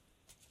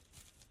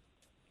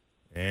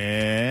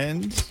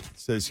 And it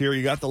says here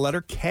you got the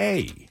letter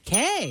K.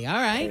 K. All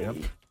right. Yep.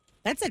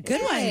 That's a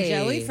good Hey.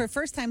 one, Joey, for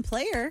first-time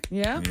player.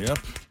 Yeah. Yep.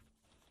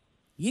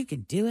 You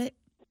can do it.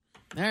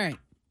 All right.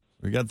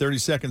 We got 30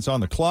 seconds on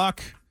the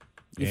clock.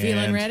 You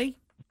feeling And- ready?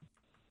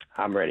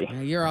 I'm ready.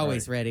 You're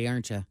always ready,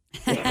 aren't you?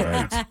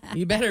 Right.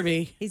 You better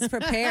be. He's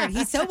prepared.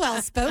 He's so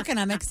well-spoken.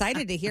 I'm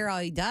excited to hear all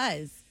he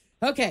does.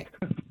 Okay.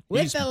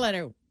 With He's- the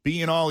letter.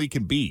 Being all he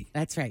can be.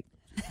 That's right.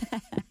 All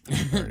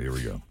right, here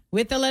we go.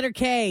 With the letter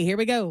K. Here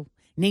we go.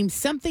 Name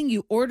something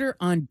you order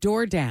on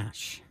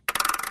DoorDash.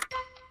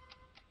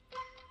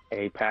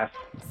 A pass.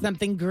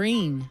 Something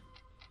green.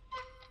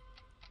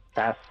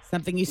 Pass.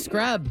 Something you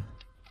scrub.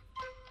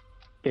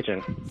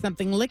 Kitchen.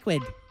 Something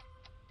liquid.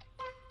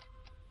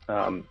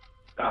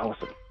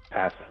 What's it?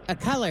 Pass. A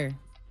color.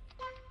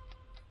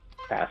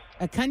 Pass.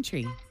 A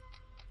country.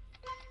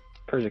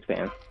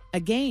 Kyrgyzstan. A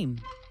game.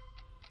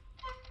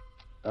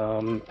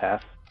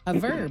 Pass. A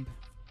verb.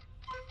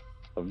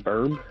 A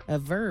verb? A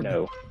verb.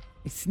 No.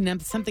 It's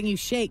something you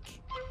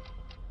shake.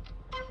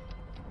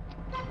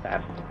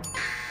 Pass.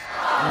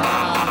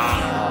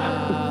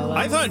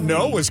 I thought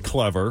no was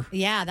clever.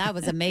 Yeah, that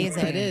was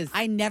amazing. It is.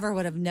 I never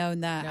would have known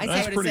that. No, I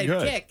That's said, pretty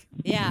good. Kick.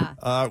 yeah.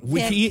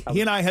 He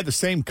and I had the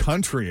same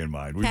country in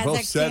mind. We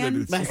both said it.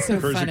 Kazakhstan? It's That's so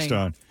funny.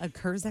 Kyrgyzstan. A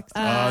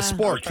Kyrgyzstan.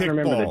 Sport, I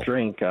remember the kickball.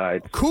 drink.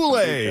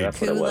 Kool-Aid. That's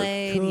what it was.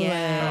 Kool-Aid,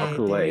 yeah. Oh,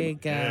 Kool-Aid. There you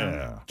go.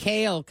 Yeah.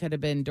 Kale could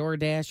have been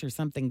DoorDash or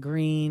something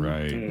green.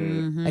 Right.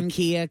 Mhm. A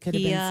Kia could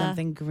have been Kia.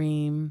 something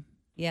green.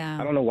 I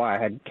Yeah. don't know why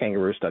I had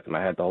kangaroo stuck in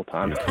my head the whole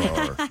time.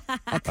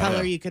 A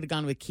color you could have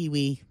gone with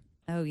kiwi.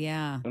 Oh,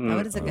 yeah.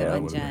 That is a good That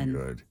one, would've been Jen.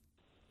 good.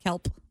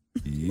 Kelp.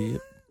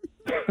 Yep.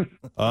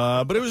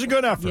 But it was a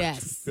good effort.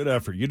 Yes. Good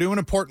effort. You're doing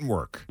important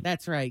work.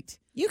 That's right.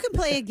 You can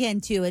play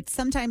again, too. It's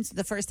sometimes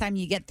the first time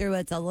you get through,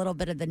 it's a little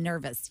bit of the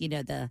nervous,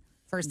 the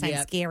first time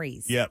Yep.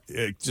 scaries. Yep.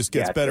 It just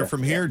gets Gotcha. better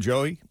from here,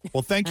 Joey.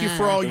 Well, thank you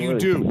for all you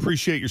do.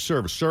 Appreciate your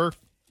service, sir.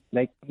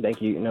 Thank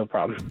you. No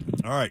problem.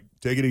 All right.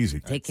 Take it easy.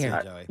 Take care. All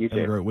right, Joey. you Have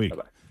a too. great week.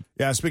 Bye-bye.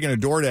 Yeah, speaking of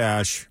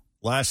DoorDash,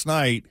 last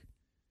night,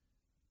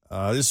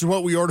 this is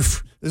what we ordered.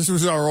 This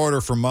was our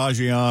order from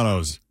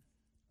Maggiano's.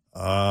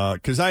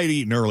 Because I had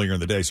eaten earlier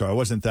in the day, so I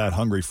wasn't that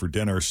hungry for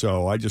dinner.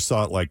 So I just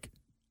thought like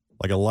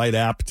a light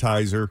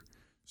appetizer.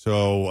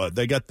 So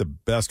they got the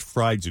best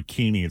fried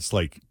zucchini. It's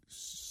like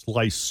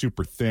sliced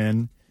super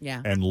thin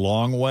Yeah. and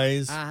long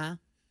ways. Uh-huh.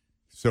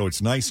 So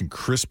it's nice and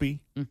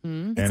crispy.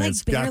 Mm-hmm.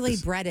 It's like got barely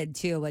this- breaded,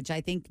 too, which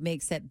I think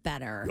makes it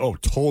better. Oh,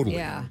 totally.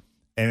 Yeah.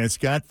 And it's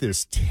got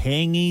this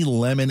tangy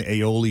lemon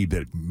aioli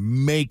that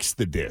makes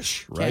the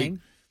dish, right? Okay.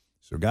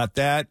 So got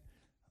that.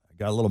 I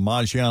got a little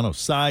Maggiano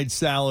side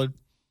salad.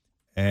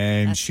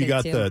 And That's she good,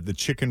 got too. the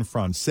chicken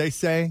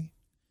francese.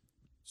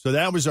 So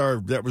that was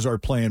our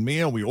planned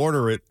meal. We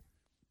order it.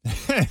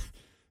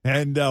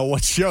 And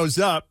what shows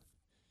up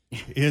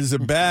is a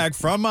bag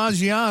from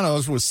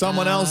Maggiano's with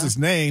someone else's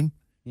name.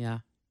 Yeah.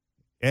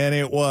 And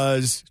it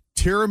was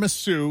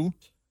tiramisu.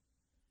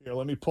 Here,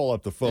 let me pull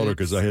up the photo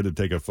because I had to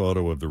take a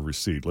photo of the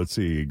receipt. Let's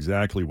see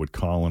exactly what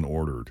Colin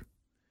ordered.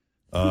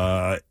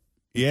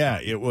 Yeah,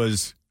 it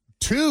was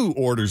 2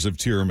 orders of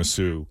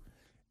tiramisu,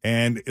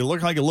 and it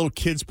looked like a little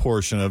kid's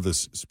portion of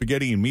this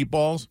spaghetti and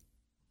meatballs,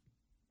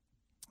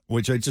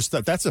 which I just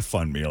thought that's a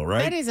fun meal,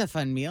 right? That is a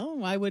fun meal.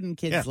 Why wouldn't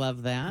kids Yeah.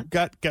 love that?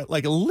 Got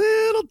like a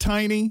little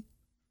tiny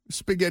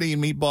spaghetti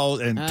and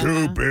meatballs and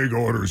 2 big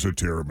orders of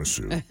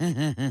tiramisu.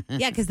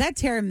 Yeah, because that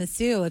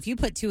tiramisu, if you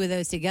put 2 of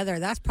those together,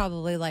 that's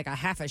probably like a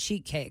half a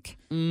sheet cake.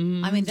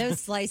 Mm-hmm. I mean, those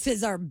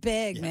slices are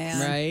big,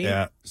 man. Right?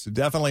 Yeah, so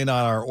definitely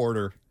not our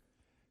order.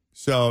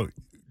 So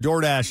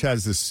DoorDash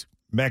has this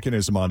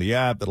mechanism on the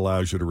app that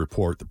allows you to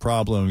report the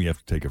problem. You have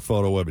to take a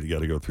photo of it. You got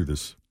to go through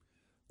this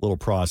little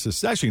process.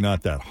 It's actually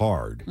not that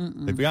hard.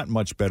 They've gotten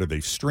much better.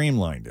 They've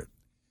streamlined it.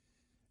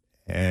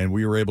 And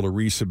we were able to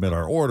resubmit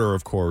our order.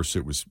 Of course,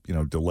 it was,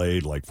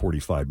 delayed like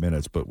 45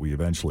 minutes, but we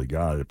eventually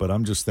got it. But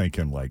I'm just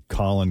thinking, like,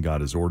 Colin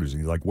got his orders,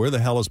 and he's like, where the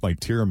hell is my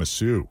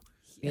tiramisu?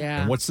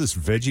 Yeah. And what's this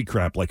veggie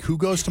crap? Like, who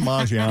goes to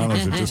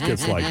Maggiano's and just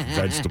gets, like,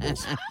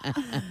 vegetables?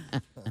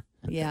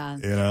 Yeah.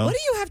 You know? What do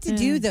you have to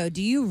do, though?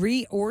 Do you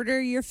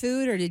reorder your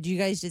food, or did you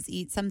guys just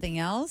eat something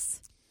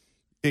else?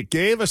 It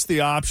gave us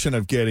the option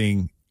of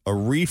getting a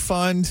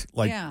refund,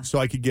 so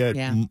I could get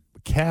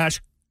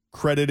cash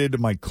credited to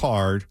my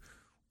card,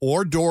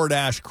 or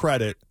DoorDash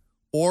credit,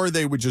 or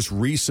they would just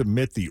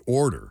resubmit the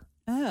order.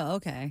 Oh,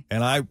 okay.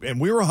 And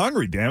we were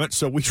hungry, damn it,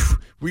 so we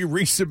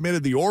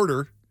resubmitted the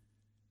order.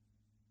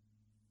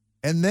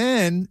 And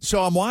then,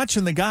 so I'm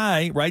watching the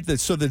guy, right?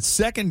 So the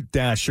second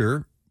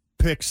dasher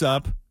picks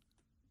up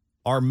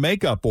our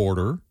makeup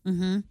order,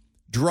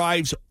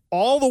 drives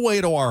all the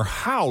way to our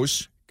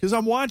house, because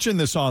I'm watching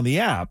this on the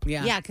app.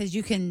 Yeah, because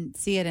you can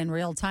see it in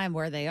real time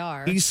where they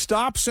are. He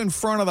stops in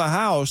front of the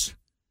house,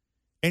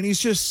 and he's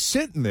just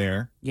sitting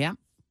there. Yeah.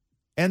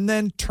 And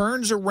then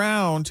turns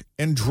around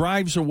and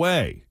drives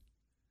away.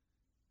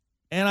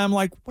 And I'm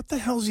like, what the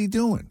hell's he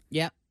doing?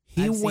 Yep.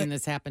 I've seen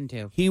this happen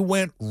too. He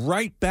went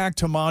right back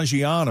to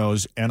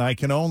Maggiano's, and I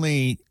can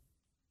only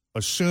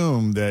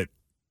assume that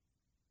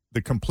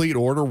the complete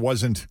order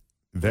wasn't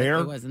there.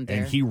 It wasn't there.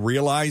 And he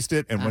realized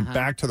it and went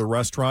back to the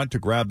restaurant to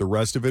grab the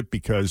rest of it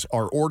because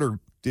our order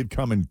did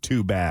come in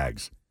 2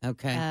 bags.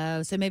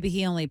 Okay. So maybe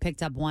he only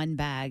picked up 1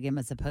 bag and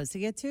was supposed to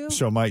get 2?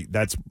 So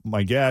that's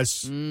my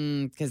guess.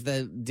 Because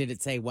did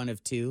it say 1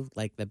 of 2,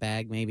 like the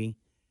bag maybe?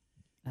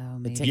 Oh, The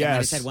maybe. ticket might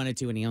have said 1 of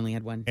 2 and he only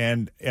had 1.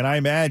 And I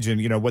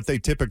imagine, what they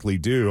typically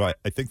do,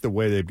 I think the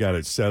way they've got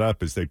it set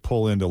up is they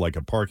pull into like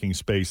a parking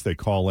space, they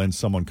call in,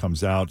 someone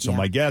comes out. So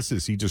my guess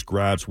is he just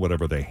grabs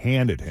whatever they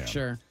handed him.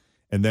 Sure.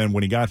 And then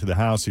when he got to the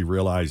house, he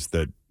realized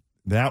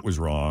that was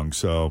wrong.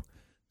 So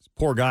this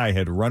poor guy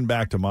had to run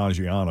back to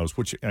Maggiano's,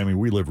 which,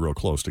 we live real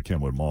close to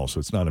Kenwood Mall, so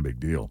it's not a big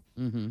deal.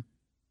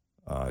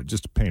 Mm-hmm.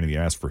 Just a pain in the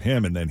ass for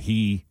him. And then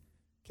he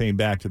came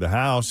back to the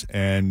house,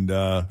 and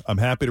I'm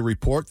happy to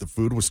report the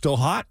food was still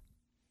hot.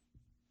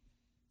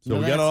 So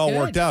we got it all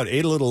worked out.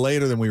 Ate a little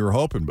later than we were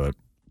hoping, but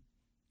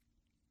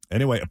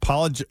anyway,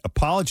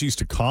 apologies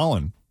to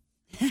Colin.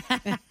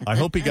 I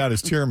hope he got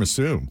his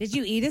tiramisu. Did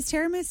you eat his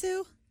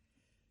tiramisu?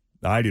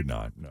 I did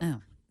not. No.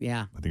 Oh.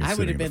 Yeah. I think it's I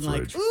would have sitting in been the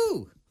like, fridge.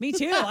 ooh. Me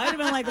too. I'd have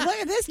been like, look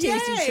at this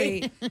tasty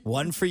treat.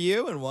 One for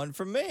you and one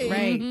for me.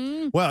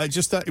 Right. Well, I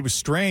just thought it was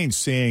strange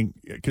seeing,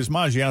 because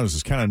Maggiano's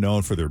is kind of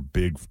known for their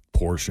big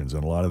portions,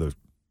 and a lot of the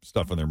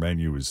stuff on their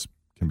menu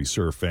can be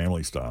served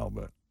family style,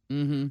 but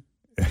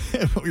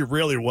it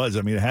really was.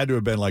 It had to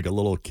have been like a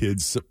little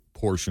kid's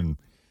portion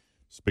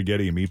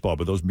spaghetti and meatball,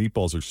 but those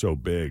meatballs are so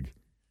big.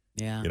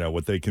 Yeah.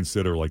 What they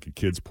consider like a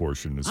kid's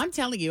portion is. I'm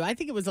telling you, I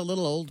think it was a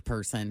little old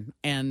person,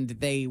 and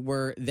they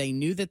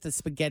knew that the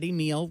spaghetti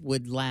meal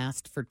would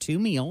last for 2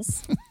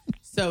 meals.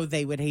 So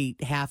they would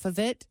eat half of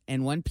it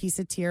and 1 piece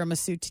of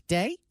tiramisu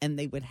today, and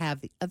they would have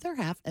the other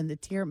half and the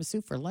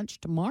tiramisu for lunch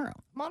tomorrow.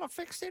 I'm on a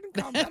fixed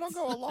income. That'll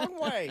go a long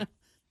way.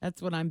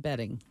 That's what I'm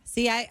betting.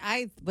 See,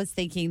 I was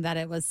thinking that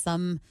it was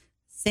some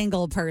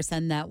single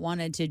person that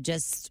wanted to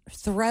just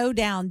throw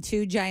down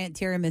 2 giant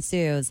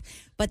tiramisus,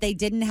 but they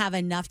didn't have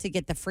enough to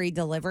get the free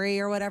delivery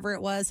or whatever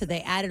it was, so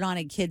they added on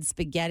a kid's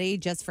spaghetti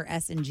just for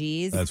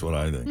S&Gs. That's what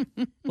I think.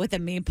 With a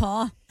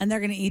meatball, and they're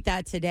going to eat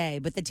that today.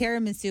 But the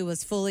tiramisu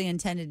was fully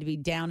intended to be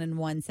down in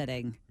 1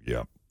 sitting.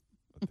 Yeah.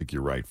 I think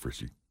you're right,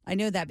 Frishy. I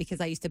know that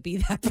because I used to be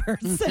that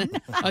person.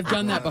 I've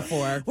done that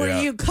before. Where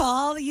you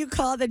call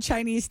the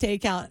Chinese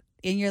takeout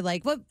and you're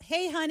like, "Well,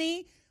 hey,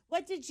 honey,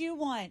 what did you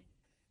want?"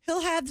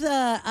 He'll have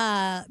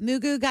the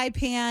mugu gai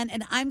pan,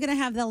 and I'm going to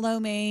have the lo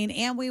mein,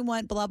 and we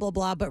want blah, blah,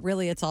 blah, but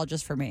really it's all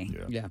just for me.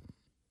 Yeah.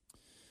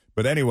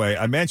 But anyway,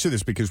 I mentioned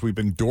this because we've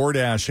been door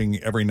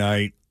dashing every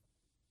night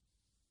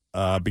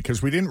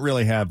because we didn't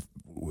really have,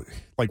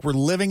 we're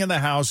living in the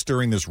house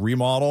during this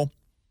remodel,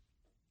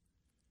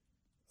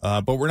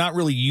 but we're not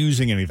really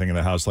using anything in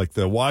the house. Like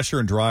the washer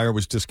and dryer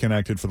was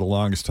disconnected for the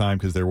longest time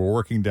because they were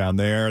working down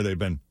there. They've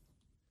been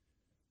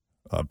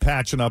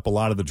patching up a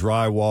lot of the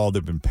drywall.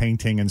 They've been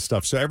painting and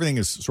stuff. So everything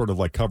is sort of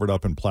like covered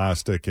up in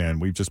plastic, and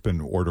we've just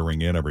been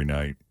ordering in every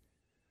night.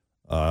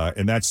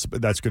 And that's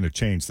going to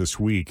change this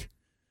week.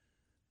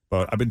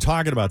 But I've been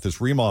talking about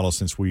this remodel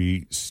since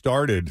we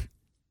started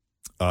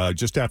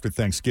just after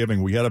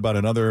Thanksgiving. We got about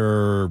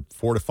another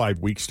 4 to 5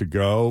 weeks to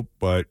go,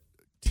 but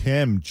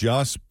Tim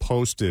just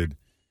posted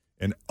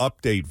an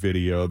update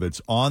video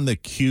that's on the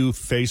Q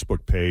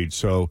Facebook page.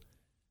 So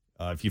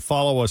if you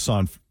follow us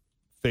on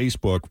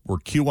Facebook, we're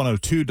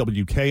Q102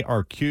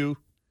 WKRQ,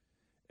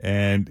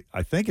 and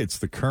I think it's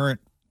the current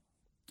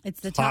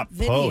It's the top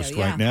video, post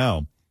yeah. right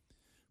now.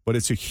 But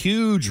it's a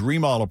huge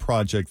remodel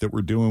project that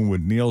we're doing with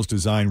Neil's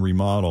Design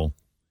Remodel,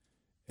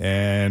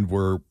 and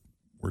we're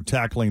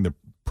tackling the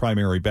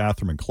primary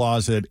bathroom and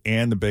closet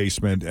and the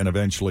basement and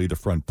eventually the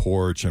front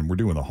porch, and we're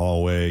doing the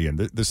hallway, and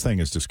this thing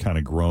has just kind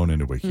of grown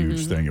into a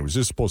huge thing. It was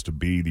just supposed to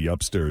be the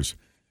upstairs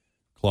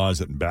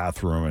closet and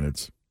bathroom, and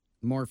it's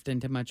Morphed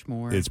into much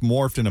more. It's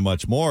morphed into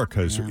much more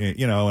because,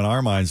 in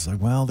our minds, it's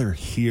like, well, they're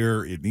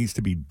here. It needs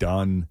to be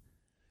done.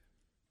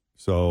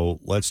 So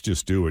let's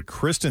just do it.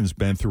 Kristen's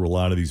been through a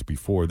lot of these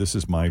before. This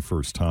is my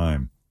first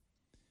time.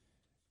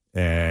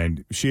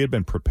 And she had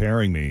been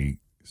preparing me,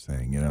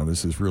 saying,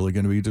 this is really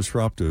going to be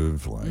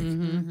disruptive. Like,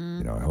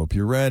 I hope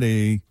you're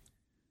ready.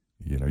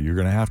 You're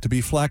going to have to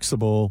be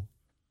flexible.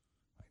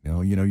 I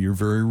know, you're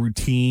very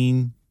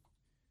routine.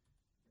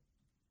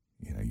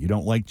 You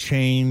don't like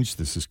change.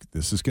 This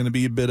is going to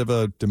be a bit of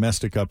a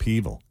domestic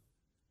upheaval.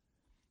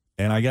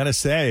 And I got to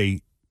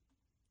say,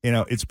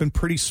 it's been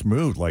pretty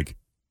smooth. Like,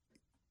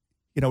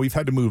 we've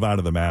had to move out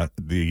of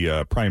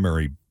the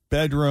primary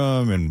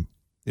bedroom, and,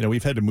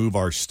 we've had to move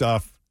our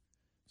stuff.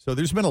 So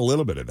there's been a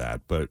little bit of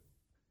that. But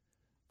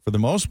for the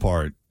most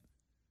part,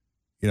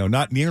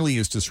 not nearly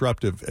as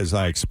disruptive as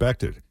I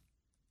expected.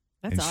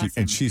 That's awesome.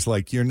 And she's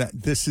like, you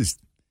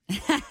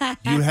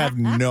have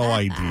no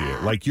idea.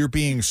 Like, you're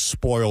being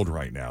spoiled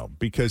right now,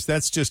 because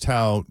that's just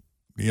how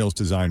Neil's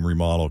Design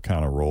Remodel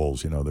kind of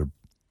rolls. They're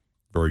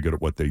very good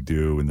at what they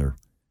do, and they're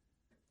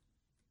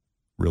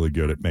really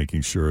good at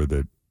making sure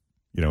that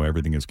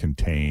everything is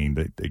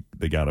contained.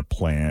 They got a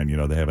plan.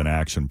 They have an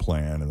action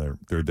plan, and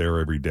they're there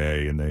every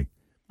day, and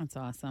That's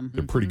awesome.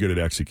 they're pretty good at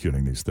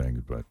executing these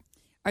things. But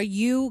Are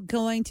you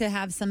going to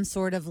have some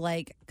sort of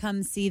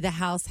come see the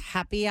house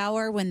happy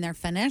hour when they're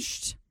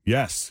finished?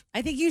 yes,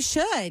 I think you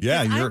should.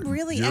 Yeah, 'cause you're- I'm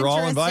really you're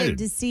all invited. interested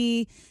to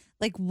see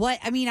what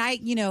I mean.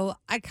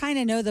 I kind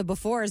of know the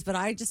befores, but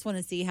I just want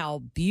to see how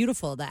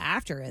beautiful the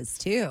after is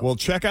too. well,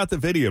 check out the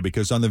video,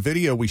 because on the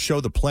video we show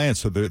the plan,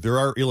 so there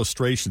are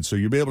illustrations, so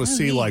you'll be able to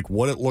see neat.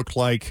 what it looked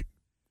like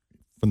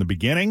from the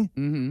beginning.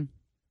 Mm-hmm.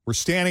 We're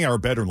standing in our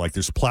bedroom,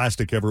 there's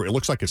plastic everywhere. It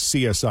looks like a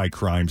CSI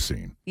crime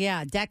scene.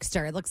 Yeah,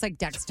 Dexter. It looks like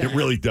Dexter. It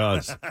really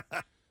does.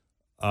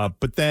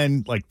 But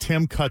then,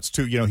 Tim cuts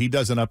to, he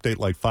does an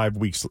update 5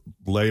 weeks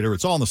later.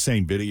 It's all in the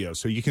same video,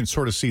 so you can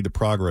sort of see the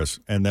progress,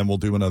 and then we'll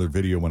do another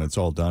video when it's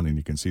all done, and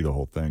you can see the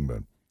whole thing.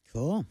 But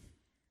Cool.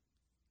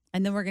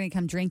 And then we're going to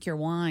come drink your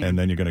wine. and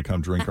then you're going to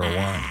come drink our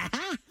wine.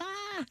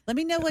 Let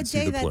me know what see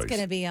day the that's place.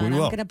 going to be We on. I'm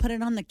will. going to put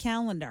it on the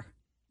calendar.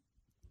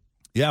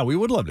 Yeah, we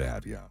would love to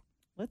have you out.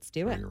 Let's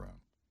do it.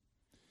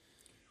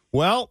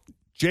 Well,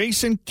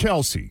 Jason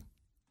Kelsey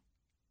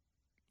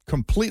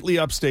completely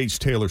upstaged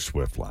Taylor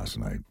Swift last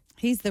night.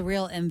 He's the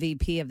real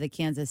MVP of the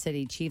Kansas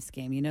City Chiefs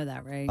game. You know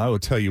that, right? I will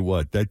tell you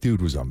what, that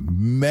dude was a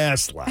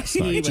mess last He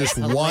night. was Just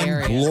one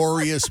hilarious.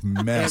 glorious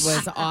mess. It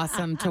was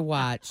awesome to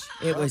watch.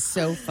 It was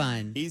so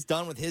fun. He's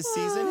done with his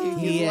season.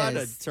 He He's allowed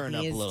is. to turn He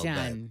up a is little bit.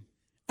 done.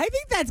 I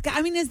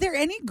think is there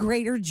any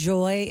greater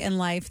joy in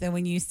life than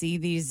when you see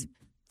these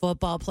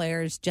football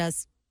players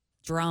just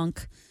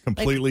drunk?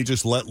 Completely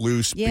just let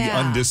loose, be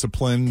Yeah.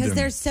 undisciplined. Because and-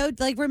 they're so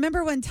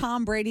remember when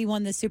Tom Brady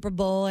won the Super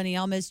Bowl and he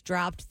almost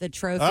dropped the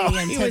trophy Oh,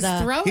 into he was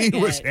throwing He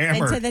was it.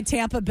 hammered. into the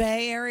Tampa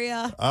Bay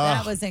area?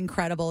 That was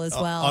incredible as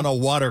well. on a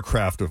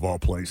watercraft of all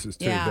places,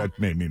 too. Yeah. That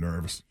made me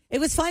nervous. It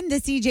was fun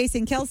to see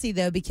Jason Kelsey,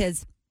 though,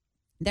 because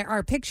there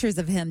are pictures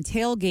of him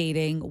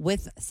tailgating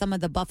with some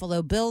of the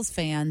Buffalo Bills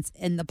fans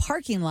in the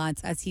parking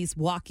lots as he's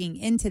walking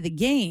into the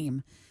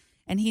game.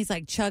 And he's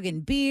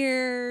chugging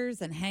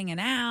beers and hanging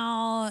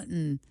out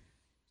and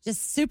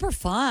just super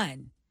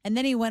fun. And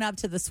then he went up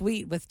to the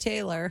suite with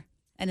Taylor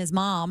and his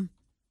mom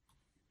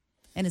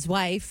and his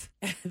wife.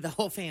 The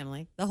whole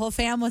family. The whole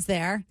fam was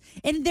there.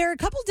 And there are a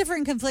couple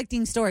different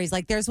conflicting stories.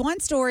 There's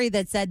one story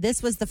that said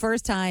this was the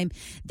first time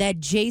that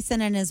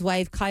Jason and his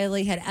wife,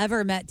 Kylie, had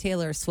ever met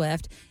Taylor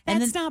Swift.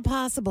 And That's not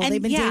possible. and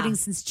They've been yeah. dating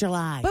since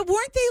July. But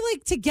weren't they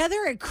together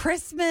at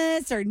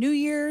Christmas or New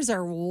Year's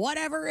or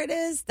whatever it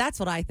is? That's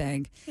what I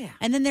think. Yeah.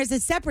 And then there's a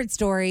separate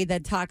story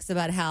that talks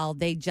about how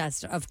they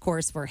just, of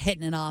course, were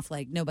hitting it off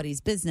like nobody's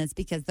business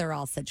because they're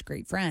all such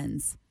great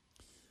friends.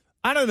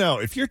 I don't know.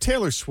 If you're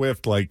Taylor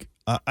Swift,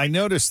 I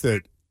noticed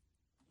that,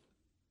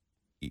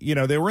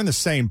 they were in the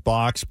same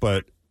box,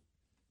 but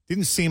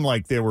didn't seem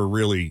like they were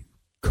really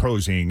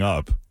cozying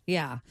up.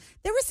 Yeah.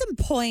 There were some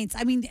points.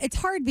 I mean, it's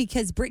hard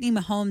because Brittany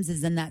Mahomes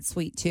is in that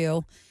suite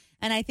too.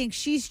 And I think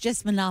she's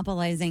just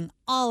monopolizing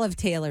all of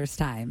Taylor's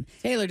time.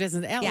 Taylor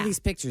doesn't. All Yeah. these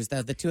pictures,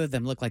 though, the two of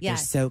them look like Yeah. they're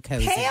so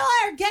cozy.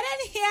 Taylor, get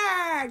in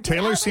here. Get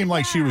Taylor over seemed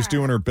like she was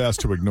doing her best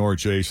to ignore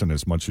Jason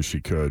as much as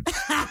she could.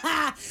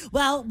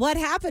 Well, what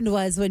happened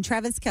was when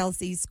Travis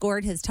Kelce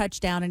scored his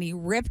touchdown and he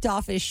ripped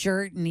off his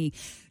shirt and he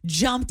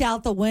jumped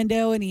out the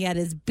window and he had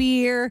his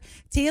beer,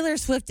 Taylor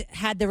Swift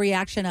had the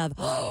reaction of,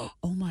 oh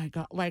my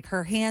God,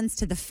 her hands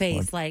to the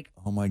face.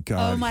 Oh, my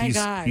God. Oh, my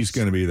gosh. He's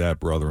going to be that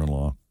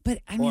brother-in-law. But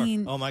I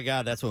mean, Oh my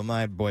God, that's what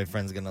my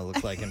boyfriend's gonna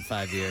look like in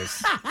 5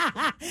 years.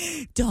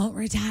 don't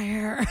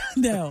retire.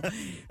 No. But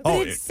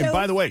Oh, it's and so-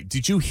 by the way,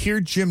 did you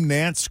hear Jim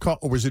Nantz call,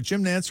 or was it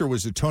Jim Nantz or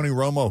was it Tony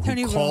Romo who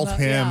Tony called Romo,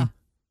 him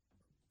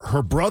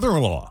her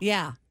brother-in-law?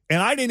 Yeah.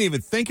 And I didn't even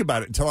think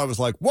about it until I was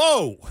like,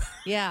 whoa.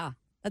 Yeah.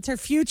 That's her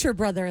future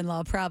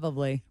brother-in-law,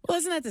 probably. Well,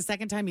 isn't that the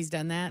second time he's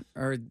done that?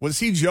 Or Was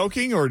he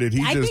joking or did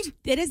he I just... think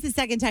it is the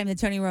second time that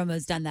Tony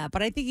Romo's done that,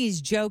 but I think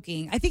he's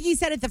joking. I think he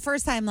said it the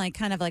first time,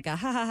 kind of like a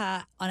ha ha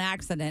ha on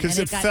accident. Because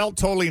and it felt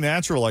totally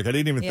natural. I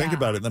didn't even think Yeah.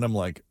 about it. Then I'm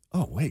like,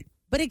 oh, wait.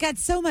 But it got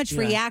so much Yeah.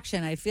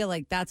 reaction. I feel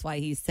like that's why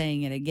he's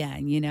saying it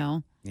again,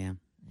 yeah.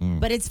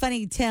 But it's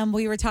funny, Tim,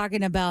 we were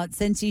talking about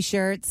Cincy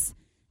shirts.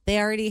 They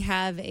already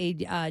have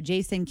a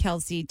Jason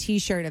Kelsey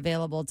T-shirt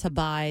available to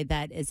buy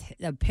that is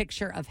a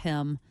picture of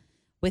him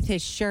with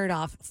his shirt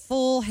off,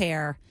 full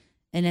hair,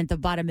 and at the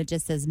bottom it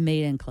just says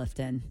 "Made in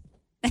Clifton."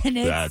 And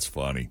it's, That's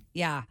funny.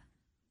 yeah,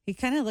 he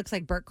kind of looks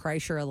like Bert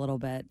Kreischer a little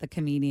bit, the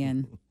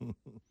comedian.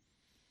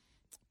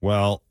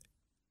 Well,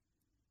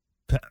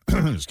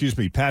 excuse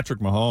me, Patrick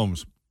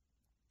Mahomes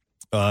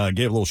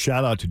gave a little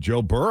shout out to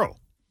Joe Burrow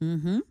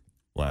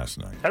last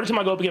night. Every time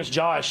I go up against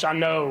Josh, I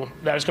know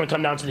that it's going to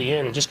come down to the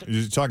end.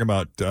 You're talking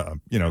about,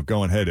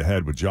 going head to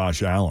head with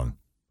Josh Allen,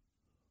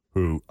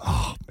 who,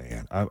 oh,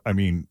 man, I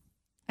mean,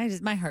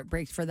 My heart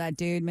breaks for that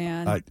dude,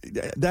 man.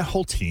 that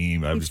whole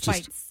team, I he was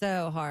fights just,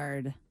 so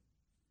hard.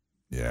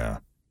 yeah.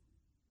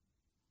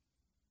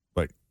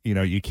 But,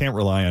 you can't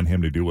rely on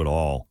him to do it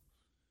all.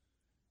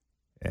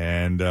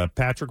 And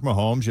Patrick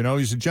Mahomes,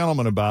 he's a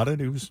gentleman about it.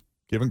 He was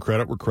Giving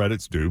credit where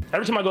credit's due.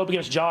 Every time I go up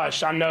against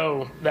Josh, I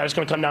know that it's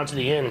going to come down to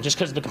the end just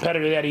because of the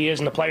competitor that he is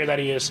and the player that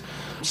he is.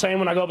 Same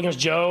when I go up against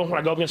Joe, when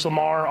I go up against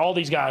Lamar, all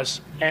these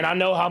guys. And I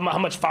know how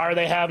much fire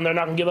they have, and they're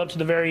not going to give up to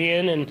the very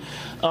end.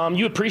 And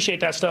you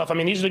appreciate that stuff. I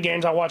mean, these are the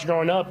games I watched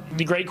growing up.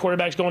 The great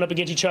quarterbacks going up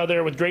against each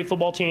other with great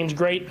football teams,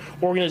 great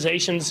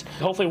organizations.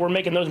 Hopefully we're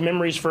making those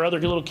memories for other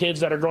little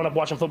kids that are growing up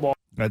watching football.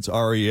 That's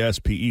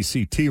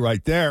RESPECT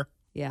right there.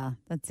 Yeah,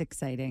 that's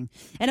exciting.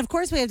 And of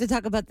course, we have to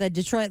talk about the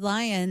Detroit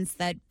Lions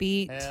that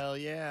beat. Hell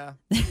yeah.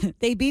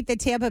 They beat the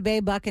Tampa Bay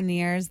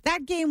Buccaneers.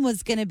 That game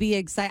was going to be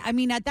exciting. I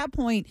mean, at that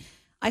point,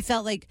 I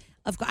felt like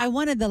I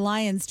wanted the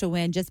Lions to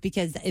win just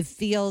because it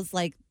feels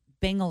like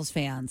Bengals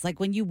fans. Like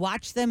when you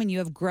watch them and you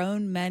have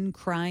grown men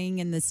crying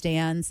in the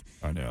stands.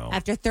 I know.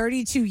 After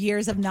 32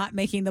 years of not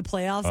making the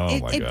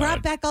playoffs, it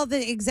brought back all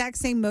the exact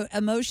same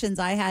emotions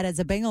I had as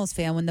a Bengals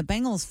fan when the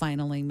Bengals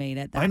finally made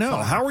it. I know.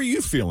 Far. How are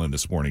you feeling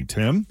this morning,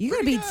 Tim? You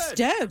got to be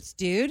stoked,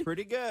 dude.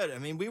 Pretty good. I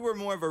mean, we were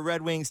more of a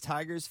Red Wings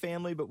Tigers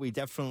family, but we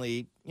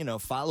definitely,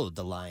 followed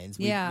the Lions.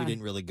 We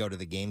didn't really go to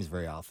the games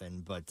very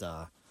often, but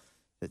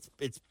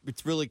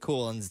it's really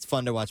cool, and it's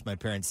fun to watch my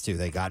parents too.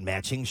 They got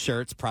matching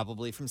shirts,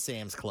 probably from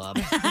Sam's Club.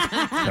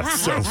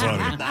 That's so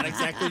funny. Not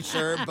exactly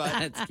sure, but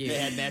That's cute. they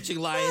had matching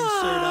Lions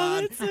shirt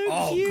on. That's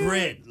so cute.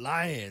 Grit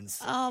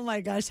Lions. Oh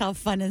my gosh, how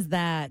fun is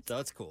that? So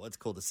it's cool. It's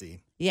cool to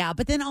see. Yeah,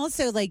 but then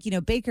also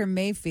Baker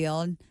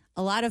Mayfield,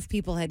 a lot of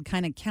people had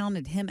kind of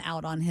counted him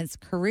out on his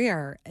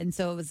career, and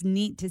so it was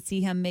neat to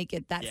see him make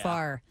it that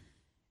far.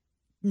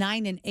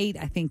 9-8,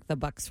 I think the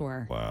Bucs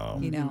were. Wow.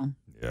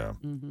 Yeah.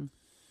 Mm-hmm.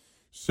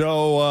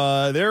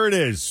 So there it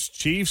is.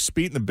 Chiefs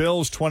beating the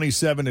Bills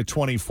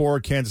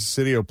 27-24. Kansas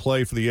City will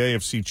play for the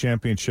AFC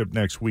Championship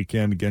next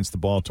weekend against the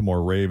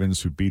Baltimore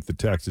Ravens, who beat the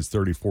Texans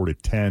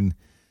 34-10.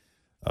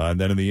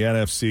 And then in the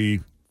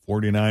NFC,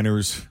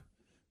 49ers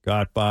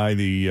got by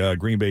the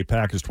Green Bay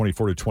Packers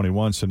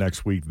 24-21. So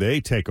next week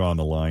they take on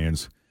the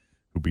Lions,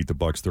 who beat the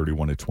Bucs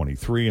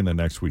 31-23. And then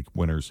next week's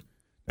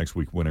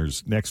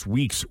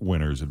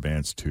winners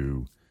advance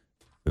to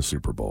the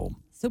Super Bowl.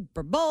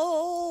 Super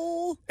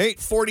Bowl.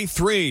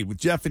 8:43 with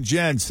Jeff and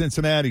Jen,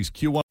 Cincinnati's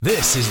Q1.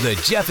 This is the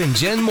Jeff and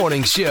Jen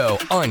Morning Show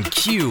on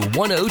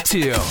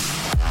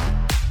Q102.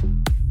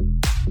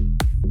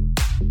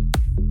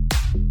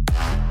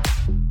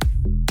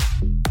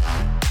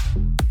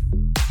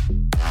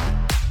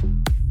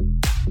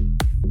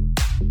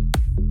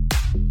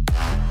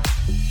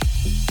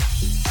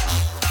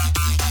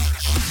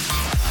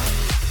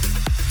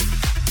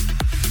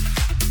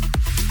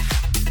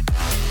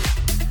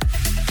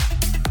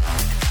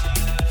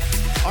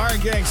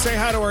 Gang, say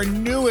hi to our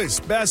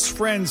newest Best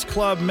Friends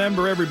Club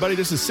member, everybody.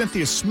 This is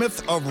Cynthia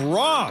Smith of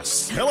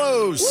Ross.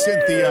 Hello,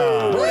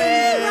 Cynthia. Woo,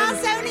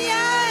 Rossonian.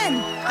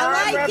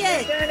 I like it.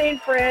 I'm representing,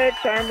 Fritz.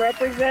 I'm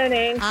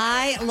representing.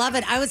 I love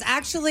it.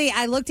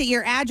 I looked at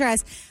your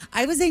address.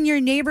 I was in your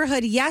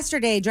neighborhood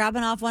yesterday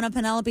dropping off one of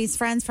Penelope's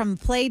friends from a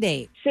play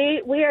date. See,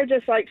 we are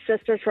just like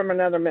sisters from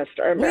another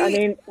mister.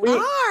 We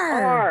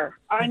are.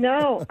 I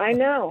know.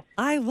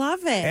 I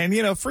love it.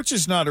 And, Fritz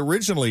is not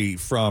originally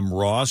from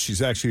Ross.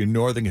 She's actually a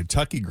Northern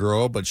Kentucky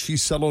girl, but she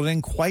settled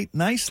in quite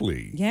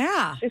nicely.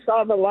 Yeah. She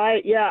saw the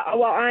light. Yeah.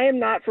 Well, I am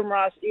not from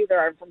Ross either.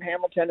 I'm from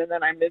Hamilton, and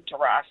then I moved to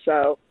Ross.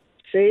 So,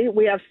 see,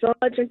 we have so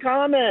much in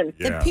common.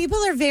 The people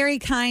are very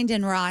kind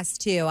in Ross,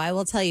 too. I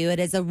will tell you, it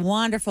is a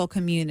wonderful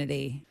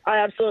community. I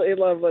absolutely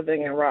love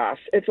living in Ross.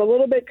 It's a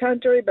little bit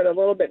country, but a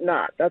little bit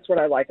not. That's what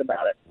I like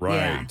about it. Right.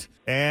 Yeah.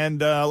 And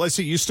let's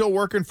see, you still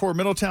working for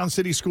Middletown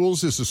City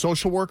Schools as a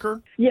social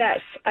worker? Yes.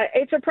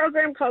 It's a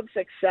program called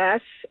Success.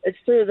 It's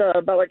through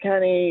the Butler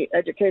County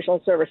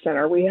Educational Service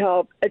Center.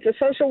 It's a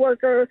social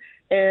worker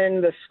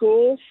in the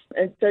schools,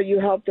 and so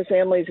you help the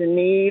families in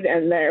need,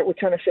 and we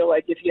kind of feel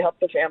like if you help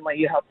the family,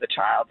 you help the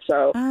child.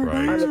 So I'm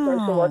a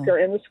social worker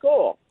in the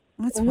school.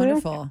 That's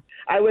wonderful.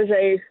 I was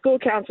a school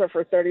counselor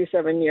for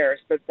 37 years,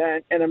 but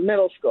then in a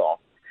middle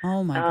school.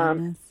 Oh, my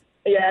goodness.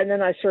 Yeah, and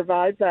then I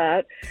survived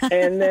that,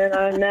 and then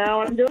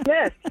now I'm doing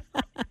this.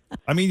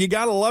 I mean, you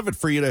got to love it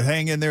for you to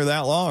hang in there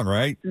that long,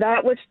 right?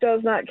 That which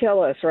does not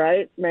kill us,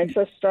 right, makes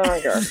us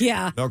stronger.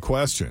 Yeah. No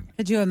question.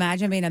 Could you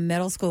imagine being a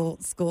middle school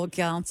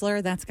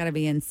counselor? That's got to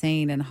be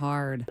insane and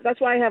hard.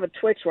 That's why I have a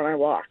twitch when I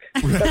walk,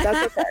 but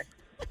that's okay.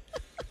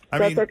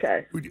 That's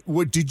okay.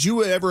 Did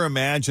you ever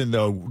imagine,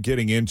 though,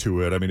 getting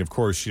into it? I mean, of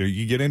course,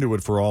 you get into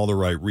it for all the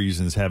right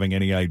reasons, having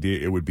any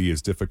idea it would be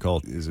as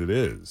difficult as it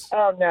is.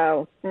 Oh,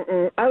 no.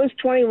 Mm-mm. I was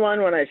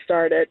 21 when I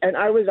started, and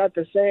I was at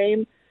the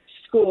same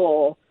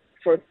school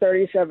for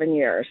 37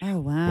 years. Oh,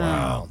 wow.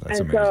 Wow,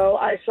 that's amazing. So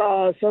I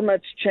saw so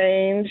much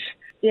change,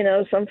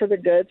 some for the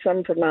good,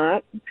 some for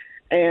not.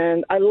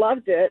 And I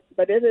loved it,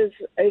 but it is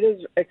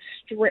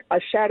extreme. A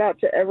shout out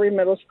to every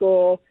middle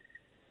school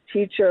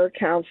teacher,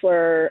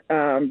 counselor,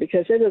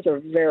 because it is a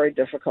very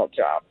difficult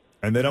job.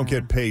 And they don't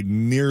get paid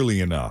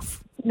nearly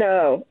enough.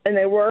 No, and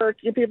they work.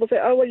 People say,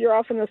 oh, well, you're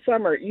off in the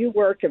summer. You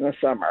work in the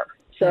summer.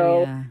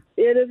 So yeah.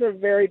 it is a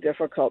very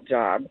difficult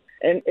job.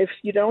 And if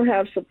you don't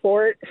have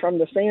support from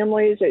the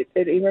families, it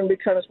even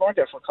becomes more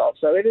difficult.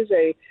 So it is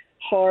a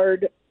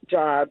hard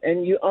job,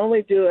 and you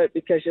only do it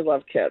because you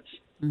love kids.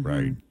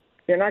 Right.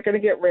 You're not going to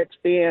get rich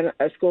being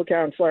a school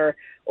counselor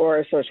or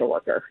a social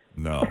worker.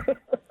 No.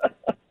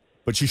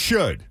 But you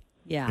should,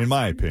 Yeah. in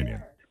my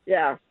opinion.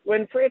 Yeah.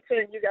 When Fritz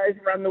and you guys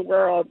run the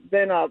world,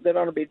 then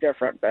it'll be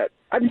different. But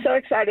I'm so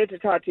excited to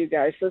talk to you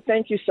guys. So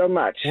thank you so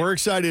much. We're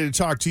excited to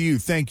talk to you.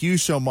 Thank you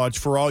so much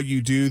for all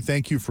you do.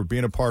 Thank you for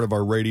being a part of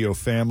our radio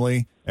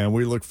family. And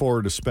we look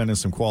forward to spending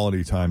some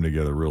quality time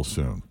together real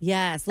soon.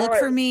 Yes, look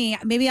for me.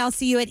 Maybe I'll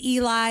see you at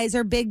Eli's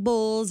or Big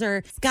Bulls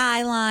or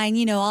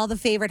Skyline, all the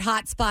favorite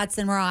hot spots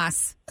in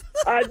Ross.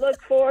 I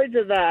look forward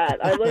to that.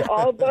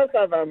 Both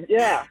of them.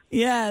 Yeah.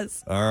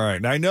 Yes. All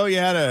right. Now, I know you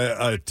had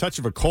a touch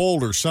of a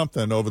cold or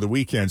something over the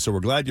weekend, so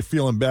we're glad you're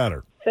feeling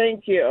better.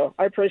 Thank you.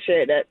 I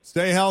appreciate it.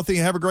 Stay healthy.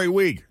 Have a great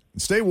week.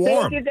 And stay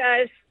warm. Thank you,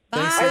 guys. Bye.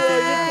 I love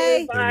you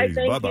too. Bye. Easy.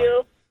 Thank Bye-bye.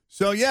 you.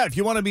 So, yeah, if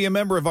you want to be a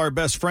member of our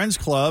Best Friends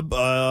Club,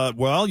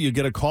 you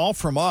get a call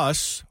from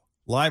us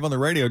live on the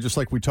radio, just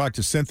like we talked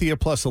to Cynthia,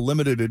 plus a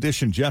limited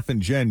edition Jeff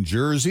and Jen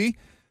jersey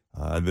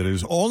that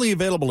is only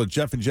available at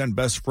Jeff and Jen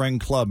Best Friend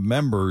Club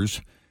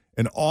members.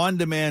 An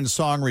on-demand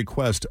song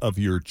request of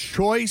your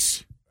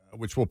choice,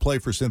 which we'll play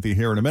for Cynthia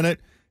here in a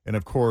minute. And,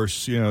 of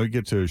course, you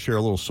get to share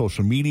a little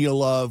social media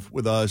love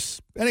with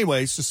us.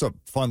 Anyway, it's just a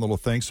fun little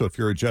thing. So if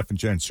you're a Jeff and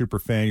Jen super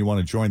fan, you want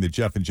to join the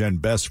Jeff and Jen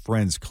Best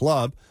Friends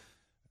Club,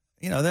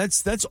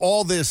 that's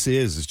all this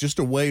is. It's just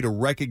a way to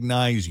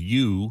recognize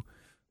you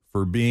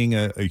for being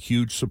a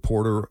huge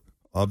supporter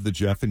of the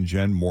Jeff and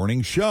Jen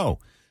morning show.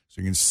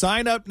 So you can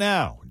sign up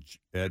now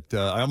at,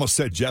 I almost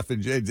said Jeff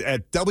and Jen,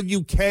 at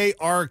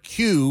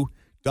WKRQ.com.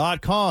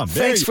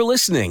 Thanks for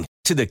listening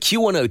to the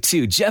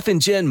Q102 Jeff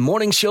and Jen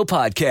Morning Show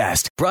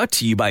podcast, brought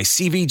to you by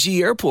CVG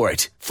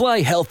Airport.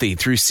 Fly healthy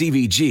through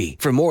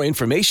CVG. For more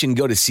information,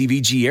 go to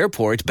CVG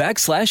Airport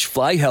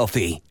 /fly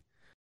healthy.